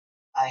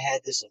I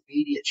had this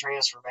immediate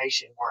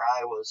transformation where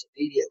I was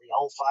immediately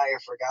on fire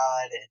for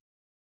God and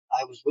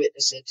I was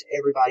witnessing to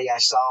everybody I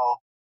saw,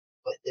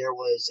 but there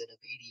was an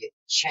immediate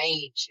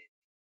change in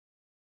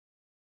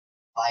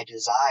my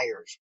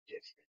desires were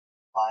different.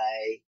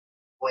 My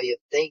way of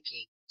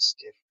thinking was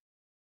different.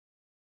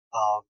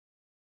 Um,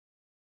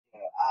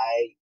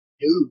 I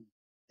knew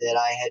that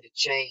I had to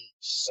change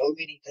so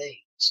many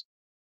things,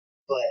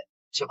 but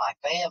to my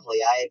family,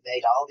 I had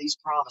made all these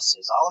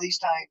promises all these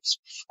times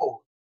before.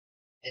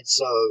 And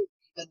so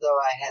even though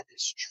I had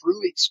this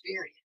true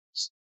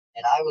experience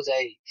and I was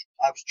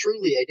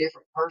truly a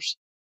different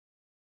person,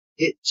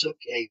 it took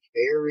a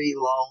very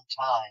long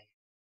time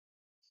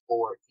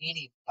for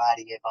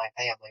anybody in my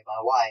family, my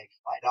wife,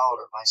 my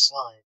daughter, my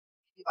son,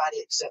 anybody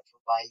except for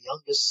my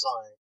youngest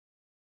son,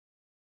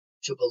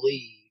 to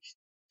believe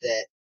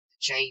that the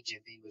change in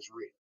me was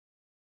real.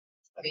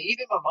 I mean,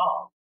 even my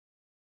mom,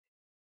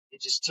 it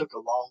just took a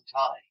long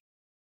time.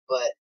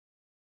 But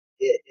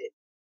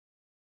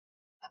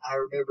I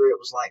remember it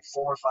was like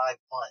 4 or 5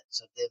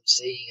 months of them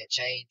seeing a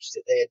change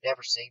that they had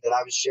never seen, that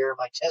I was sharing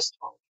my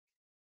testimony.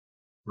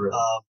 Really?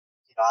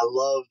 I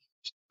loved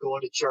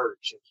going to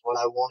church. It was what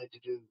I wanted to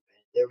do.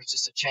 And there was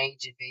just a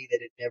change in me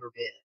that had never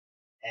been.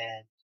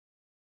 And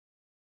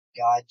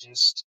God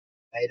just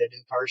made a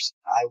new person.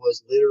 I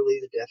was literally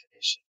the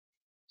definition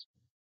of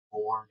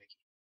born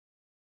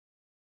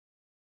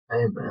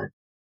Hey, man.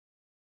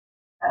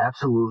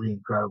 Absolutely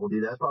incredible,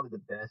 dude. That's probably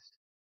the best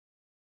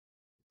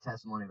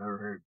testimony I've ever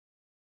heard.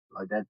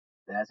 Like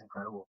that's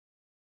incredible.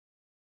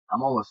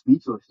 I'm almost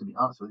speechless, to be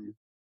honest with you.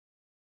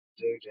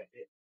 again.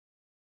 Dude,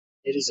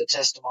 it is a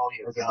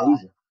testimony of That's God.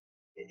 amazing.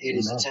 It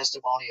is a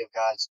testimony of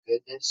God's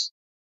goodness.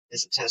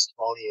 It's a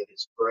testimony of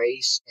His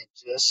grace and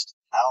just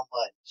how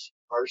much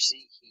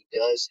mercy He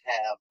does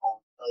have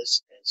on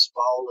us as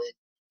fallen,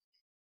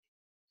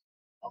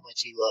 how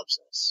much He loves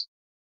us.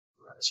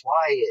 That's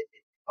why it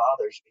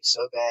bothers me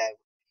so bad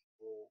when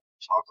people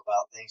talk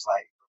about things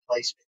like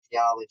replacement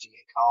theology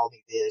and call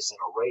me this and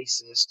a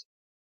racist.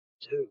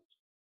 Dude,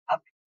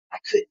 I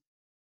couldn't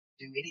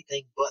do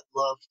anything but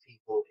love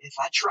people if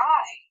I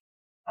try.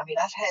 I mean,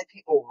 I've had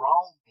people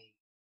wrong me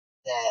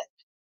that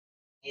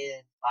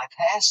in my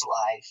past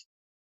life,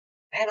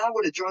 man, I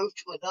would have drove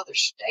to another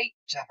state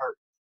to hurt.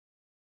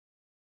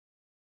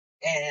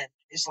 And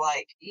it's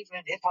like,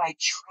 even if I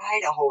try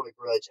to hold a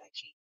grudge, I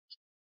can't.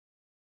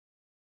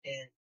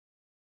 And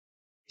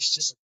it's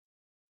just,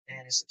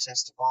 man, it's a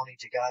testimony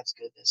to God's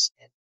goodness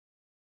and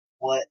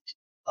what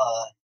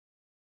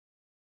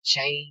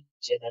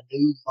change and a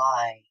new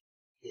mind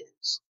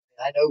is. And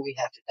I know we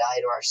have to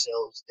die to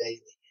ourselves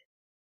daily.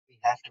 We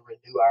have to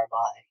renew our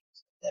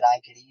minds. That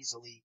I could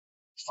easily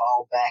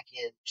fall back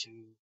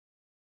into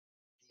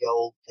the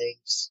old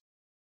things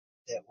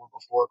that were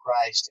before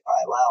Christ if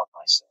I allowed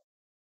myself.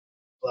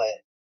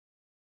 But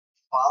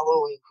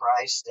following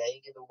Christ,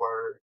 staying in the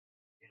Word,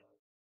 you know,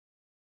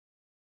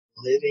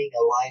 living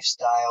a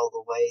lifestyle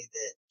the way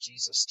that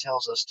Jesus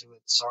tells us to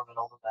in the Sermon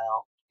on the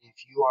Mount,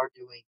 if you are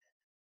doing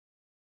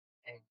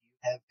that and you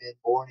have been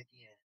born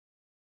again,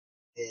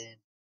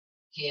 then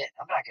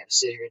I'm not going to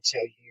sit here and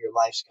tell you your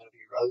life's going to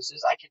be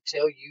roses. I can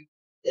tell you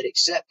that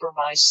except for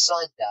my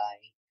son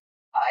dying,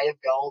 I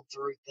have gone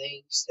through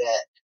things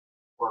that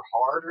were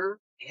harder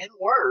and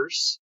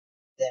worse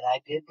than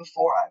I did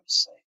before I was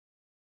saved.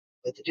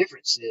 But the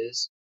difference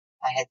is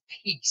I had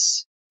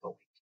peace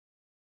going.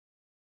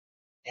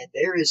 And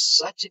there is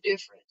such a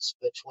difference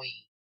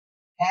between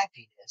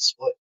happiness,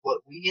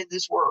 what we in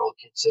this world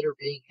consider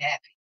being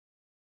happy,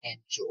 and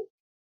joy.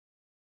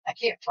 I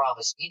can't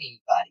promise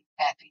anybody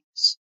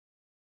happiness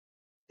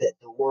that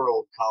the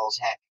world calls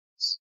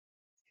happiness.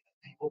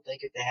 People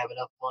think if they have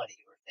enough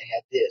money or if they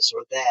have this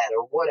or that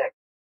or whatever,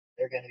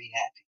 they're going to be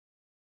happy.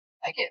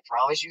 I can't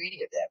promise you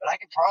any of that, but I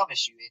can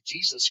promise you in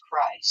Jesus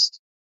Christ,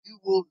 you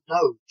will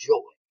know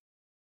joy.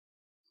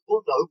 You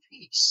will know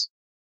peace.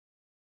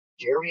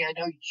 Jeremy, I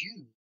know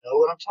you know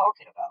what I'm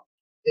talking about.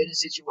 Been in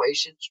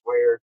situations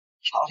where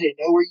y'all didn't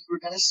know where you were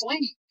going to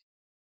sleep.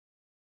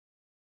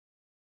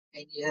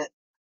 And yet,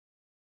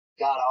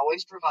 God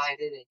always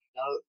provided, and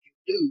you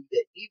knew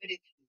that even if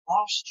you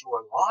lost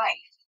your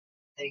life,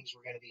 things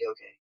were going to be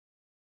okay.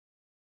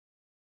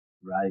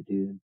 Right,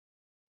 dude.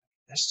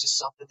 That's just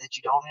something that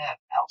you don't have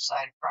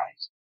outside of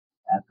Christ.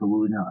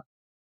 Absolutely not.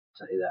 I'll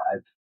tell you that.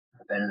 I've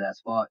been in that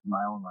spot in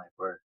my own life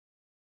where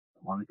I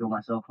wanted to kill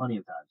myself plenty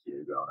of times,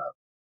 dude, growing up.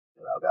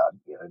 Without God,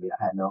 you know what I mean?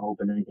 I had no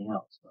hope in anything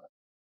else. But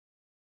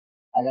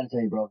I gotta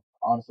tell you, bro,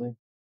 honestly,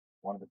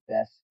 one of the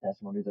best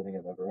testimonies I think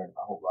I've ever heard in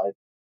my whole life.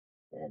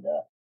 And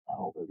I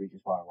hope it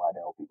reaches far and wide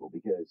to help people,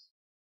 because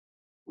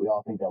we all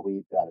think that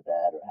we've got it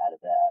bad or had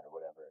it bad or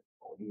whatever.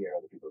 But when you hear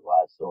other people's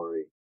life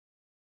story,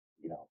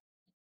 you know,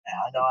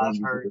 Now, I know I've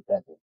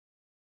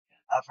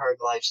heard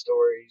life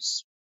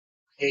stories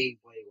way,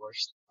 way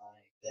worse than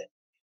mine that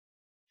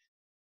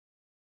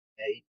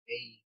made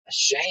me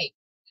ashamed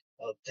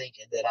of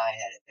thinking that I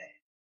had it bad.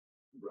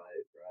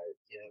 Right.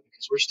 You know,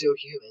 because we're still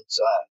human.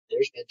 So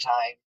there's been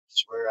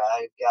times where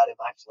I got in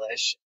my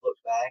flesh and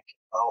looked back and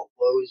thought,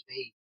 woe is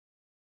me.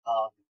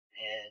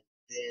 And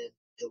then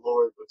the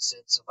Lord would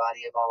send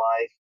somebody in my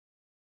life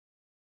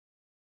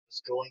who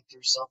was going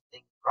through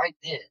something right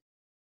then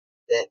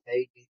that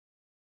made me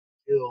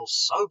feel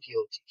so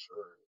guilty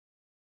for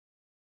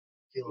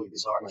feeling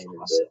sorry for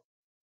myself.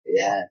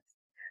 Yeah,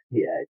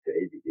 it's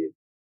crazy, dude.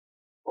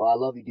 Well, I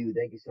love you, dude.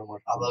 Thank you so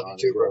much for I coming love on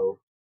you too, bro.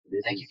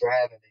 This Thank you for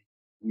having me.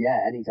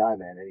 Yeah, anytime,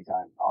 man.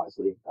 Anytime.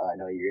 Honestly, I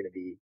know you're gonna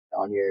be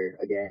on here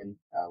again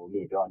with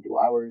me and John 2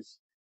 hours.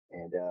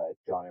 And if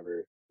John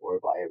ever, or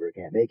if I ever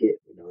can't make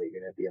it, we know you're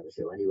gonna be on the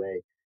show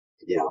anyway.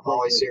 Yeah, I'm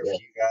always here for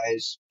you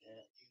guys. And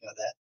you know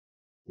that.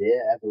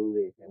 Yeah,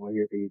 absolutely. And we're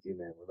here for you too,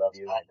 man. We love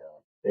you. And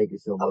thank you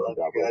so much. I love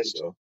you guys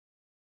too.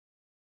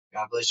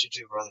 God bless you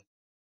too, brother.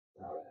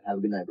 All right. Have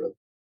a good night, brother.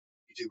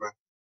 You too, bro.